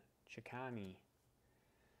 Hoffman, Chicani,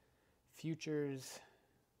 Futures,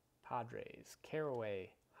 Padres,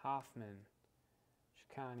 Caraway, Hoffman,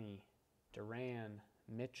 Chicani, Duran,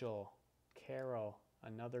 Mitchell, Carroll,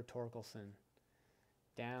 another Torkelson,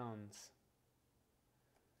 Downs,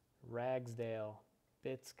 Ragsdale,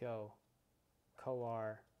 Bitsko,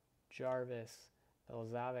 Kowar, Jarvis,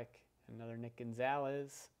 Belzovic, another Nick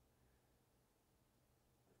Gonzalez.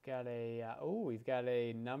 We've got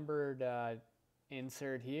a numbered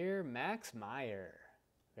insert here, Max Meyer.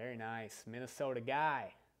 Very nice, Minnesota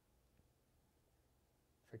guy.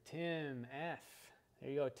 For Tim F. There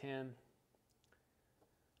you go, Tim.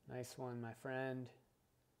 Nice one, my friend.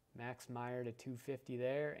 Max Meyer to 250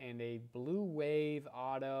 there, and a Blue Wave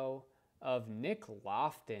auto of Nick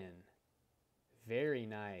Lofton. Very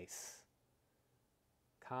nice.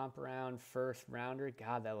 Comp round first rounder.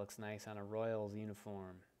 God, that looks nice on a Royals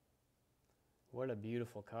uniform. What a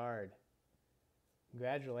beautiful card.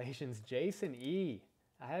 Congratulations, Jason E.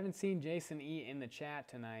 I haven't seen Jason E in the chat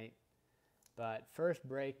tonight, but first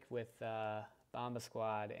break with Bomba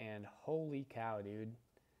Squad, and holy cow, dude.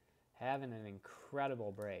 Having an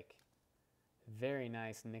incredible break. Very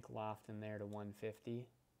nice Nick Lofton there to 150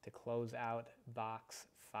 to close out box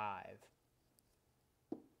 5.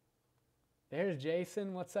 There's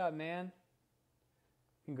Jason. What's up, man?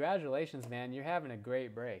 Congratulations, man. You're having a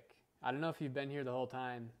great break. I don't know if you've been here the whole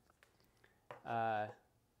time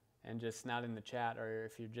and just not in the chat, or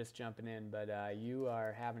if you're just jumping in, but you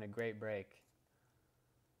are having a great break.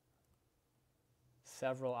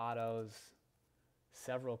 Several autos,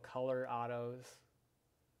 several color autos.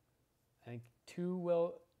 I think two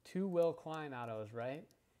Will Klein autos, right?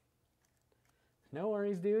 No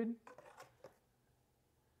worries, dude.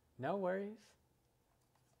 No worries.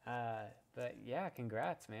 But yeah,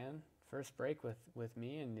 congrats, man. First break with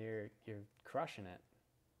me, and you're crushing it.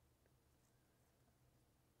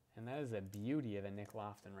 And that is a beauty of a Nick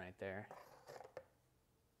Lofton right there.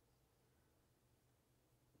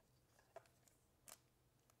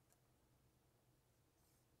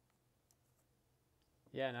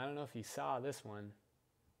 Yeah, and I don't know if you saw this one,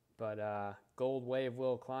 but Gold Wave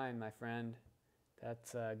Will Climb, my friend.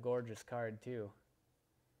 That's a gorgeous card too.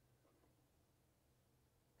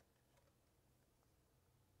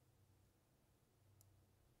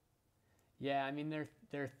 Yeah, I mean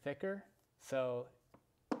they're thicker, so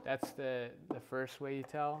that's the first way you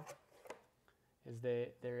tell is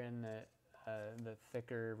they're in the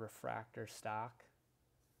thicker refractor stock.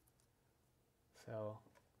 So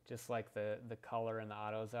just like the color and the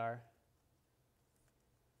autos are.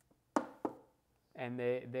 And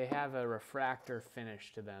they have a refractor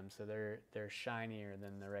finish to them, so they're shinier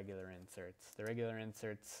than the regular inserts. The regular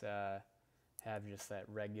inserts have just that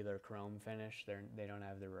regular chrome finish. They don't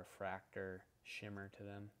have the refractor shimmer to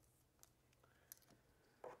them.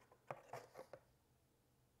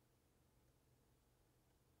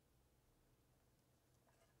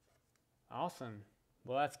 Awesome.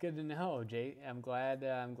 Well, that's good to know, Jay. I'm glad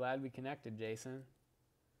we connected, Jason.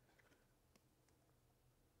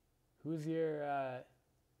 Who's your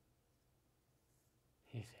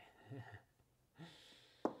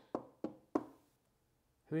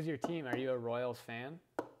who's your team? Are you a Royals fan?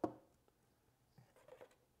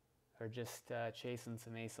 Or just chasing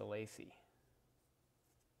some Asa Lacy?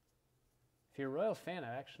 If you're a Royals fan,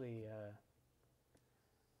 I actually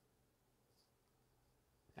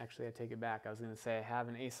I take it back. I was going to say I have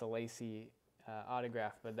an Asa Lacy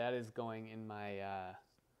autograph, but that is going in my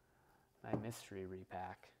my mystery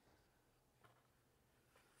repack.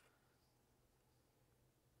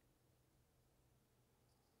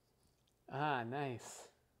 Ah, nice.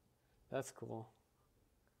 That's cool.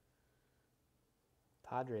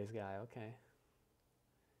 Padres guy, okay.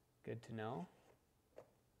 Good to know.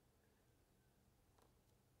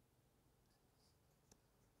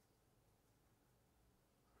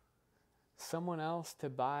 Someone else to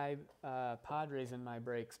buy Padres in my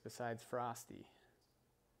breaks besides Frosty.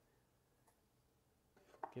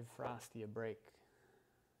 Give Frosty a break.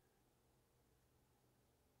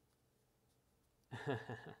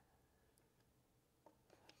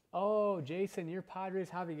 Oh, Jason, you're Padres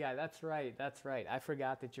hobby guy. That's right. That's right. I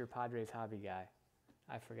forgot that you're Padres hobby guy.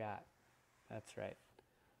 I forgot. That's right.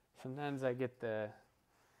 Sometimes I get the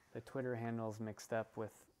Twitter handles mixed up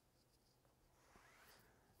with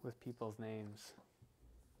people's names.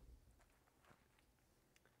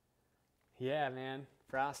 Yeah, man.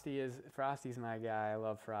 Frosty's my guy. I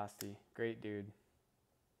love Frosty. Great dude.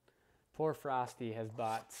 Poor Frosty has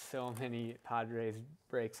bought so many Padres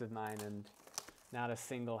breaks of mine and not a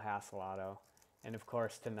single Hassel auto. And of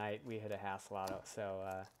course tonight we hit a Hassel auto, so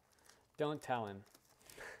don't tell him.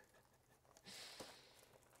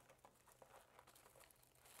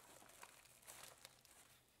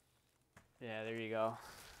 Yeah, there you go.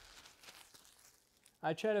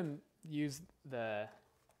 I try to use the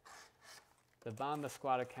Bomba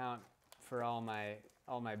Squad account for all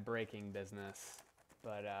my breaking business,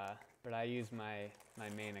 but I use my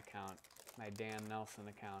main account, my Dan Nelson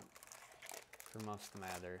account, for most of my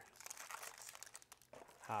other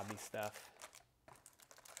hobby stuff.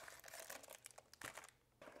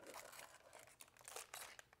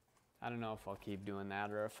 I don't know if I'll keep doing that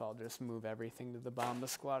or if I'll just move everything to the Bomba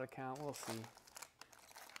Squad account. We'll see.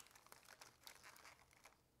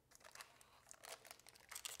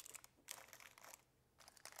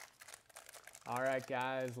 All right,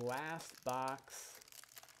 guys, last box.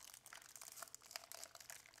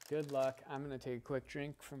 Good luck. I'm going to take a quick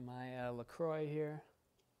drink from my LaCroix here.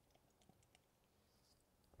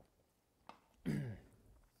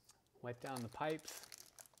 Wet down the pipes.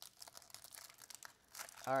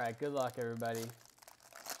 All right, good luck, everybody.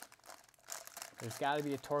 There's got to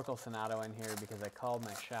be a Torkelson auto in here because I called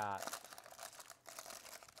my shot.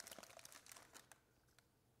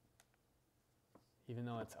 Even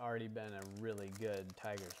though it's already been a really good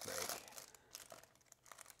Tigers break.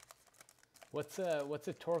 What's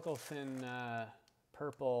a Torkelson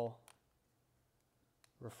purple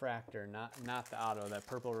refractor? Not the auto, that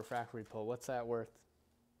purple refractory pull. What's that worth?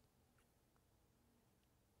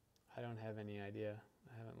 I don't have any idea.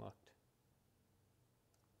 I haven't looked.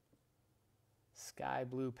 Sky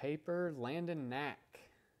blue paper, Landon Knack.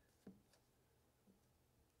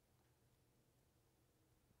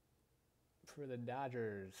 For the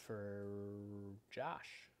Dodgers, for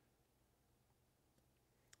Josh.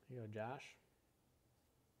 Here you go, Josh.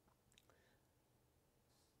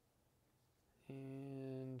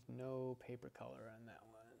 And no paper color on that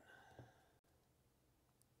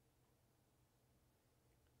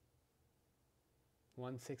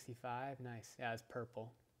one. $165, nice. Yeah, it's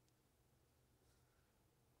purple.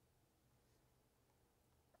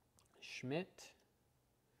 Schmidt,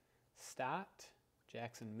 Stott,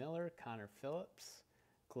 Jackson Miller, Connor Phillips,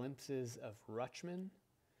 Glimpses of Rutschman,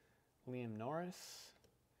 Liam Norris,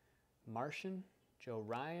 Martian, Joe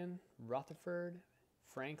Ryan, Rutherford,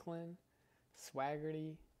 Franklin,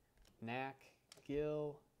 Swaggerty, Knack,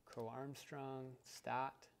 Gill, Crow Armstrong,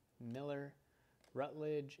 Stott, Miller,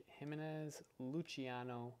 Rutledge, Jimenez,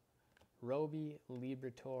 Luciano, Roby,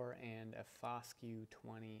 Liberatore, and a Foscue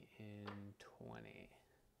 20 in 20.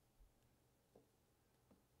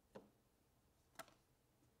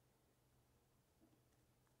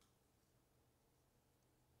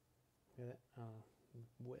 Look at that. Oh,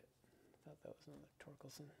 Whip. I thought that was another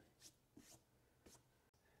Torkelson.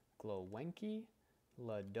 Glowenke,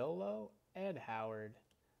 Ladolo, Ed Howard,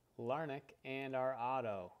 Larnick, and our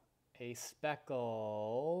auto. A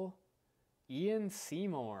Speckle, Ian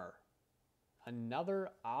Seymour.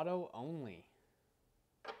 Another auto only.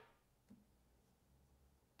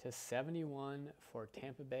 To 71 for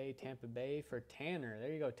Tampa Bay. Tampa Bay for Tanner.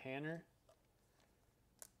 There you go, Tanner.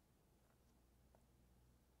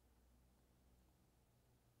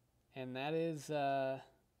 And that is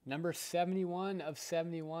number 71 of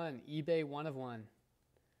 71. eBay 1 of 1.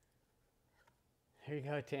 There you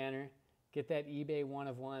go, Tanner. Get that eBay 1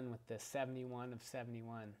 of 1 with the 71 of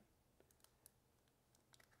 71.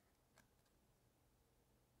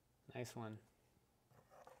 Nice one.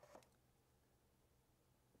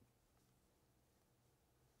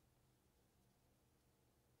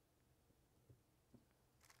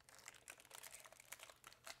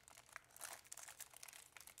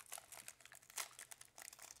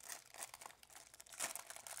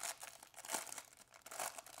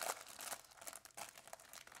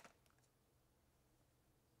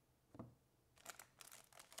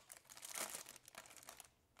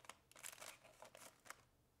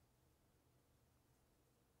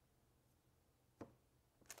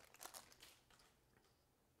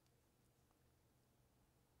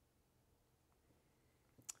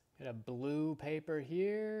 Got a blue paper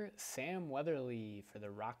here. Sam Weatherly for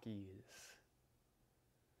the Rockies.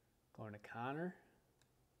 Going to Connor.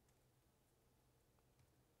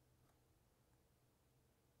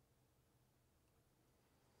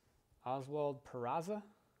 Oswald Peraza.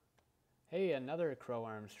 Hey, another Crow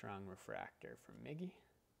Armstrong refractor from Miggy.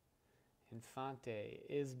 Infante,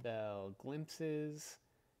 Isbell, Glimpses,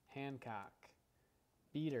 Hancock,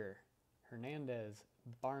 Beater, Hernandez,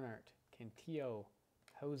 Barnard, Cantillo,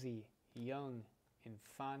 Hosey, Young,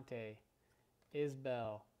 Infante,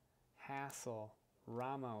 Isbell, Hassel,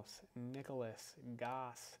 Ramos, Nicholas,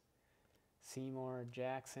 Goss, Seymour,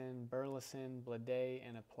 Jackson, Burleson, Blade,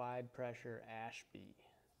 and Applied Pressure Ashby.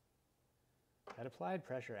 That Applied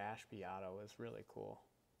Pressure Ashby auto is really cool.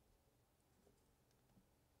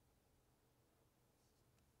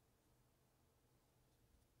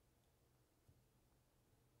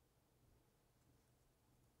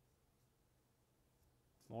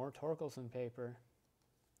 More Torkelson paper.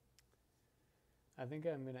 I think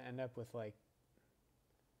I'm going to end up with like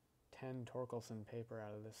 10 Torkelson paper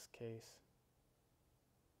out of this case.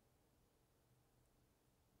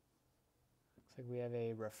 Looks like we have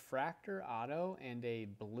a refractor auto and a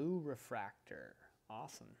blue refractor.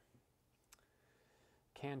 Awesome.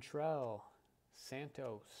 Cantrell,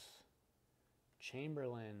 Santos,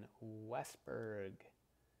 Chamberlain, Westberg,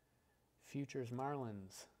 Futures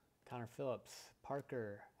Marlins, Connor Phillips,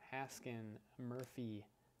 Parker, Haskin, Murphy,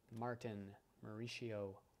 Martin,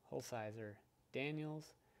 Mauricio, Holsizer,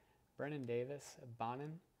 Daniels, Brennan Davis,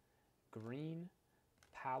 Bonin, Green,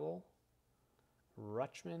 Powell,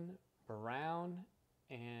 Rutschman, Brown,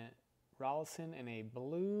 and Rollison, and a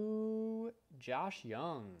blue Josh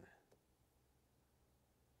Young.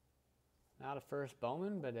 Not a first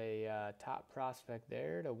Bowman, but a top prospect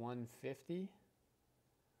there to 150.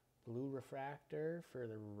 Blue refractor for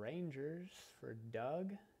the Rangers for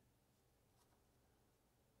Doug.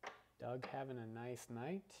 Doug having a nice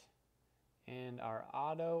night. And our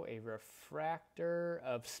auto, a refractor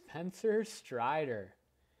of Spencer Strider.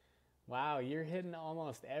 Wow, you're hitting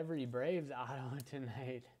almost every Braves auto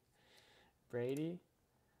tonight, Brady.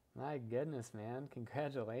 My goodness, man.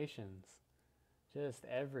 Congratulations. Just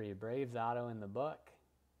every Braves auto in the book.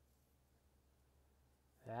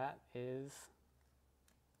 That is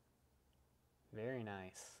very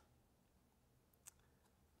nice.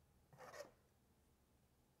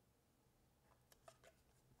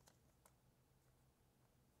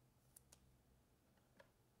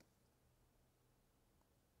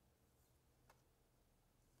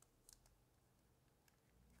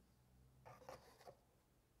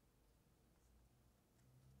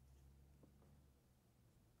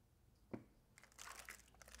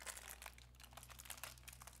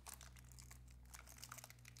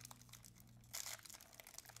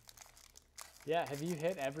 Yeah, have you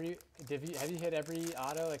hit every have you hit every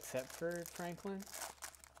auto except for Franklin?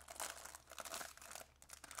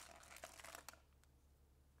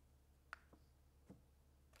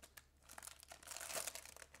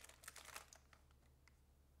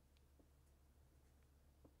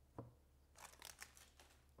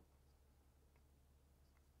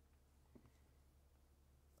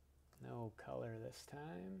 No color this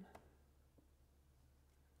time.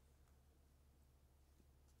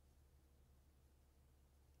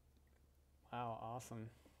 Wow, awesome.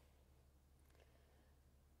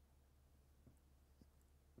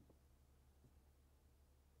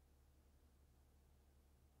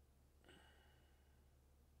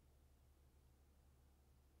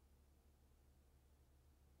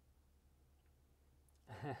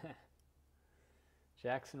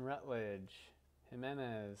 Jackson Rutledge,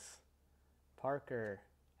 Jimenez, Parker,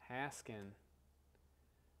 Haskin.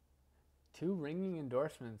 2 ringing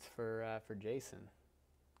endorsements for Jason.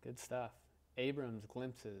 Good stuff. Abrams,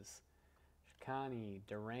 Glimpses, Shikani,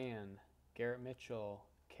 Duran, Garrett Mitchell,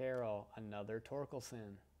 Carroll, another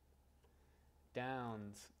Torkelson,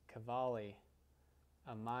 Downs, Cavalli,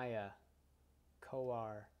 Amaya,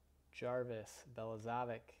 Kowar, Jarvis,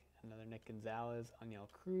 Belazovic, another Nick Gonzalez, Aniel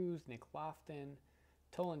Cruz, Nick Lofton,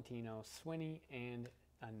 Tolentino, Swinney, and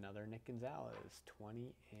another Nick Gonzalez,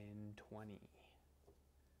 20 in 20.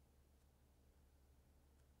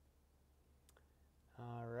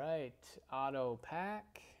 All right, auto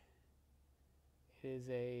pack. It is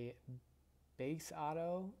a base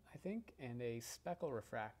auto, I think, and a speckle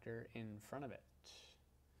refractor in front of it.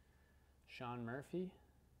 Sean Murphy,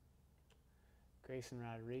 Grayson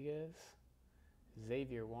Rodriguez,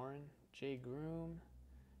 Xavier Warren, Jay Groom,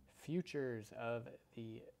 Futures of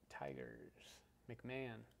the Tigers,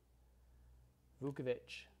 McMahon,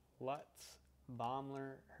 Vukovic, Lutz,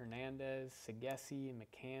 Baumler, Hernandez, Segesi,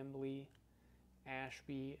 McCambly,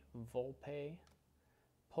 Ashby, Volpe,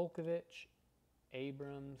 Polkovich,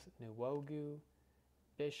 Abrams, Nwogu,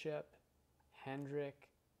 Bishop, Hendrick,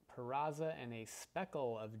 Peraza, and a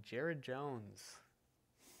speckle of Jared Jones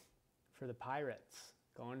for the Pirates.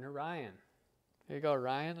 Going to Ryan. There you go,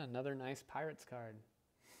 Ryan. Another nice Pirates card.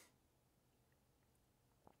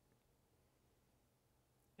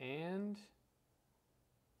 And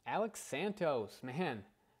Alex Santos. Man,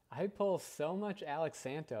 I pull so much Alex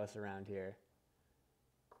Santos around here.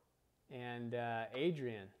 And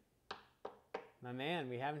Adrian. My man,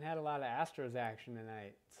 we haven't had a lot of Astros action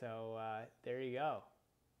tonight. So there you go.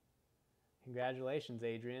 Congratulations,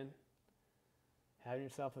 Adrian. Having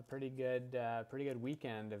yourself a pretty good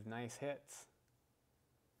weekend of nice hits.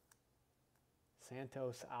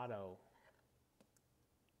 Santos Auto.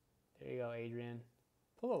 There you go, Adrian.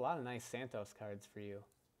 Pulled a lot of nice Santos cards for you.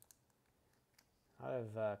 A lot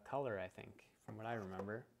of color, I think, from what I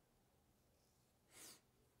remember.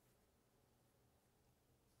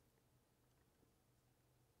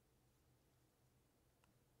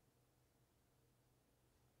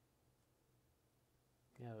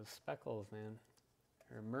 Yeah, those speckles, man.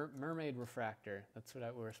 Or mermaid refractor. That's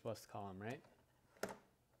what we're supposed to call them, right?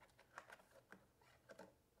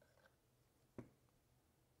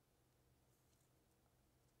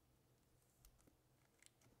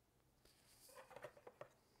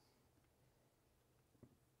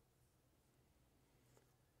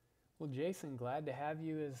 Well, Jason, glad to have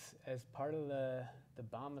you as part of the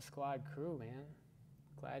Bomba Squad crew, man.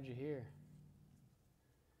 Glad you're here.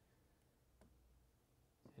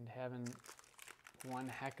 And having one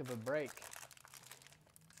heck of a break.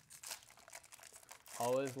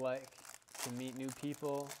 Always like to meet new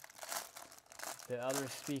people that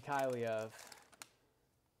others speak highly of.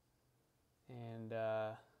 And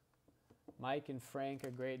Mike and Frank are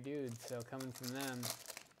great dudes, so coming from them,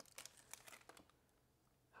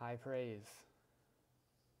 high praise.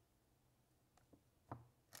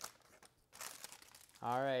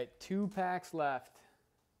 All right, 2 packs left.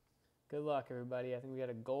 Good luck, everybody. I think we got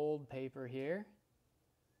a gold paper here.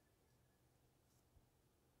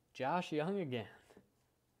 Josh Young again.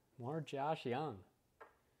 More Josh Young.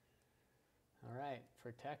 All right,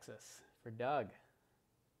 for Texas, for Doug.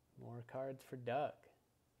 More cards for Doug.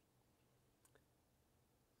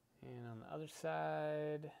 And on the other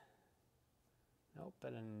side, nope,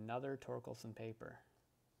 but another Torkelson paper.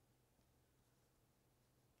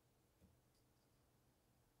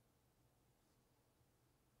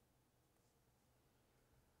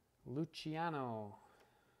 Luciano,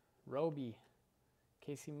 Roby,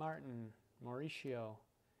 Casey Martin, Mauricio,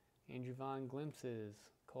 Andrew Vaughn Glimpses,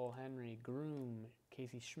 Cole Henry, Groom,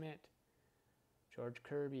 Casey Schmidt, George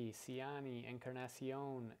Kirby, Ciani,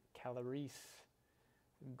 Encarnacion, Calarese,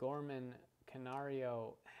 Gorman,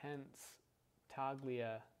 Canario, Hentz,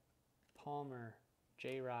 Taglia, Palmer,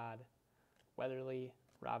 J-Rod, Weatherly,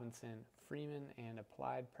 Robinson, Freeman, and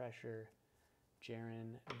applied pressure,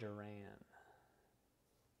 Jaron Duran.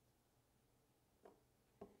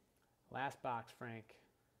 Last box, Frank.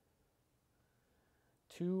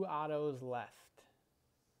 2 autos left.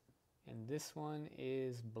 And this one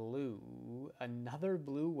is blue. Another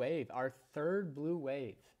blue wave. Our third blue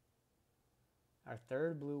wave. Our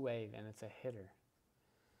third blue wave, and it's a hitter.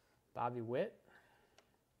 Bobby Witt,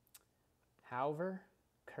 Hauver,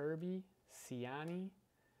 Kirby, Ciani,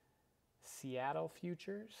 Seattle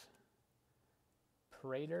Futures,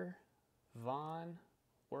 Prater, Vaughn,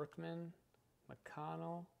 Workman,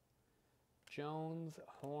 McConnell, Jones,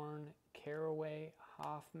 Horn, Caraway,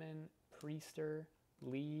 Hoffman, Priester,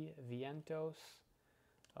 Lee, Vientos,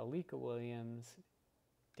 Alika Williams,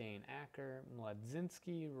 Dane Acker,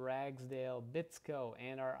 Mladzinski, Ragsdale, Bitsko,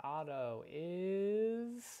 and our auto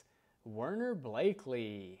is Werner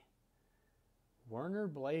Blakely. Werner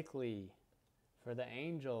Blakely for the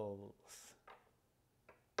Angels.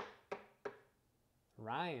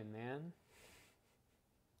 Ryan, man.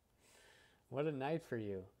 What a night for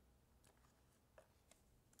you.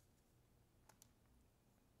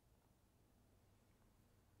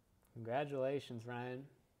 Congratulations, Ryan.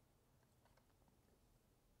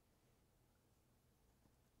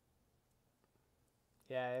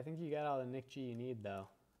 Yeah, I think you got all the Nick G you need, though.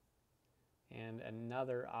 And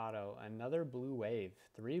another auto, another blue wave.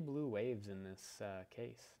 3 blue waves in this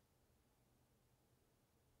case.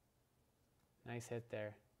 Nice hit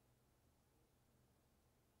there.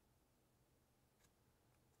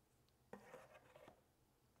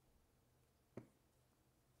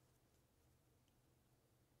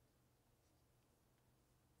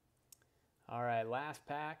 All right, last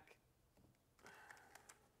pack.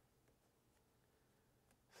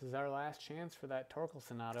 This is our last chance for that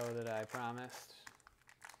Torkelson auto that I promised.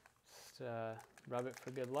 Just rub it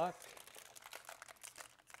for good luck.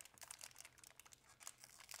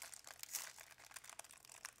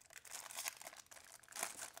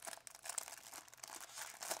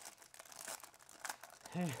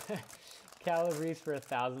 Calabrese for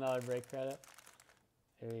 $1,000 break credit.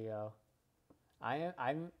 There you go.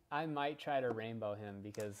 I might try to rainbow him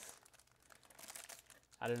because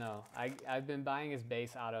I don't know. I've been buying his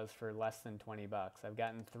base autos for less than 20 bucks. I've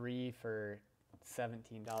gotten 3 for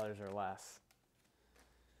 $17 or less.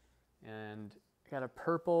 And I got a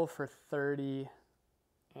purple for 30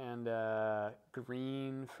 and a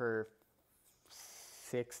green for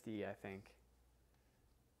 60, I think,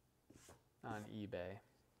 on eBay.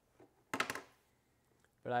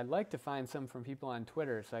 But I'd like to find some from people on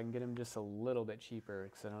Twitter so I can get them just a little bit cheaper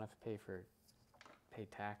because I don't have to pay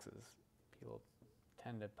taxes. People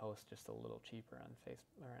tend to post just a little cheaper on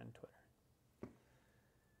Facebook or on Twitter.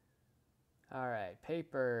 All right,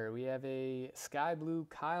 paper. We have a sky blue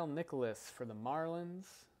Kyle Nicholas for the Marlins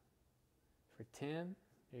for 10.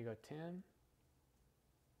 There you go, 10.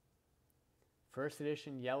 First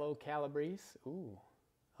edition yellow Calabrese. Ooh,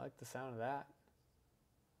 I like the sound of that.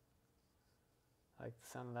 I like the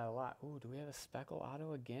sound of that a lot. Ooh, do we have a speckle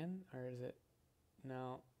auto again? Or is it?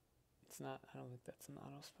 No, it's not. I don't think that's an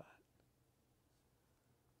auto spot.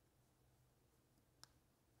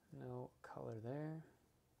 No color there.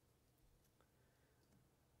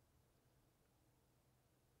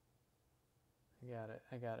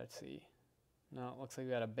 I got it. See. No, it looks like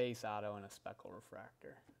we got a base auto and a speckle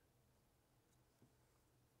refractor.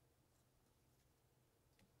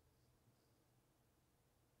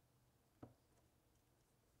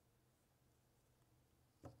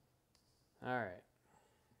 All right.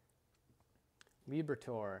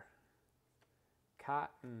 Libertor,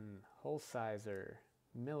 Cotton, Holsizer,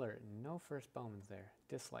 Miller. No first Bowmans there.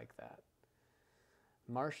 Dislike that.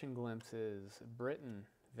 Martian Glimpses, Britton,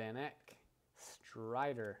 Van Eck,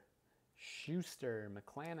 Strider, Schuster,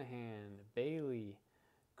 McClanahan, Bailey,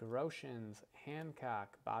 Groshans,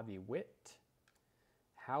 Hancock, Bobby Witt,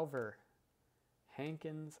 Hauver,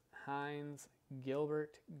 Hankins, Hines,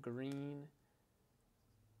 Gilbert, Green,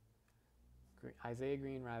 Isaiah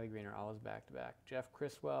Green, Riley Green are always back-to-back. Jeff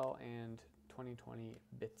Criswell and 2020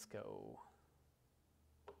 Bitsko.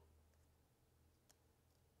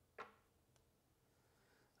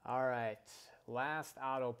 All right, last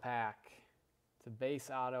auto pack. It's a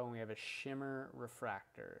base auto, and we have a shimmer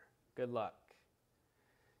refractor. Good luck.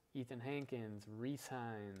 Ethan Hankins, Reese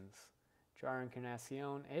Hines, Jar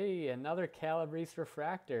Encarnacion. Hey, another Calabrese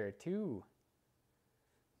refractor, 2.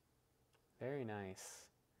 Very nice.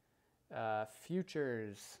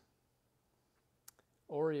 Futures,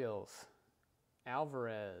 Orioles,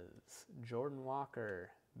 Alvarez, Jordan Walker,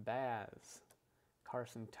 Baz,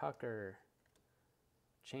 Carson Tucker,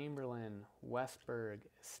 Chamberlain, Westberg,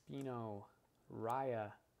 Espino,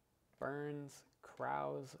 Raya, Burns,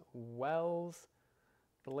 Krause, Wells,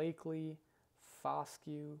 Blakely,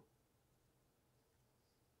 Foscue,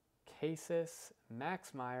 Cassis,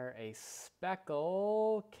 Max Meyer, a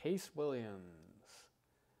Speckle, Case Williams.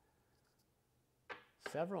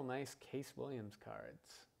 Several nice Case Williams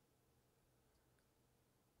cards.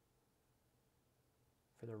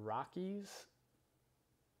 For the Rockies,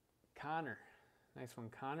 Connor. Nice one,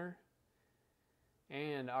 Connor.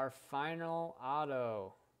 And our final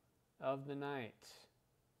auto of the night,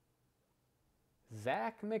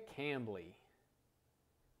 Zach McCambly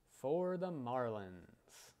for the Marlins.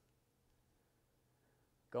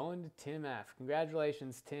 Going to Tim F.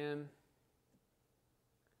 Congratulations, Tim.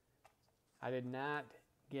 I did not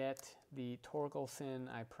get the Torkelson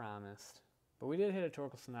I promised, but we did hit a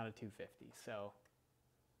Torkelson out of 250, so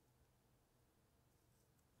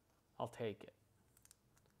I'll take it.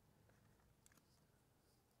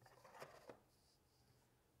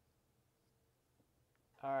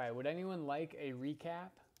 All right, would anyone like a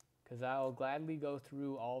recap? Because I'll gladly go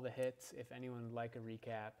through all the hits if anyone would like a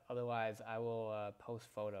recap. Otherwise, I will post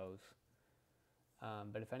photos.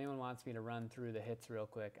 But if anyone wants me to run through the hits real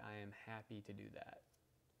quick, I am happy to do that.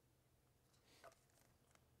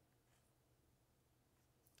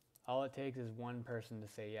 All it takes is one person to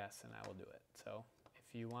say yes, and I will do it. So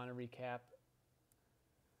if you want to recap,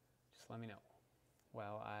 just let me know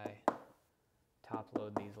while I top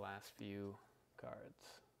load these last few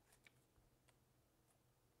cards.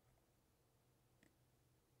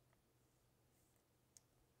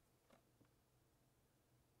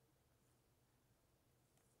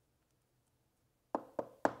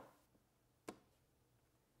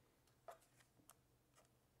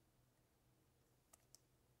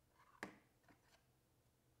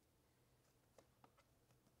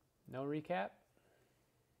 No recap?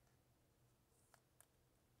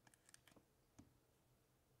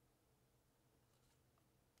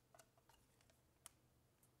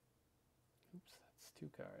 Oops, that's 2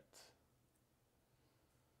 cards.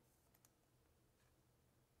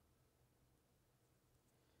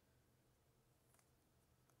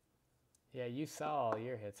 Yeah, you saw all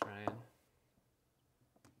your hits, Ryan.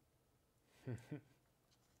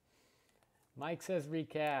 Mike says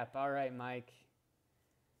recap. All right, Mike.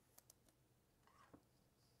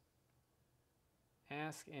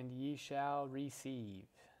 Ask and ye shall receive.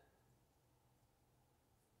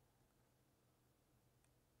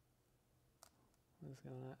 What's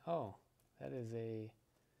going on? Oh, that is a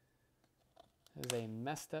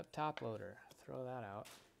messed up top loader. Throw that out.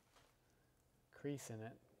 Crease in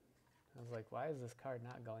it. I was like, why is this card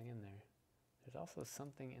not going in there? There's also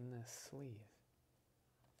something in this sleeve.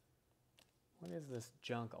 What is this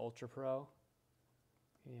junk Ultra Pro?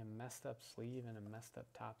 A messed up sleeve and a messed up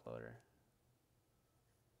top loader.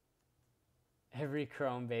 Every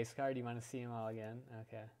chrome base card, you want to see them all again?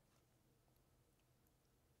 Okay.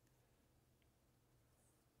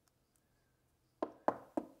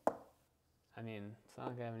 I mean, it's not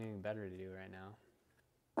like I have anything better to do right now.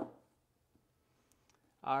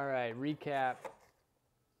 All right, recap.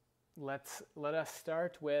 Let us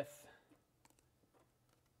start with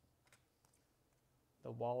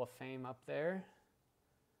the Wall of Fame up there.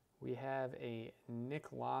 We have a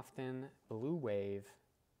Nick Lofton Blue Wave,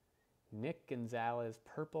 Nick Gonzalez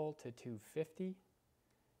Purple to 250,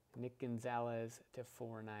 Nick Gonzalez to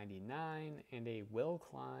 499, and a Will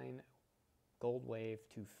Klein Gold Wave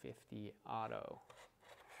 250 auto.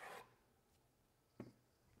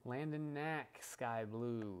 Landon Knack Sky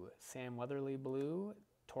Blue, Sam Weatherly Blue,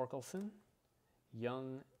 Torkelson,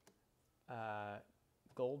 Young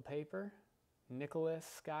Gold Paper, Nicholas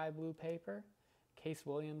Sky Blue Paper, Case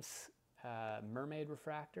Williams Mermaid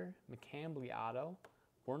Refractor, McCambly Auto,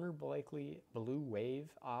 Warner Blakely Blue Wave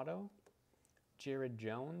Auto, Jared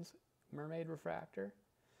Jones Mermaid Refractor,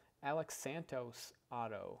 Alex Santos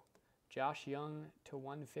Auto, Josh Young to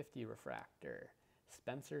 150 Refractor,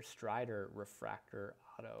 Spencer Strider Refractor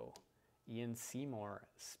Auto, Ian Seymour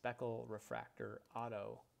Speckle Refractor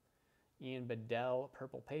Auto, Ian Bedell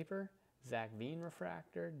Purple Paper, Zach Veen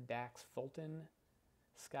Refractor, Dax Fulton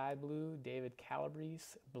Sky Blue, David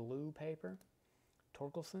Calabrese Blue Paper,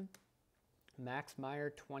 Torkelson, Max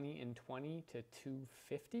Meyer 20 and 20 to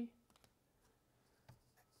 250.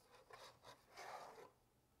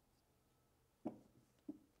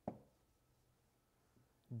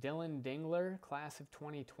 Dylan Dingler, Class of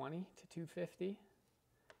 2020 to 250.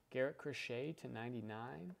 Garrett Crochet to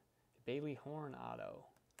 99. Bailey Horn Auto.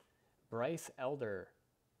 Bryce Elder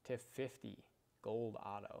to 50, Gold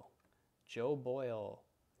Auto. Joe Boyle,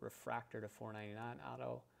 Refractor to 499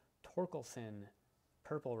 Auto. Torkelson,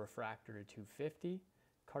 purple refractor to 250.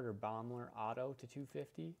 Carter Baumler auto to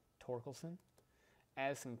 250. Torkelson.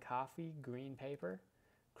 Addison Coffey green paper.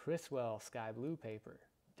 Criswell sky blue paper.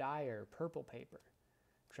 Dyer purple paper.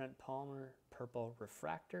 Trent Palmer purple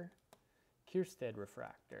refractor. Kierstead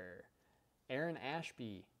refractor. Aaron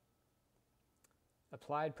Ashby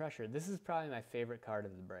applied pressure. This is probably my favorite card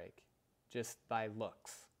of the break, just by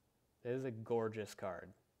looks. This is a gorgeous card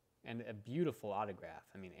and a beautiful autograph.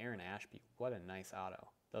 I mean, Aaron Ashby, what a nice auto.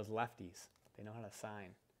 Those lefties, they know how to sign.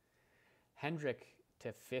 Hendrick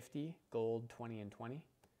to 50, gold 20 and 20.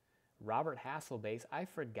 Robert Hassel base. I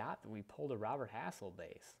forgot that we pulled a Robert Hassel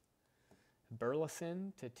base.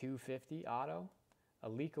 Burleson to 250 auto.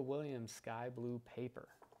 Alika Williams sky blue paper.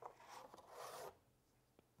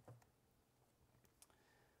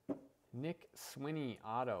 Nick Swinney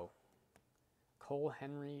auto. Cole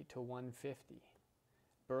Henry to 150.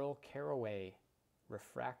 Burl Caraway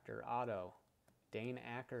refractor auto. Dane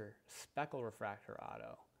Acker speckle refractor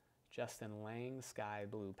auto. Justin Lang sky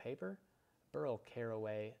blue paper. Burl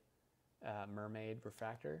Caraway mermaid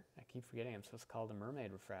refractor. I keep forgetting I'm supposed to call it a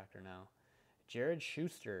mermaid refractor now. Jared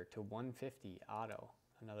Schuster to 150 auto.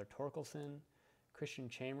 Another Torkelson. Christian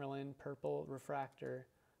Chamberlain purple refractor.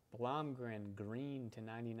 Blomgren green to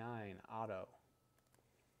 99 auto.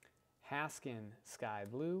 Haskin sky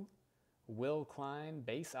blue. Will Klein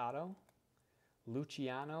base auto.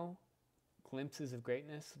 Luciano glimpses of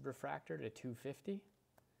greatness refractor to 250.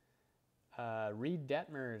 Reed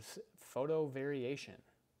Detmers photo variation.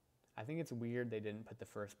 I think it's weird they didn't put the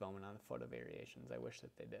first Bowman on the photo variations. I wish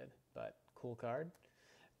that they did, but cool card.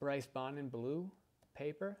 Bryce Bonin blue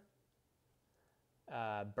paper.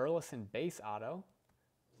 Burleson base auto.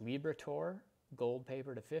 Librator gold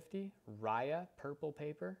paper to 50. Raya purple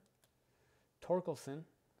paper. Torkelson.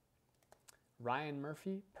 Ryan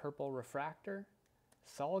Murphy purple refractor.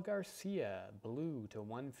 Saul Garcia blue to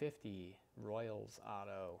 150. Royals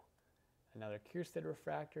auto. Another Kierstead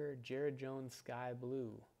refractor. Jared Jones sky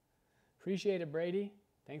blue. Appreciate it, Brady.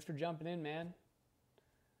 Thanks for jumping in, man.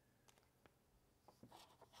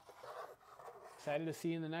 Excited to see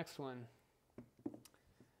you in the next one.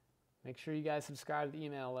 Make sure you guys subscribe to the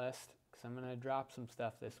email list because I'm going to drop some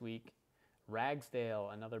stuff this week.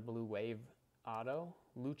 Ragsdale, another blue wave auto.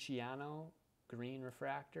 Luciano, green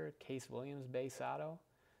refractor. Case Williams, base auto.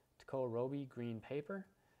 Takoa Roby, green paper.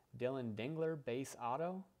 Dylan Dingler, base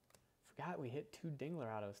auto. Forgot we hit 2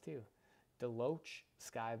 Dingler autos too. Deloach,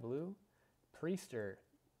 sky blue. Priester,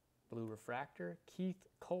 blue refractor. Keith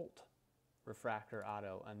Colt, refractor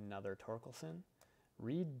auto. Another Torkelson.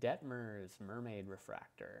 Reed Detmers, mermaid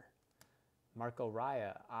refractor. Marco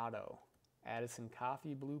Raya, auto. Addison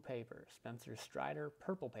Coffey, blue paper. Spencer Strider,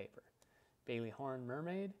 purple paper. Bailey Horn,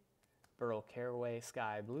 mermaid. Burl Caraway,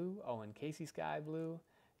 sky blue. Owen Casey, sky blue.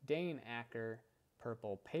 Dane Acker,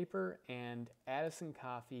 purple paper. And Addison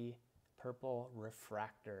Coffey, purple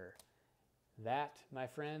refractor. That, my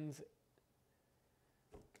friends,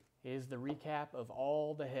 is the recap of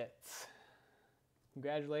all the hits.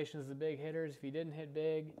 Congratulations to the big hitters. If you didn't hit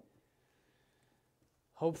big,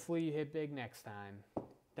 hopefully you hit big next time.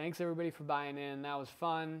 Thanks everybody for buying in. That was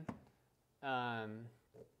fun. I'm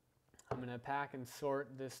going to pack and sort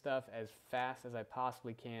this stuff as fast as I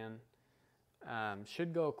possibly can.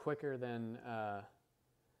 Should go quicker than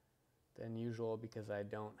usual because I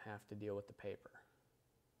don't have to deal with the paper.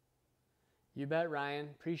 You bet, Ryan.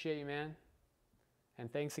 Appreciate you, man.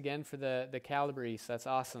 And thanks again for the Calabrese. That's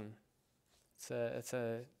awesome. It's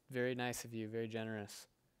a very nice of you, very generous.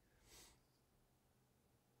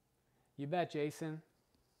 You bet, Jason.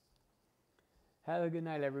 Have a good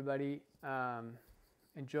night, everybody.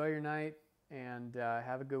 Enjoy your night and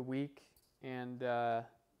have a good week. And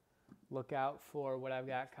look out for what I've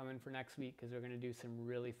got coming for next week because we're going to do some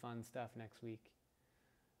really fun stuff next week.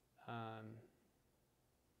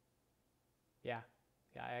 Yeah,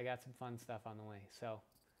 I got some fun stuff on the way. So,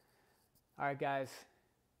 all right, guys.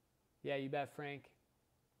 Yeah, you bet, Frank.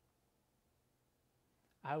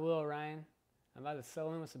 I will, Ryan. I'm about to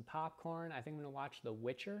settle in with some popcorn. I think I'm going to watch The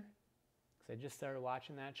Witcher because I just started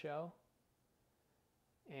watching that show.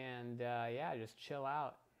 And, yeah, just chill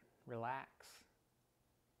out. Relax.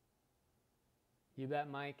 You bet,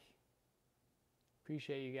 Mike.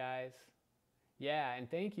 Appreciate you guys. Yeah, and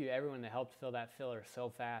thank you to everyone that helped fill that filler so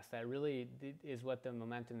fast. That really is what the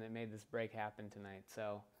momentum that made this break happen tonight.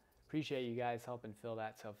 So appreciate you guys helping fill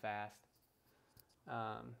that so fast.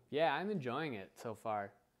 Yeah, I'm enjoying it so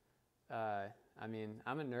far. I mean,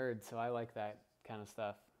 I'm a nerd, so I like that kind of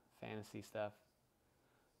stuff, fantasy stuff.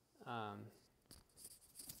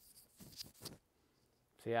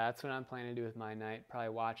 So yeah, that's what I'm planning to do with my night. Probably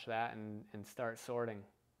watch that and start sorting.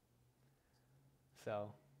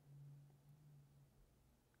 So,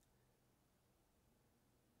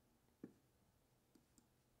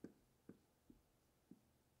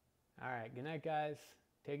 all right, good night, guys.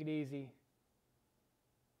 Take it easy.